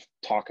kind of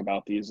talk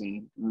about these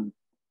and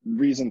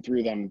reason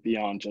through them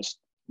beyond just,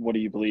 what do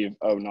you believe?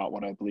 Oh, not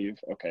what I believe.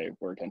 Okay,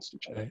 we're against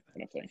each other,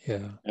 kind of thing.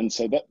 Yeah. And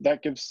so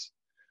that gives,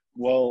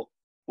 well,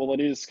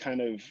 it is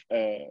kind of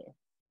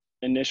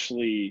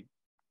initially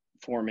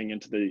forming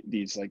into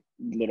these like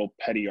little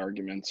petty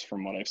arguments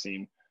from what I've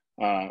seen.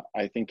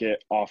 I think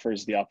it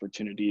offers the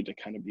opportunity to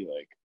kind of be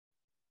like,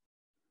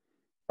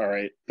 all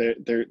right,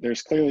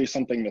 there's clearly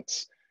something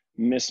that's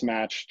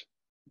mismatched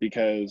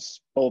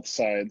because both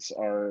sides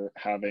are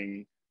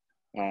having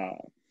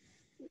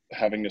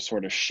to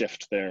sort of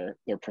shift their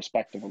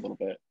perspective a little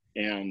bit,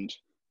 and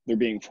they're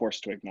being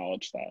forced to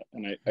acknowledge that.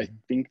 And I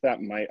think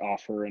that might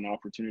offer an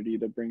opportunity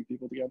to bring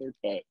people together,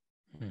 but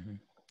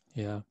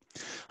yeah,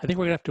 I think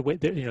we're gonna have to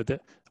wait.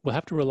 We'll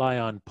have to rely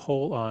on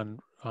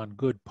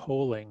good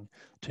polling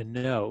to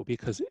know,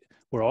 because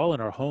we're all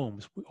in our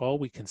homes. All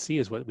we can see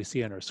is what we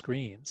see on our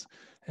screens.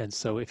 And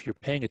so if you're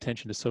paying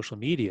attention to social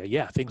media,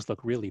 yeah, things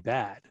look really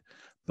bad.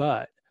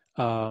 But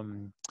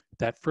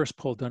that first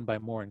poll done by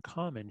More in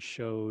Common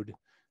showed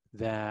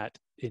that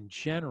in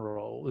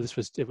general, the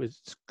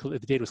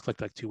data was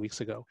collected like 2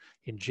 weeks ago.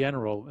 In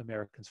general,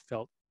 Americans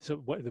felt so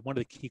one of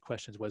the key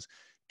questions was,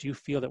 do you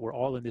feel that we're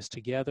all in this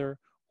together,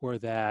 or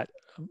that,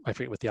 I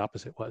forget what the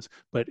opposite was,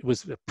 but it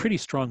was a pretty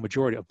strong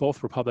majority of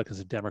both Republicans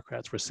and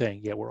Democrats were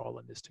saying, yeah, we're all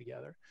in this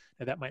together.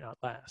 Now that might not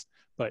last,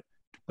 but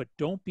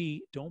don't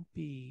be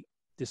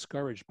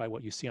discouraged by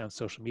what you see on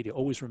social media.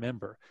 Always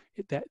remember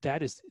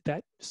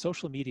that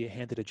social media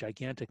handed a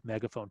gigantic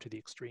megaphone to the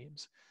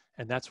extremes,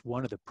 and that's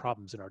one of the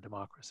problems in our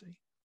democracy.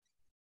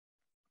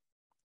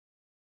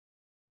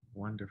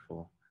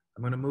 Wonderful.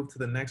 I'm going to move to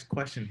the next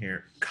question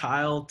here.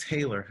 Kyle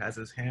Taylor has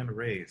his hand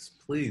raised.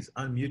 Please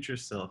unmute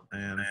yourself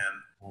and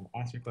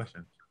ask your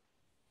question.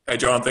 Hey,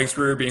 John, thanks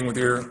for being with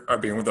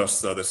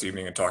us this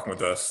evening and talking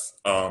with us.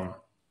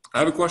 I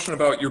have a question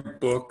about your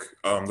book,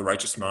 The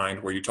Righteous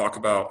Mind, where you talk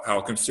about how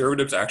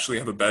conservatives actually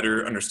have a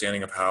better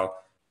understanding of how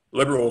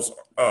liberals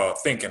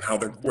think and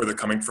where they're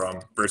coming from,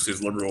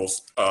 versus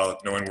liberals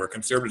knowing where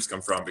conservatives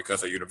come from,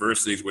 because at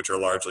universities, which are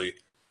largely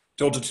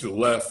tilted to the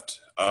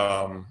left,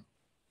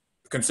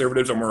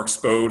 conservatives are more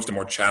exposed and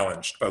more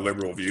challenged by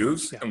liberal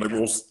views, and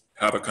liberals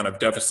have a kind of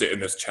deficit in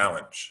this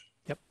challenge.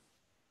 Yep.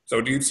 So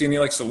do you see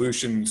any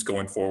solutions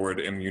going forward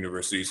in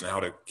universities and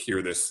how to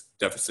cure this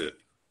deficit?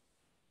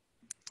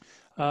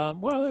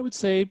 Well, I would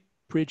say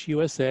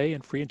BridgeUSA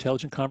and Free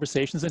Intelligent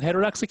Conversations and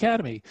Heterodox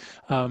Academy.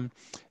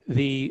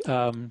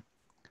 The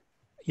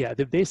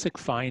basic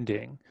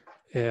finding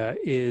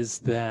is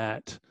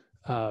that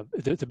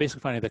the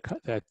basic finding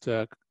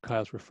that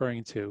Kyle's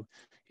referring to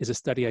is a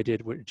study I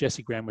did where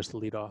Jesse Graham was the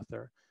lead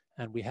author,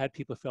 and we had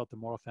people fill out the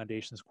Moral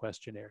Foundations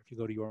questionnaire. If you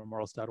go to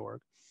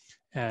yourmorals.org,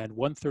 and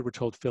 1/3 were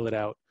told fill it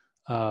out.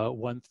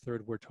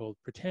 1/3 were told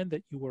pretend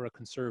that you were a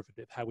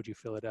conservative. How would you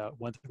fill it out?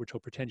 1/3 were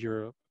told pretend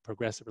you're a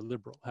progressive or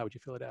liberal. How would you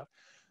fill it out?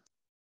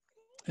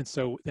 And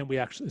so then we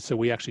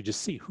actually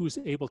just see who's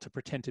able to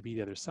pretend to be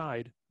the other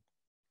side.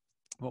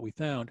 What we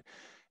found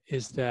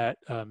is that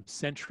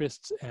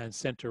centrists and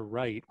center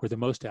right were the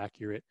most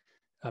accurate.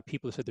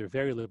 People who said they're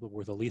very liberal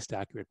were the least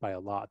accurate by a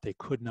lot. They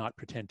could not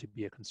pretend to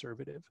be a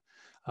conservative.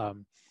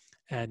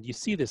 And you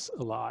see this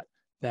a lot,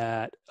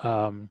 that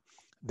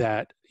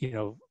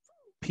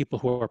people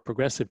who are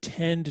progressive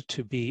tend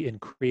to be in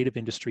creative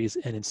industries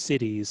and in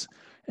cities,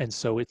 and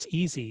so it's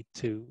easy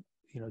to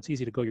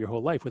go your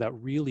whole life without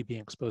really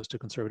being exposed to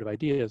conservative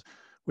ideas.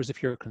 Whereas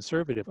if you're a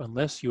conservative,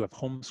 unless you have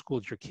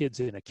homeschooled your kids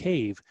in a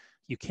cave,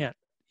 you can't.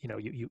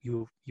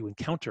 You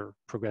encounter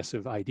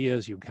progressive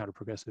ideas, you encounter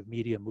progressive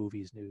media,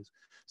 movies, news.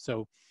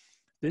 So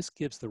this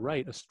gives the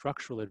right a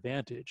structural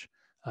advantage,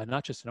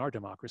 not just in our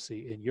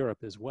democracy, in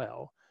Europe as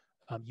well.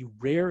 You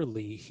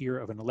rarely hear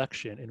of an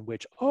election in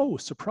which, oh,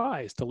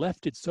 surprise, the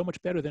left did so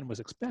much better than was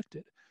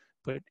expected.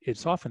 But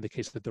it's often the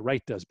case that the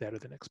right does better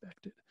than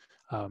expected,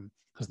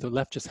 because the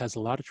left just has a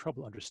lot of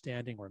trouble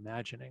understanding or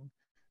imagining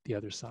the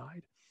other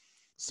side.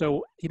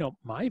 So,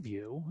 my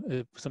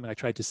view, something I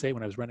tried to say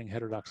when I was running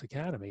Heterodox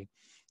Academy,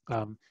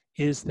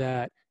 is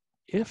that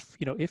if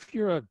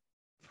you're a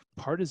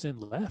partisan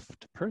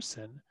left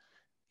person,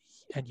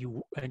 and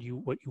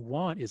what you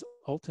want is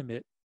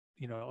ultimately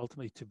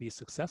to be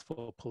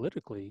successful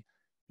politically,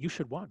 you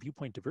should want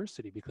viewpoint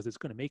diversity, because it's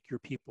going to make your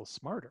people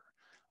smarter.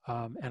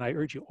 And I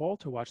urge you all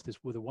to watch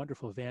this with a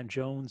wonderful Van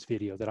Jones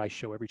video that I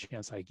show every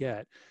chance I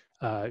get.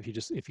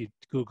 If you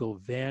Google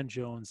Van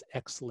Jones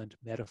excellent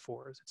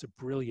metaphors, it's a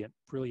brilliant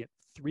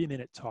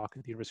 3-minute talk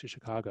at the University of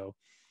Chicago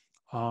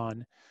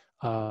on,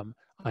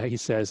 he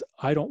says,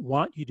 I don't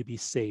want you to be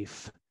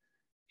safe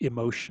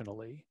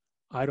emotionally.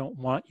 I don't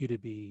want you to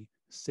be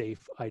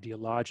safe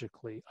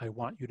ideologically. I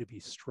want you to be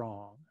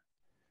strong.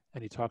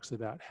 And he talks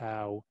about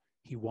how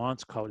he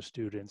wants college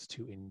students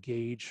to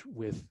engage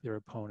with their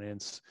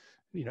opponents.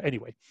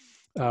 Anyway,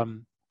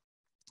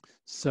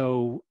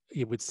 so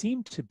it would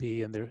seem to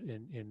be in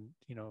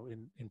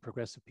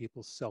progressive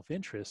people's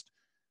self-interest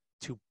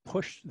to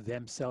push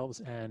themselves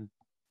and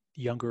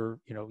younger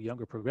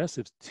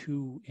progressives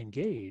to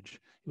engage.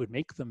 It would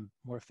make them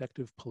more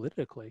effective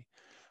politically.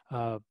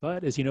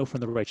 But as you know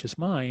from The Righteous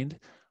Mind,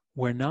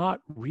 we're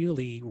not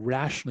really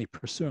rationally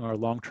pursuing our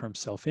long-term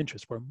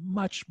self-interest. We're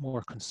much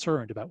more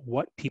concerned about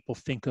what people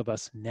think of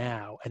us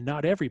now, and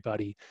not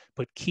everybody,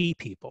 but key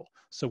people.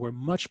 So we're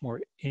much more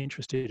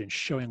interested in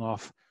showing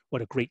off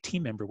what a great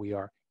team member we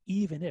are,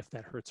 even if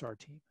that hurts our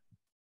team.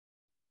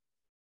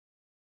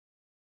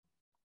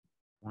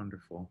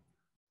 Wonderful.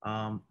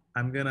 I'm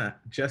gonna,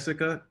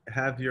 Jessica,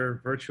 have your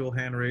virtual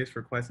hand raised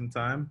for quite some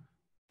time.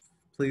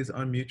 Please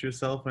unmute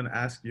yourself and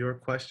ask your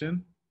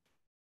question.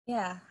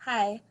 Yeah,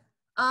 hi.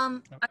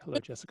 Hello,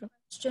 Jessica.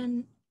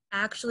 Question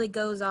actually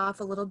goes off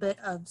a little bit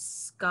of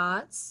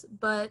Scott's,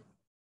 but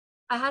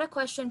I had a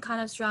question kind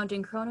of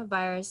surrounding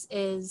coronavirus.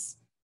 Is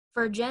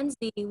for Gen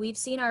Z, we've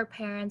seen our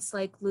parents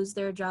lose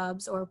their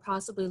jobs or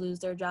possibly lose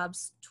their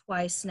jobs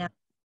twice now,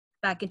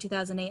 back in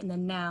 2008 and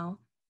then now.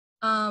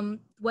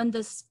 When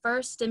this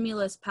first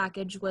stimulus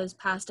package was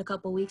passed a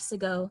couple weeks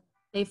ago,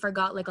 they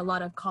forgot a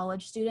lot of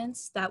college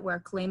students that were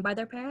claimed by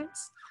their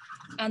parents.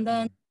 And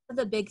then one of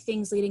the big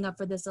things leading up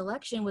for this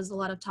election was a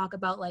lot of talk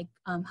about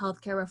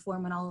healthcare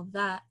reform and all of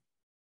that,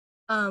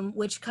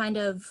 which kind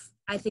of,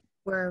 I think,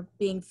 we're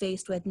being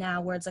faced with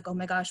now, where it's like, oh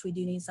my gosh, we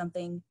do need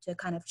something to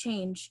kind of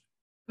change.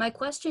 My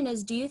question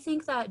is, do you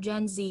think that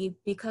Gen Z,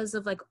 because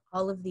of like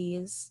all of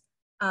these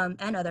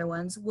and other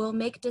ones, will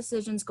make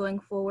decisions going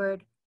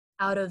forward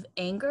out of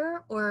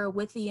anger or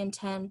with the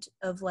intent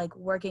of like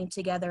working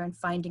together and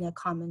finding a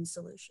common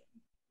solution?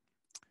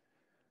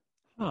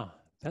 Huh,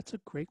 that's a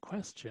great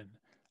question.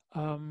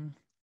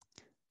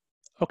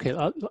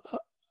 Okay,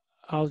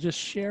 I'll just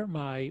share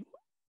my,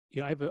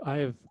 I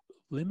have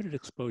limited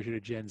exposure to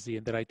Gen Z,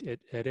 and that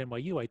at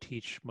NYU, I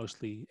teach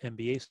mostly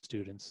MBA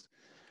students.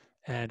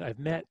 And I've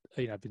met,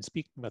 I've been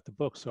speaking about the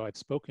book, so I've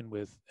spoken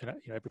with, and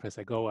every place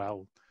I go,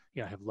 I'll,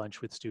 have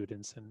lunch with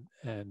students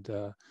and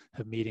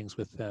have meetings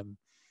with them.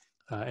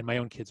 And my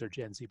own kids are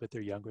Gen Z, but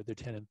they're younger, they're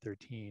 10 and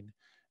 13.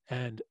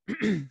 And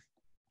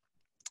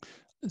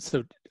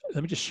so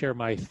let me just share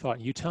my thought.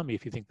 You tell me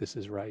if you think this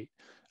is right.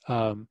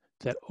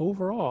 That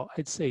overall,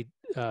 I'd say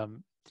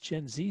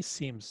Gen Z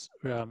seems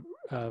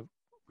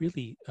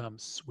really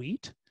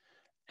sweet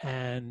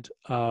and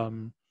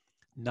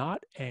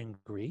not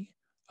angry,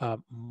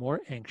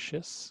 more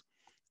anxious,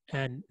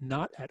 and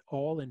not at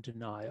all in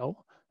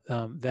denial.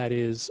 That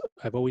is,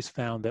 I've always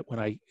found that when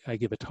I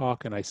give a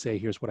talk and I say,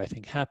 here's what I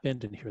think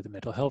happened, and here are the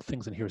mental health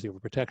things, and here's the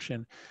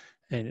overprotection,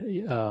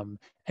 and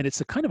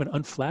it's a kind of an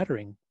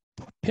unflattering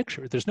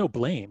picture. There's no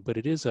blame, but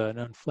it is an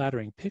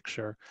unflattering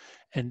picture.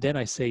 And then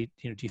I say,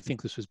 do you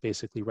think this was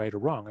basically right or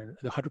wrong? And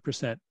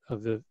 100%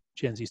 of the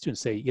Gen Z students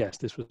say, yes,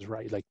 this was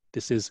right. Like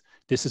this is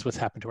what's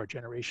happened to our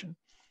generation.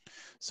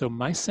 So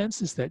my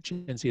sense is that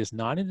Gen Z is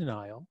not in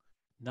denial,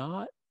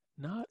 not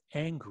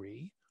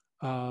angry,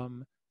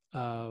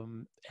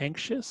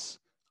 anxious,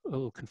 a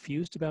little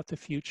confused about the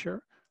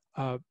future,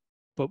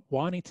 but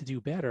wanting to do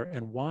better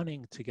and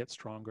wanting to get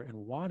stronger and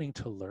wanting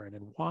to learn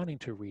and wanting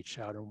to reach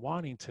out and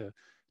wanting to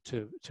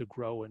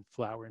grow and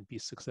flower and be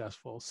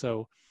successful.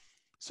 So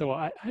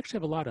I actually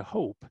have a lot of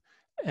hope,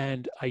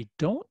 and I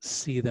don't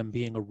see them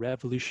being a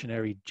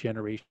revolutionary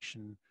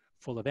generation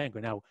full of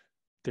anger. Now,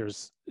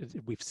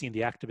 we've seen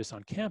the activists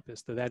on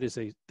campus, though that is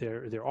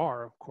there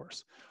are, of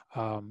course.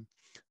 And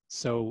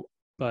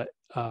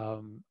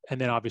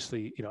then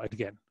obviously,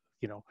 again,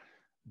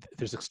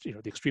 there's,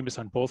 the extremists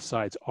on both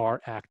sides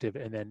are active,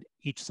 and then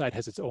each side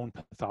has its own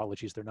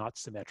pathologies. They're not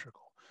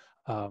symmetrical.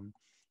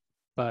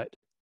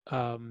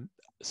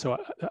 So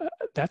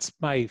that's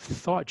my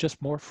thought,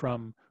 just more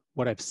from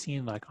what I've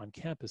seen like on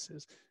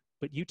campuses.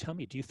 But you tell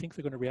me, do you think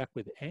they're going to react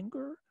with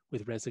anger,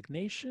 with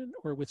resignation,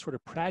 or with sort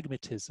of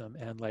pragmatism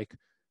and like,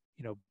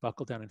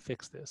 buckle down and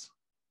fix this?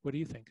 What do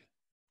you think?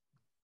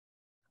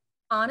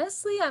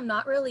 Honestly, I'm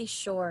not really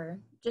sure,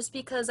 just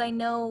because I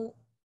know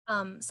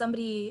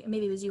somebody,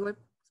 maybe it was you were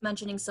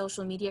mentioning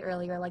social media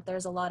earlier, like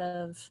there's a lot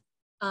of,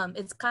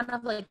 it's kind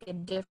of like a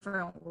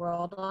different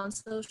world on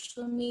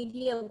social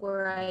media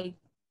where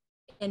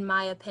in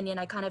my opinion,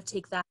 I kind of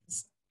take that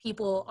as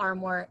people are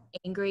more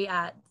angry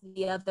at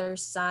the other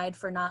side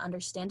for not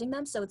understanding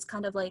them. So it's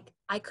kind of like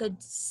I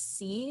could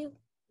see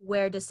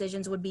where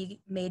decisions would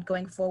be made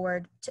going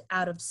forward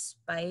out of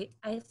spite,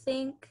 I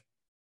think.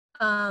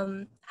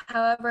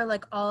 However,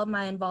 like all of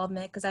my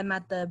involvement, because I'm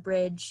at the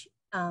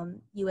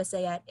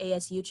BridgeUSA at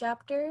ASU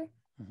chapter,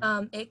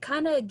 it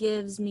kind of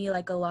gives me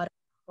like a lot of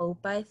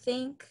hope, I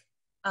think.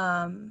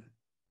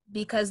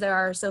 Because there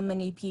are so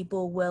many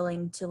people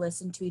willing to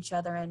listen to each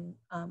other and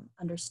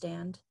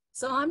understand.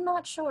 So I'm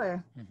not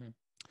sure. Mm-hmm.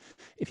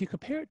 If you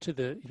compare it to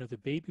the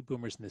baby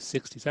boomers in the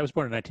 60s, I was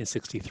born in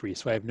 1963,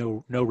 so I have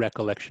no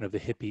recollection of the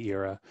hippie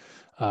era.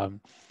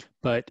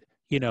 But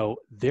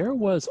there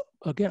was,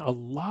 again, a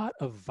lot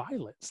of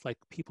violence. Like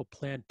people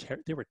planned,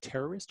 there were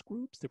terrorist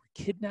groups, there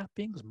were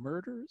kidnappings,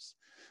 murders.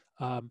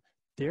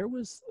 There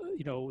was,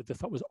 the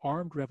thought was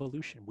armed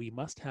revolution. We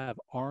must have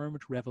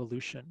armed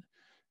revolution.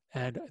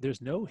 And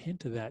there's no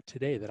hint of that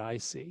today that I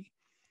see.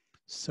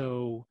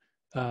 So,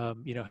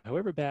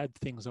 however bad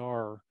things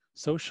are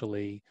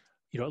socially,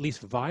 at least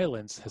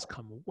violence has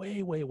come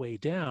way, way, way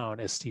down,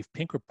 as Steve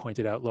Pinker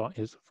pointed out for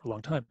a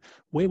long time,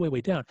 way, way,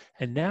 way down.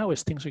 And now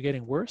as things are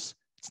getting worse,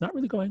 it's not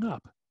really going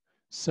up.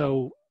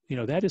 So,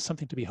 that is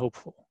something to be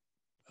hopeful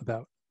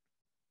about.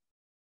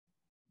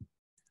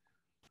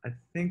 I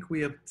think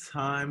we have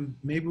time.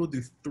 Maybe we'll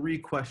do 3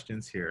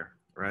 questions here,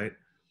 right?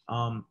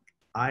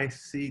 I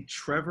see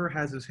Trevor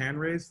has his hand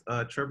raised.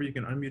 Trevor, you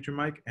can unmute your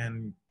mic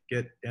and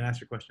ask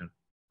your question.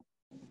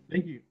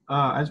 Thank you.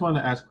 I just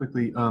wanted to ask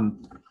quickly,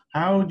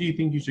 how do you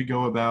think you should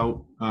go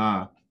about,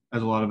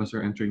 as a lot of us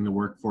are entering the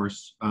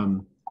workforce,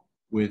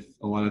 with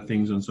a lot of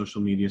things on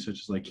social media,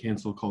 such as like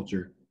cancel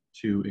culture,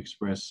 to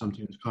express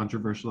sometimes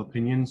controversial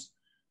opinions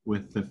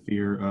with the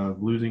fear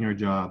of losing our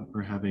job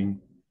or having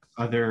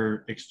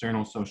other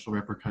external social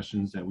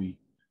repercussions that we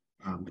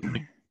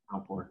can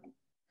account for?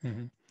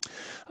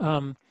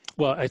 Mm-hmm.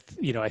 Well, I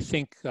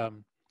think,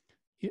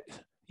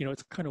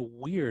 it's kind of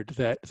weird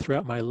that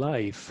throughout my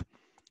life,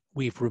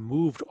 we've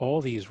removed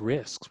all these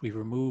risks. We've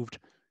removed,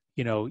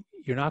 you're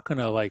not going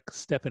to like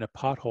step in a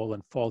pothole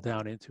and fall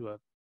down into a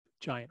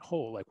giant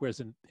hole. Like, whereas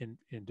in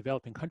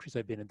developing countries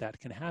I've been in, that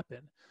can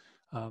happen.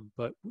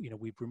 But,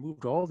 we've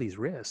removed all these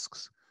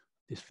risks.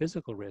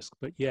 physical risk,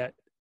 but yet,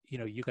 you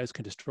know, you guys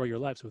can destroy your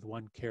lives with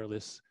one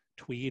careless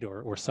tweet,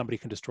 or somebody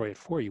can destroy it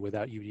for you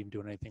without you even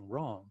doing anything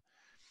wrong.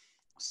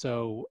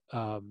 So,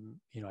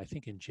 you know, I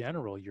think in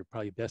general, you're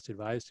probably best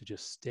advised to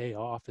just stay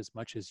off as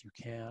much as you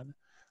can,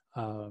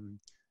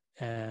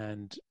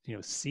 and, you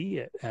know, see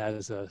it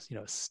as a, you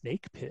know,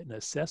 snake pit and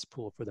a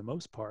cesspool for the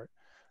most part.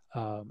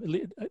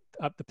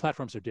 The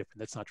platforms are different.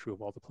 That's not true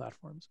of all the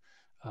platforms.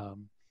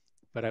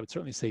 But I would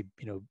certainly say,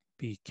 you know,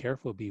 be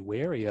careful, be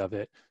wary of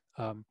it.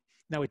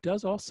 Now, it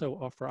does also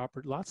offer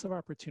lots of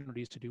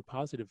opportunities to do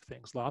positive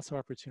things, lots of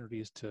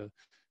opportunities to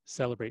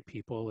celebrate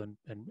people and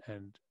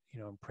you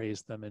know, and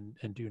praise them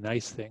and do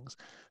nice things.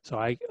 So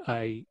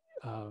I'm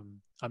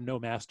no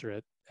master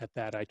at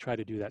that. I try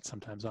to do that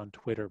sometimes on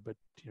Twitter, but,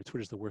 you know,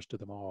 Twitter's the worst of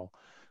them all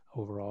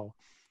overall.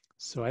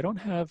 So I don't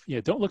have, you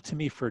know, don't look to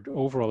me for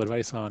overall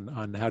advice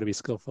on how to be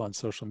skillful on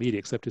social media,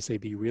 except to say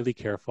be really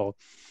careful.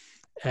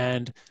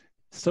 And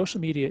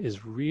social media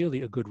is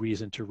really a good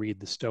reason to read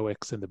the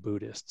Stoics and the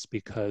Buddhists,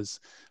 because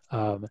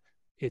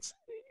it's,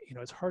 you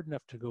know, it's hard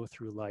enough to go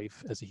through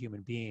life as a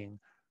human being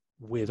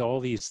with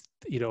all these,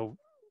 you know,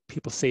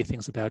 people say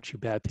things about you,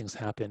 bad things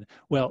happen.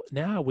 Well,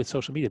 now with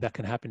social media, that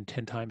can happen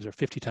 10 times or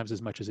 50 times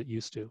as much as it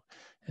used to.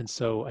 And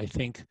so I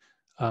think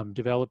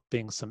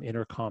developing some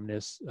inner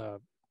calmness,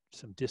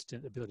 some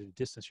ability to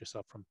distance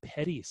yourself from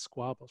petty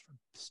squabbles, from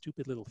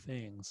stupid little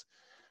things,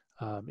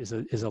 is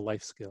a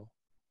life skill.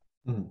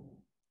 Mm.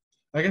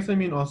 I guess I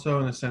mean also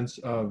in the sense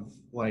of,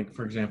 like,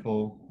 for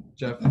example,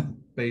 Jeff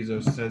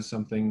Bezos says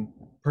something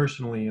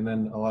personally, and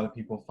then a lot of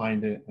people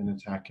find it and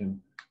attack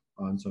him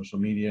on social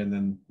media, and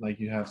then, like,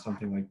 you have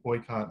something like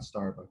boycott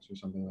Starbucks or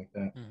something like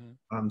that.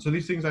 Mm-hmm. So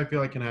these things I feel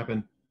like can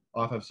happen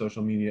off of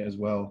social media as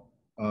well.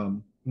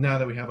 Now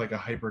that we have like a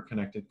hyper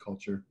connected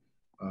culture,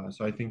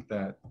 so I think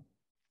that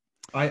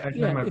I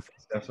try my best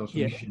to have social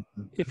media.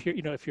 If you're,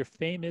 you know, if you're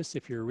famous,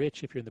 if you're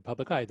rich, if you're in the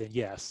public eye, then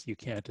yes, you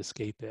can't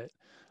escape it.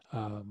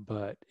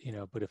 But, you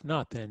know, but if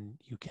not, then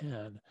you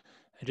can.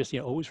 And just, you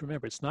know, always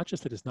remember, it's not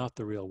just that it's not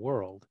the real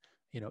world,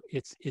 you know,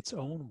 it's its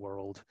own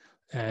world.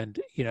 And,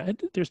 you know,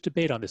 and there's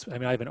debate on this. I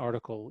mean, I have an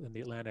article in the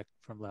Atlantic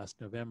from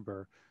last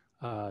November.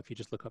 If you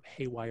just look up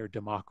haywire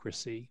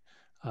democracy,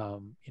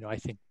 you know, I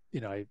think,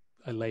 you know,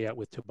 I lay out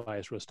with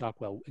Tobias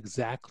Rostockwell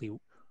exactly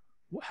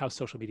how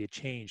social media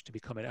changed to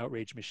become an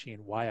outrage machine,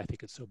 why I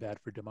think it's so bad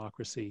for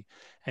democracy.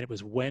 And it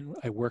was when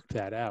I worked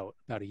that out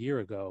about a year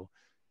ago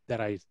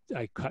that I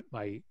cut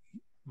my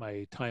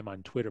time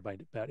on Twitter by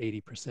about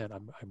 80%.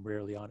 I'm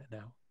rarely on it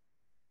now.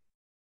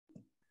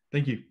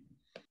 Thank you.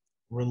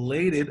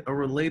 A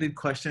related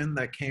question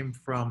that came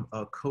from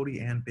Cody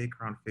Ann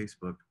Baker on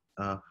Facebook.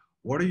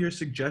 What are your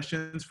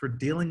suggestions for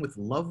dealing with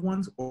loved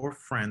ones or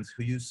friends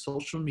who use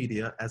social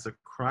media as a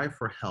cry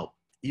for help,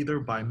 either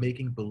by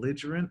making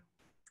belligerent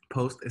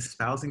posts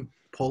espousing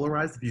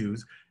polarized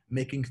views,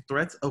 making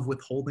threats of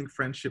withholding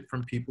friendship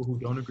from people who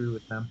don't agree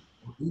with them,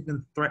 or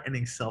even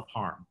threatening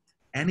self-harm?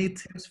 Any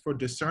tips for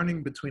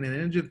discerning between an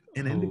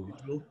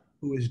individual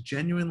who is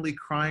genuinely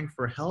crying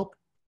for help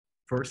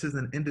versus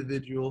an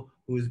individual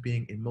who is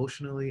being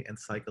emotionally and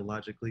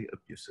psychologically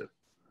abusive?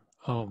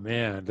 Oh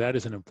man, that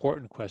is an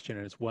important question,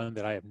 and it's one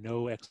that I have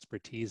no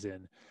expertise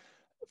in.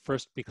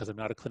 First, because I'm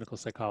not a clinical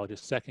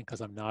psychologist. Second,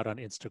 because I'm not on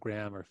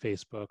Instagram or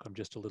Facebook. I'm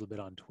just a little bit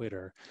on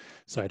Twitter.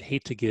 So I'd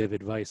hate to give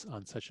advice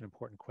on such an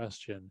important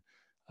question,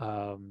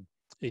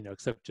 you know,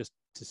 except just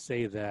to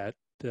say that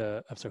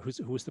I'm sorry,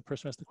 who was the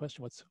person who asked the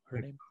question? What's her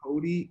name?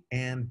 Cody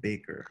Ann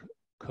Baker.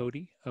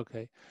 Cody?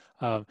 Okay.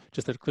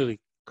 Just that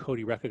clearly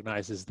Cody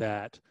recognizes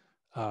that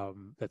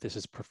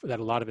that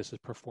a lot of this is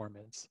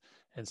performance.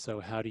 And so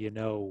how do you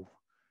know,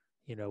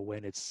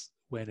 when it's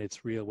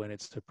real, when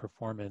it's the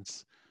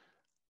performance?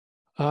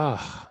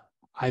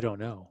 I don't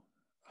know.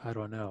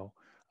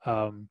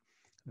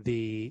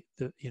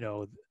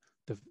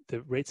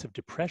 The rates of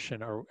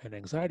depression and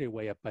anxiety are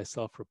way up by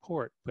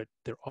self-report, but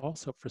they're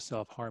also up for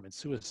self-harm and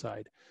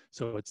suicide.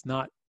 So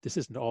this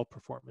isn't all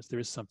performance. There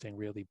is something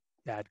really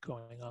bad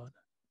going on.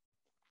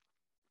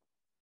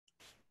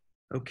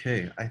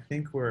 Okay, I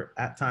think we're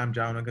at time,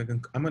 John. I'm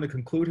going to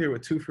conclude here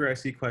with two free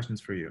IC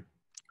questions for you.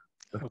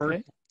 The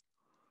first,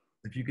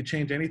 if you could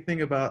change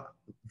anything about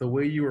the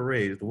way you were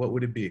raised, what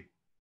would it be?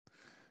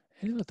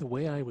 Anything about the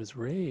way I was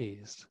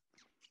raised?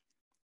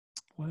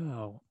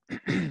 Wow.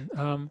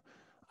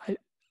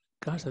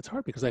 Gosh, that's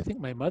hard, because I think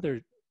my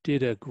mother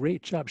did a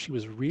great job. She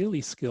was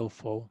really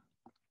skillful.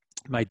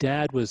 My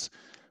dad was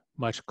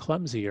much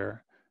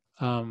clumsier,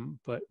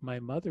 but my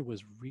mother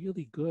was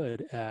really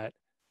good at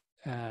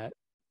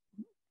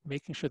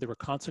making sure there were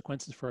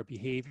consequences for our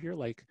behavior.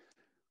 Like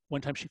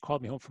one time she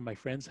called me home from my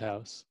friend's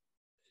house.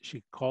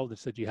 She called and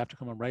said, "You have to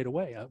come home right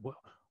away."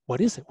 What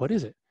is it? What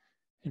is it?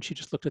 And she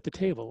just looked at the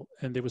table,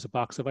 and there was a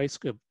box of ice,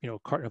 a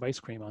carton of ice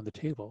cream on the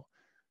table.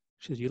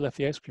 She said, "You left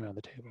the ice cream on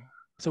the table."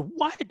 So,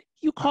 "What?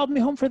 You called me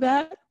home for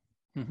that?"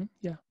 Mm-hmm,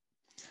 yeah.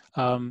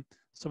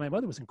 So my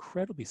mother was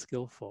incredibly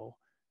skillful,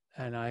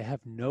 and I have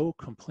no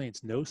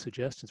complaints, no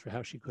suggestions for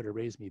how she could have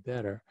raised me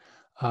better.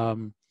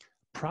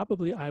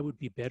 Probably I would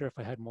be better if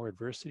I had more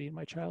adversity in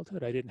my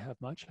childhood. I didn't have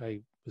much.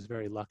 I was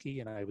very lucky,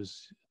 and I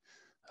was,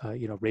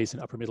 raised in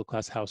an upper middle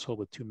class household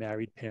with 2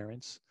 married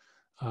parents.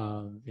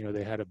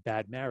 They had a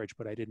bad marriage,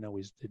 but I didn't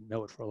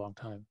know it for a long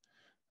time.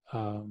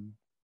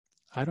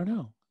 I don't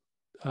know.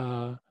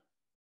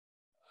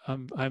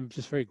 I'm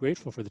just very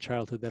grateful for the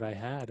childhood that I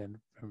had, and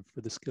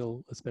for the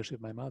skill, especially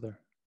of my mother.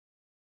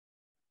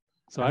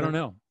 So I don't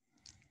know.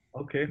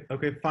 Okay.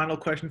 Final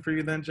question for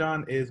you then,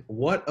 John, is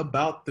what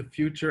about the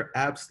future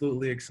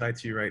absolutely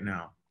excites you right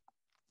now?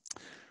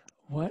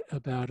 What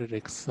about it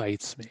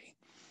excites me?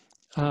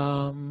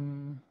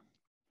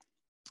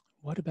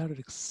 What about it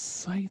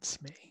excites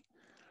me?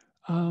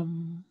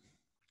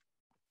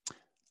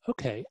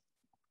 Okay,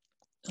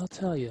 I'll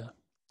tell you.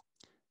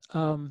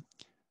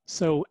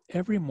 So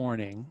every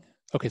morning,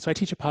 so I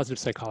teach a positive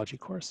psychology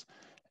course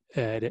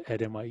at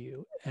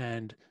NYU,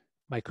 and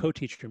my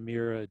co-teacher,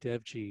 Mira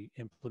Devji,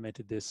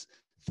 implemented this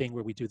thing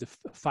where we do the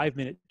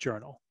 5-minute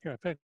journal. Here,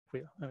 I've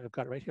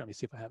got it right here. Let me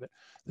see if I have it.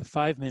 The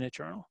 5-minute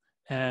journal.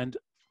 And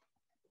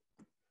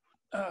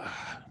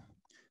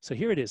so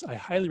here it is. I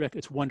highly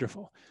recommend. It's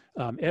wonderful.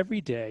 Every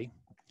day,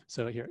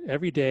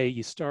 every day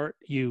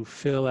you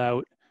fill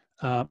out,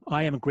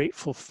 I am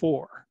grateful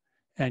for,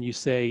 and you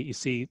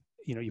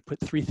put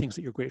 3 things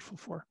that you're grateful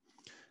for.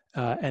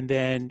 And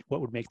then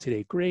what would make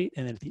today great.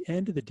 And then at the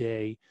end of the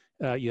day,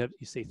 you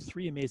say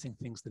 3 amazing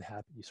things that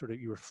happened.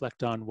 You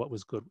reflect on what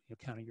was good,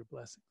 counting your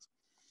blessings.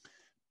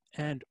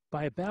 And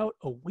by about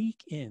a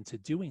week into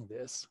doing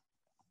this,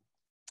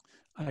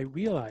 I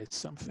realized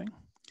something,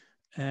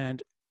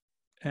 and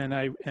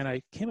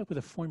I came up with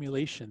a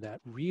formulation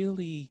that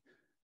really,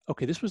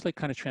 this was like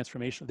kind of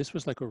transformational. This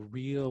was like a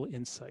real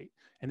insight,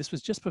 and this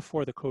was just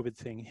before the COVID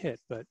thing hit.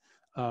 But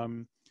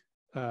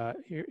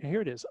here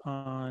it is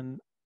on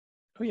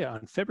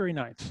February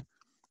 9th.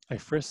 I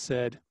first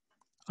said,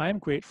 I am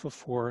grateful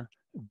for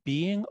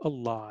being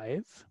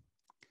alive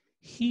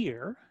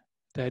here,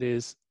 that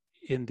is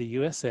in the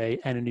USA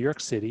and in New York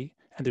City,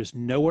 and there's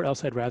nowhere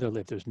else I'd rather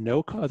live. There's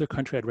no other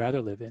country I'd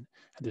rather live in,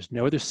 and there's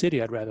no other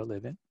city I'd rather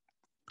live in.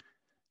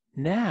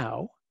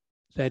 Now,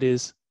 that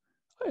is,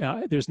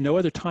 there's no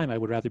other time I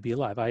would rather be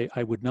alive.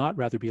 I would not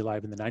rather be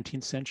alive in the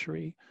 19th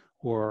century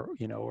or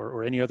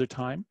any other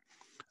time.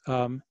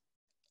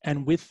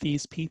 And with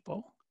these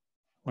people,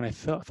 when I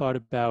thought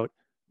about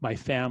my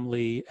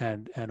family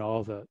and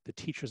all the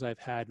teachers I've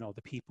had and all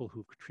the people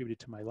who've contributed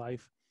to my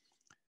life,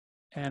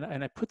 and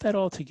I put that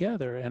all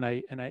together,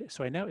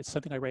 so now it's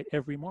something I write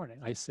every morning.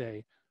 I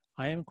say,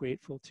 I am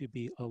grateful to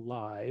be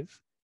alive,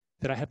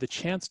 that I have the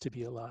chance to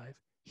be alive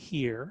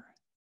here,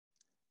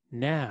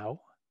 now,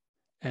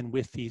 and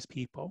with these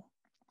people.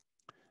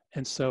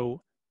 And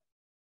so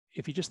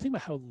if you just think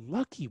about how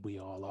lucky we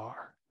all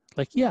are,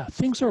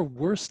 things are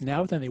worse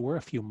now than they were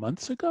a few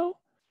months ago,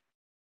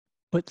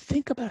 but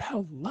think about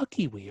how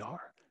lucky we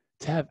are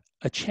to have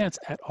a chance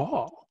at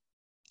all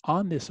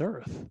on this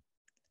earth,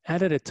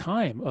 and at a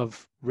time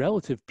of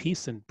relative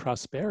peace and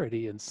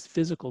prosperity and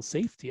physical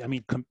safety. I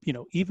mean,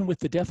 even with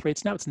the death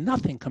rates now, it's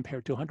nothing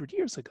compared to 100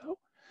 years ago.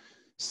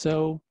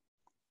 So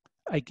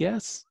I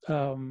guess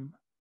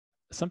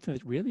something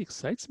that really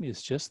excites me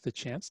is just the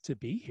chance to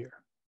be here.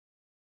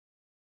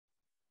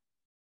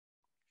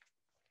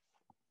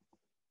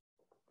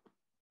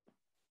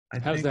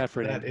 How's that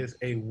for that is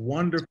a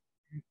wonderful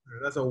answer.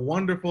 That's a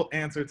wonderful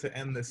answer to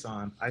end this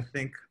on. I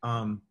think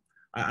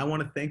I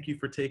want to thank you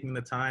for taking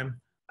the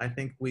time. I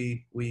think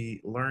we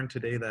learned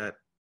today that,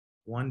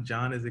 one,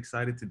 John is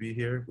excited to be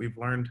here. We've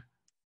learned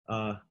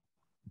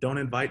don't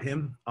invite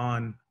him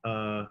on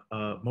a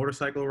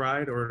motorcycle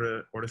ride or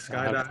to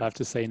skydive. I have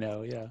to say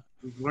no, yeah.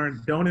 We've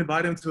learned don't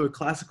invite him to a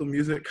classical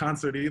music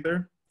concert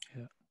either.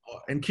 Yeah.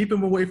 And keep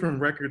him away from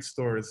record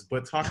stores,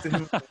 but talk to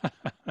him.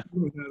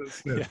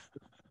 Yeah.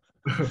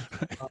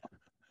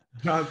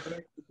 John,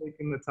 thanks for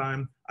taking the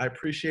time. I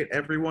appreciate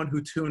everyone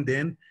who tuned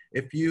in.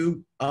 If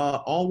you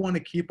all want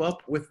to keep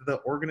up with the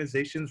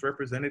organizations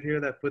represented here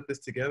that put this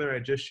together, I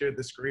just shared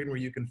the screen where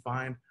you can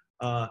find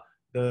the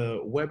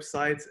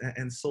websites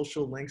and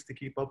social links to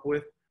keep up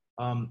with.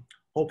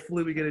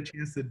 Hopefully we get a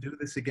chance to do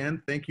this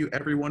again. Thank you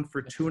everyone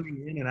for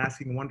tuning in and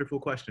asking wonderful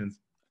questions.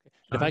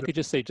 If I could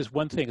just say just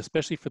one thing,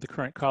 especially for the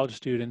current college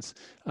students,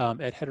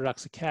 at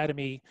Heterodox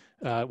Academy,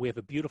 we have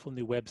a beautiful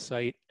new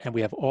website, and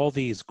we have all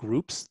these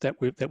groups that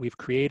we've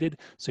created.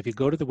 So if you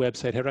go to the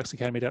website,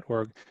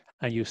 heterodoxacademy.org,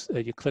 and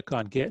you click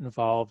on Get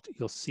Involved,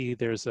 you'll see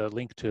there's a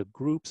link to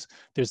groups.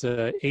 There's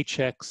a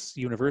HX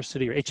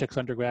University or HX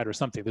Undergrad or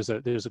something. There's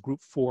a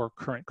group for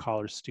current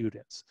college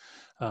students.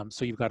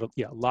 So you've got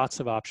lots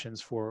of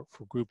options for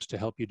groups to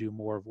help you do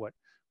more of what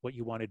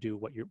you want to do,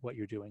 what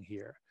you're doing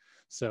here.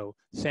 So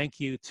thank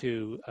you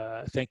to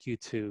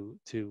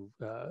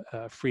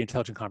Free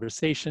Intelligent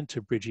Conversation,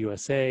 to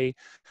BridgeUSA,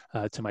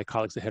 to my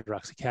colleagues at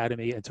Heterodox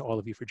Academy, and to all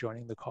of you for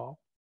joining the call.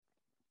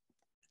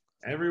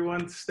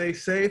 Everyone stay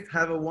safe.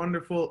 Have a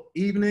wonderful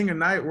evening or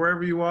night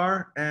wherever you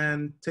are,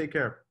 and take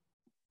care.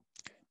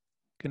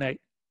 Good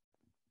night.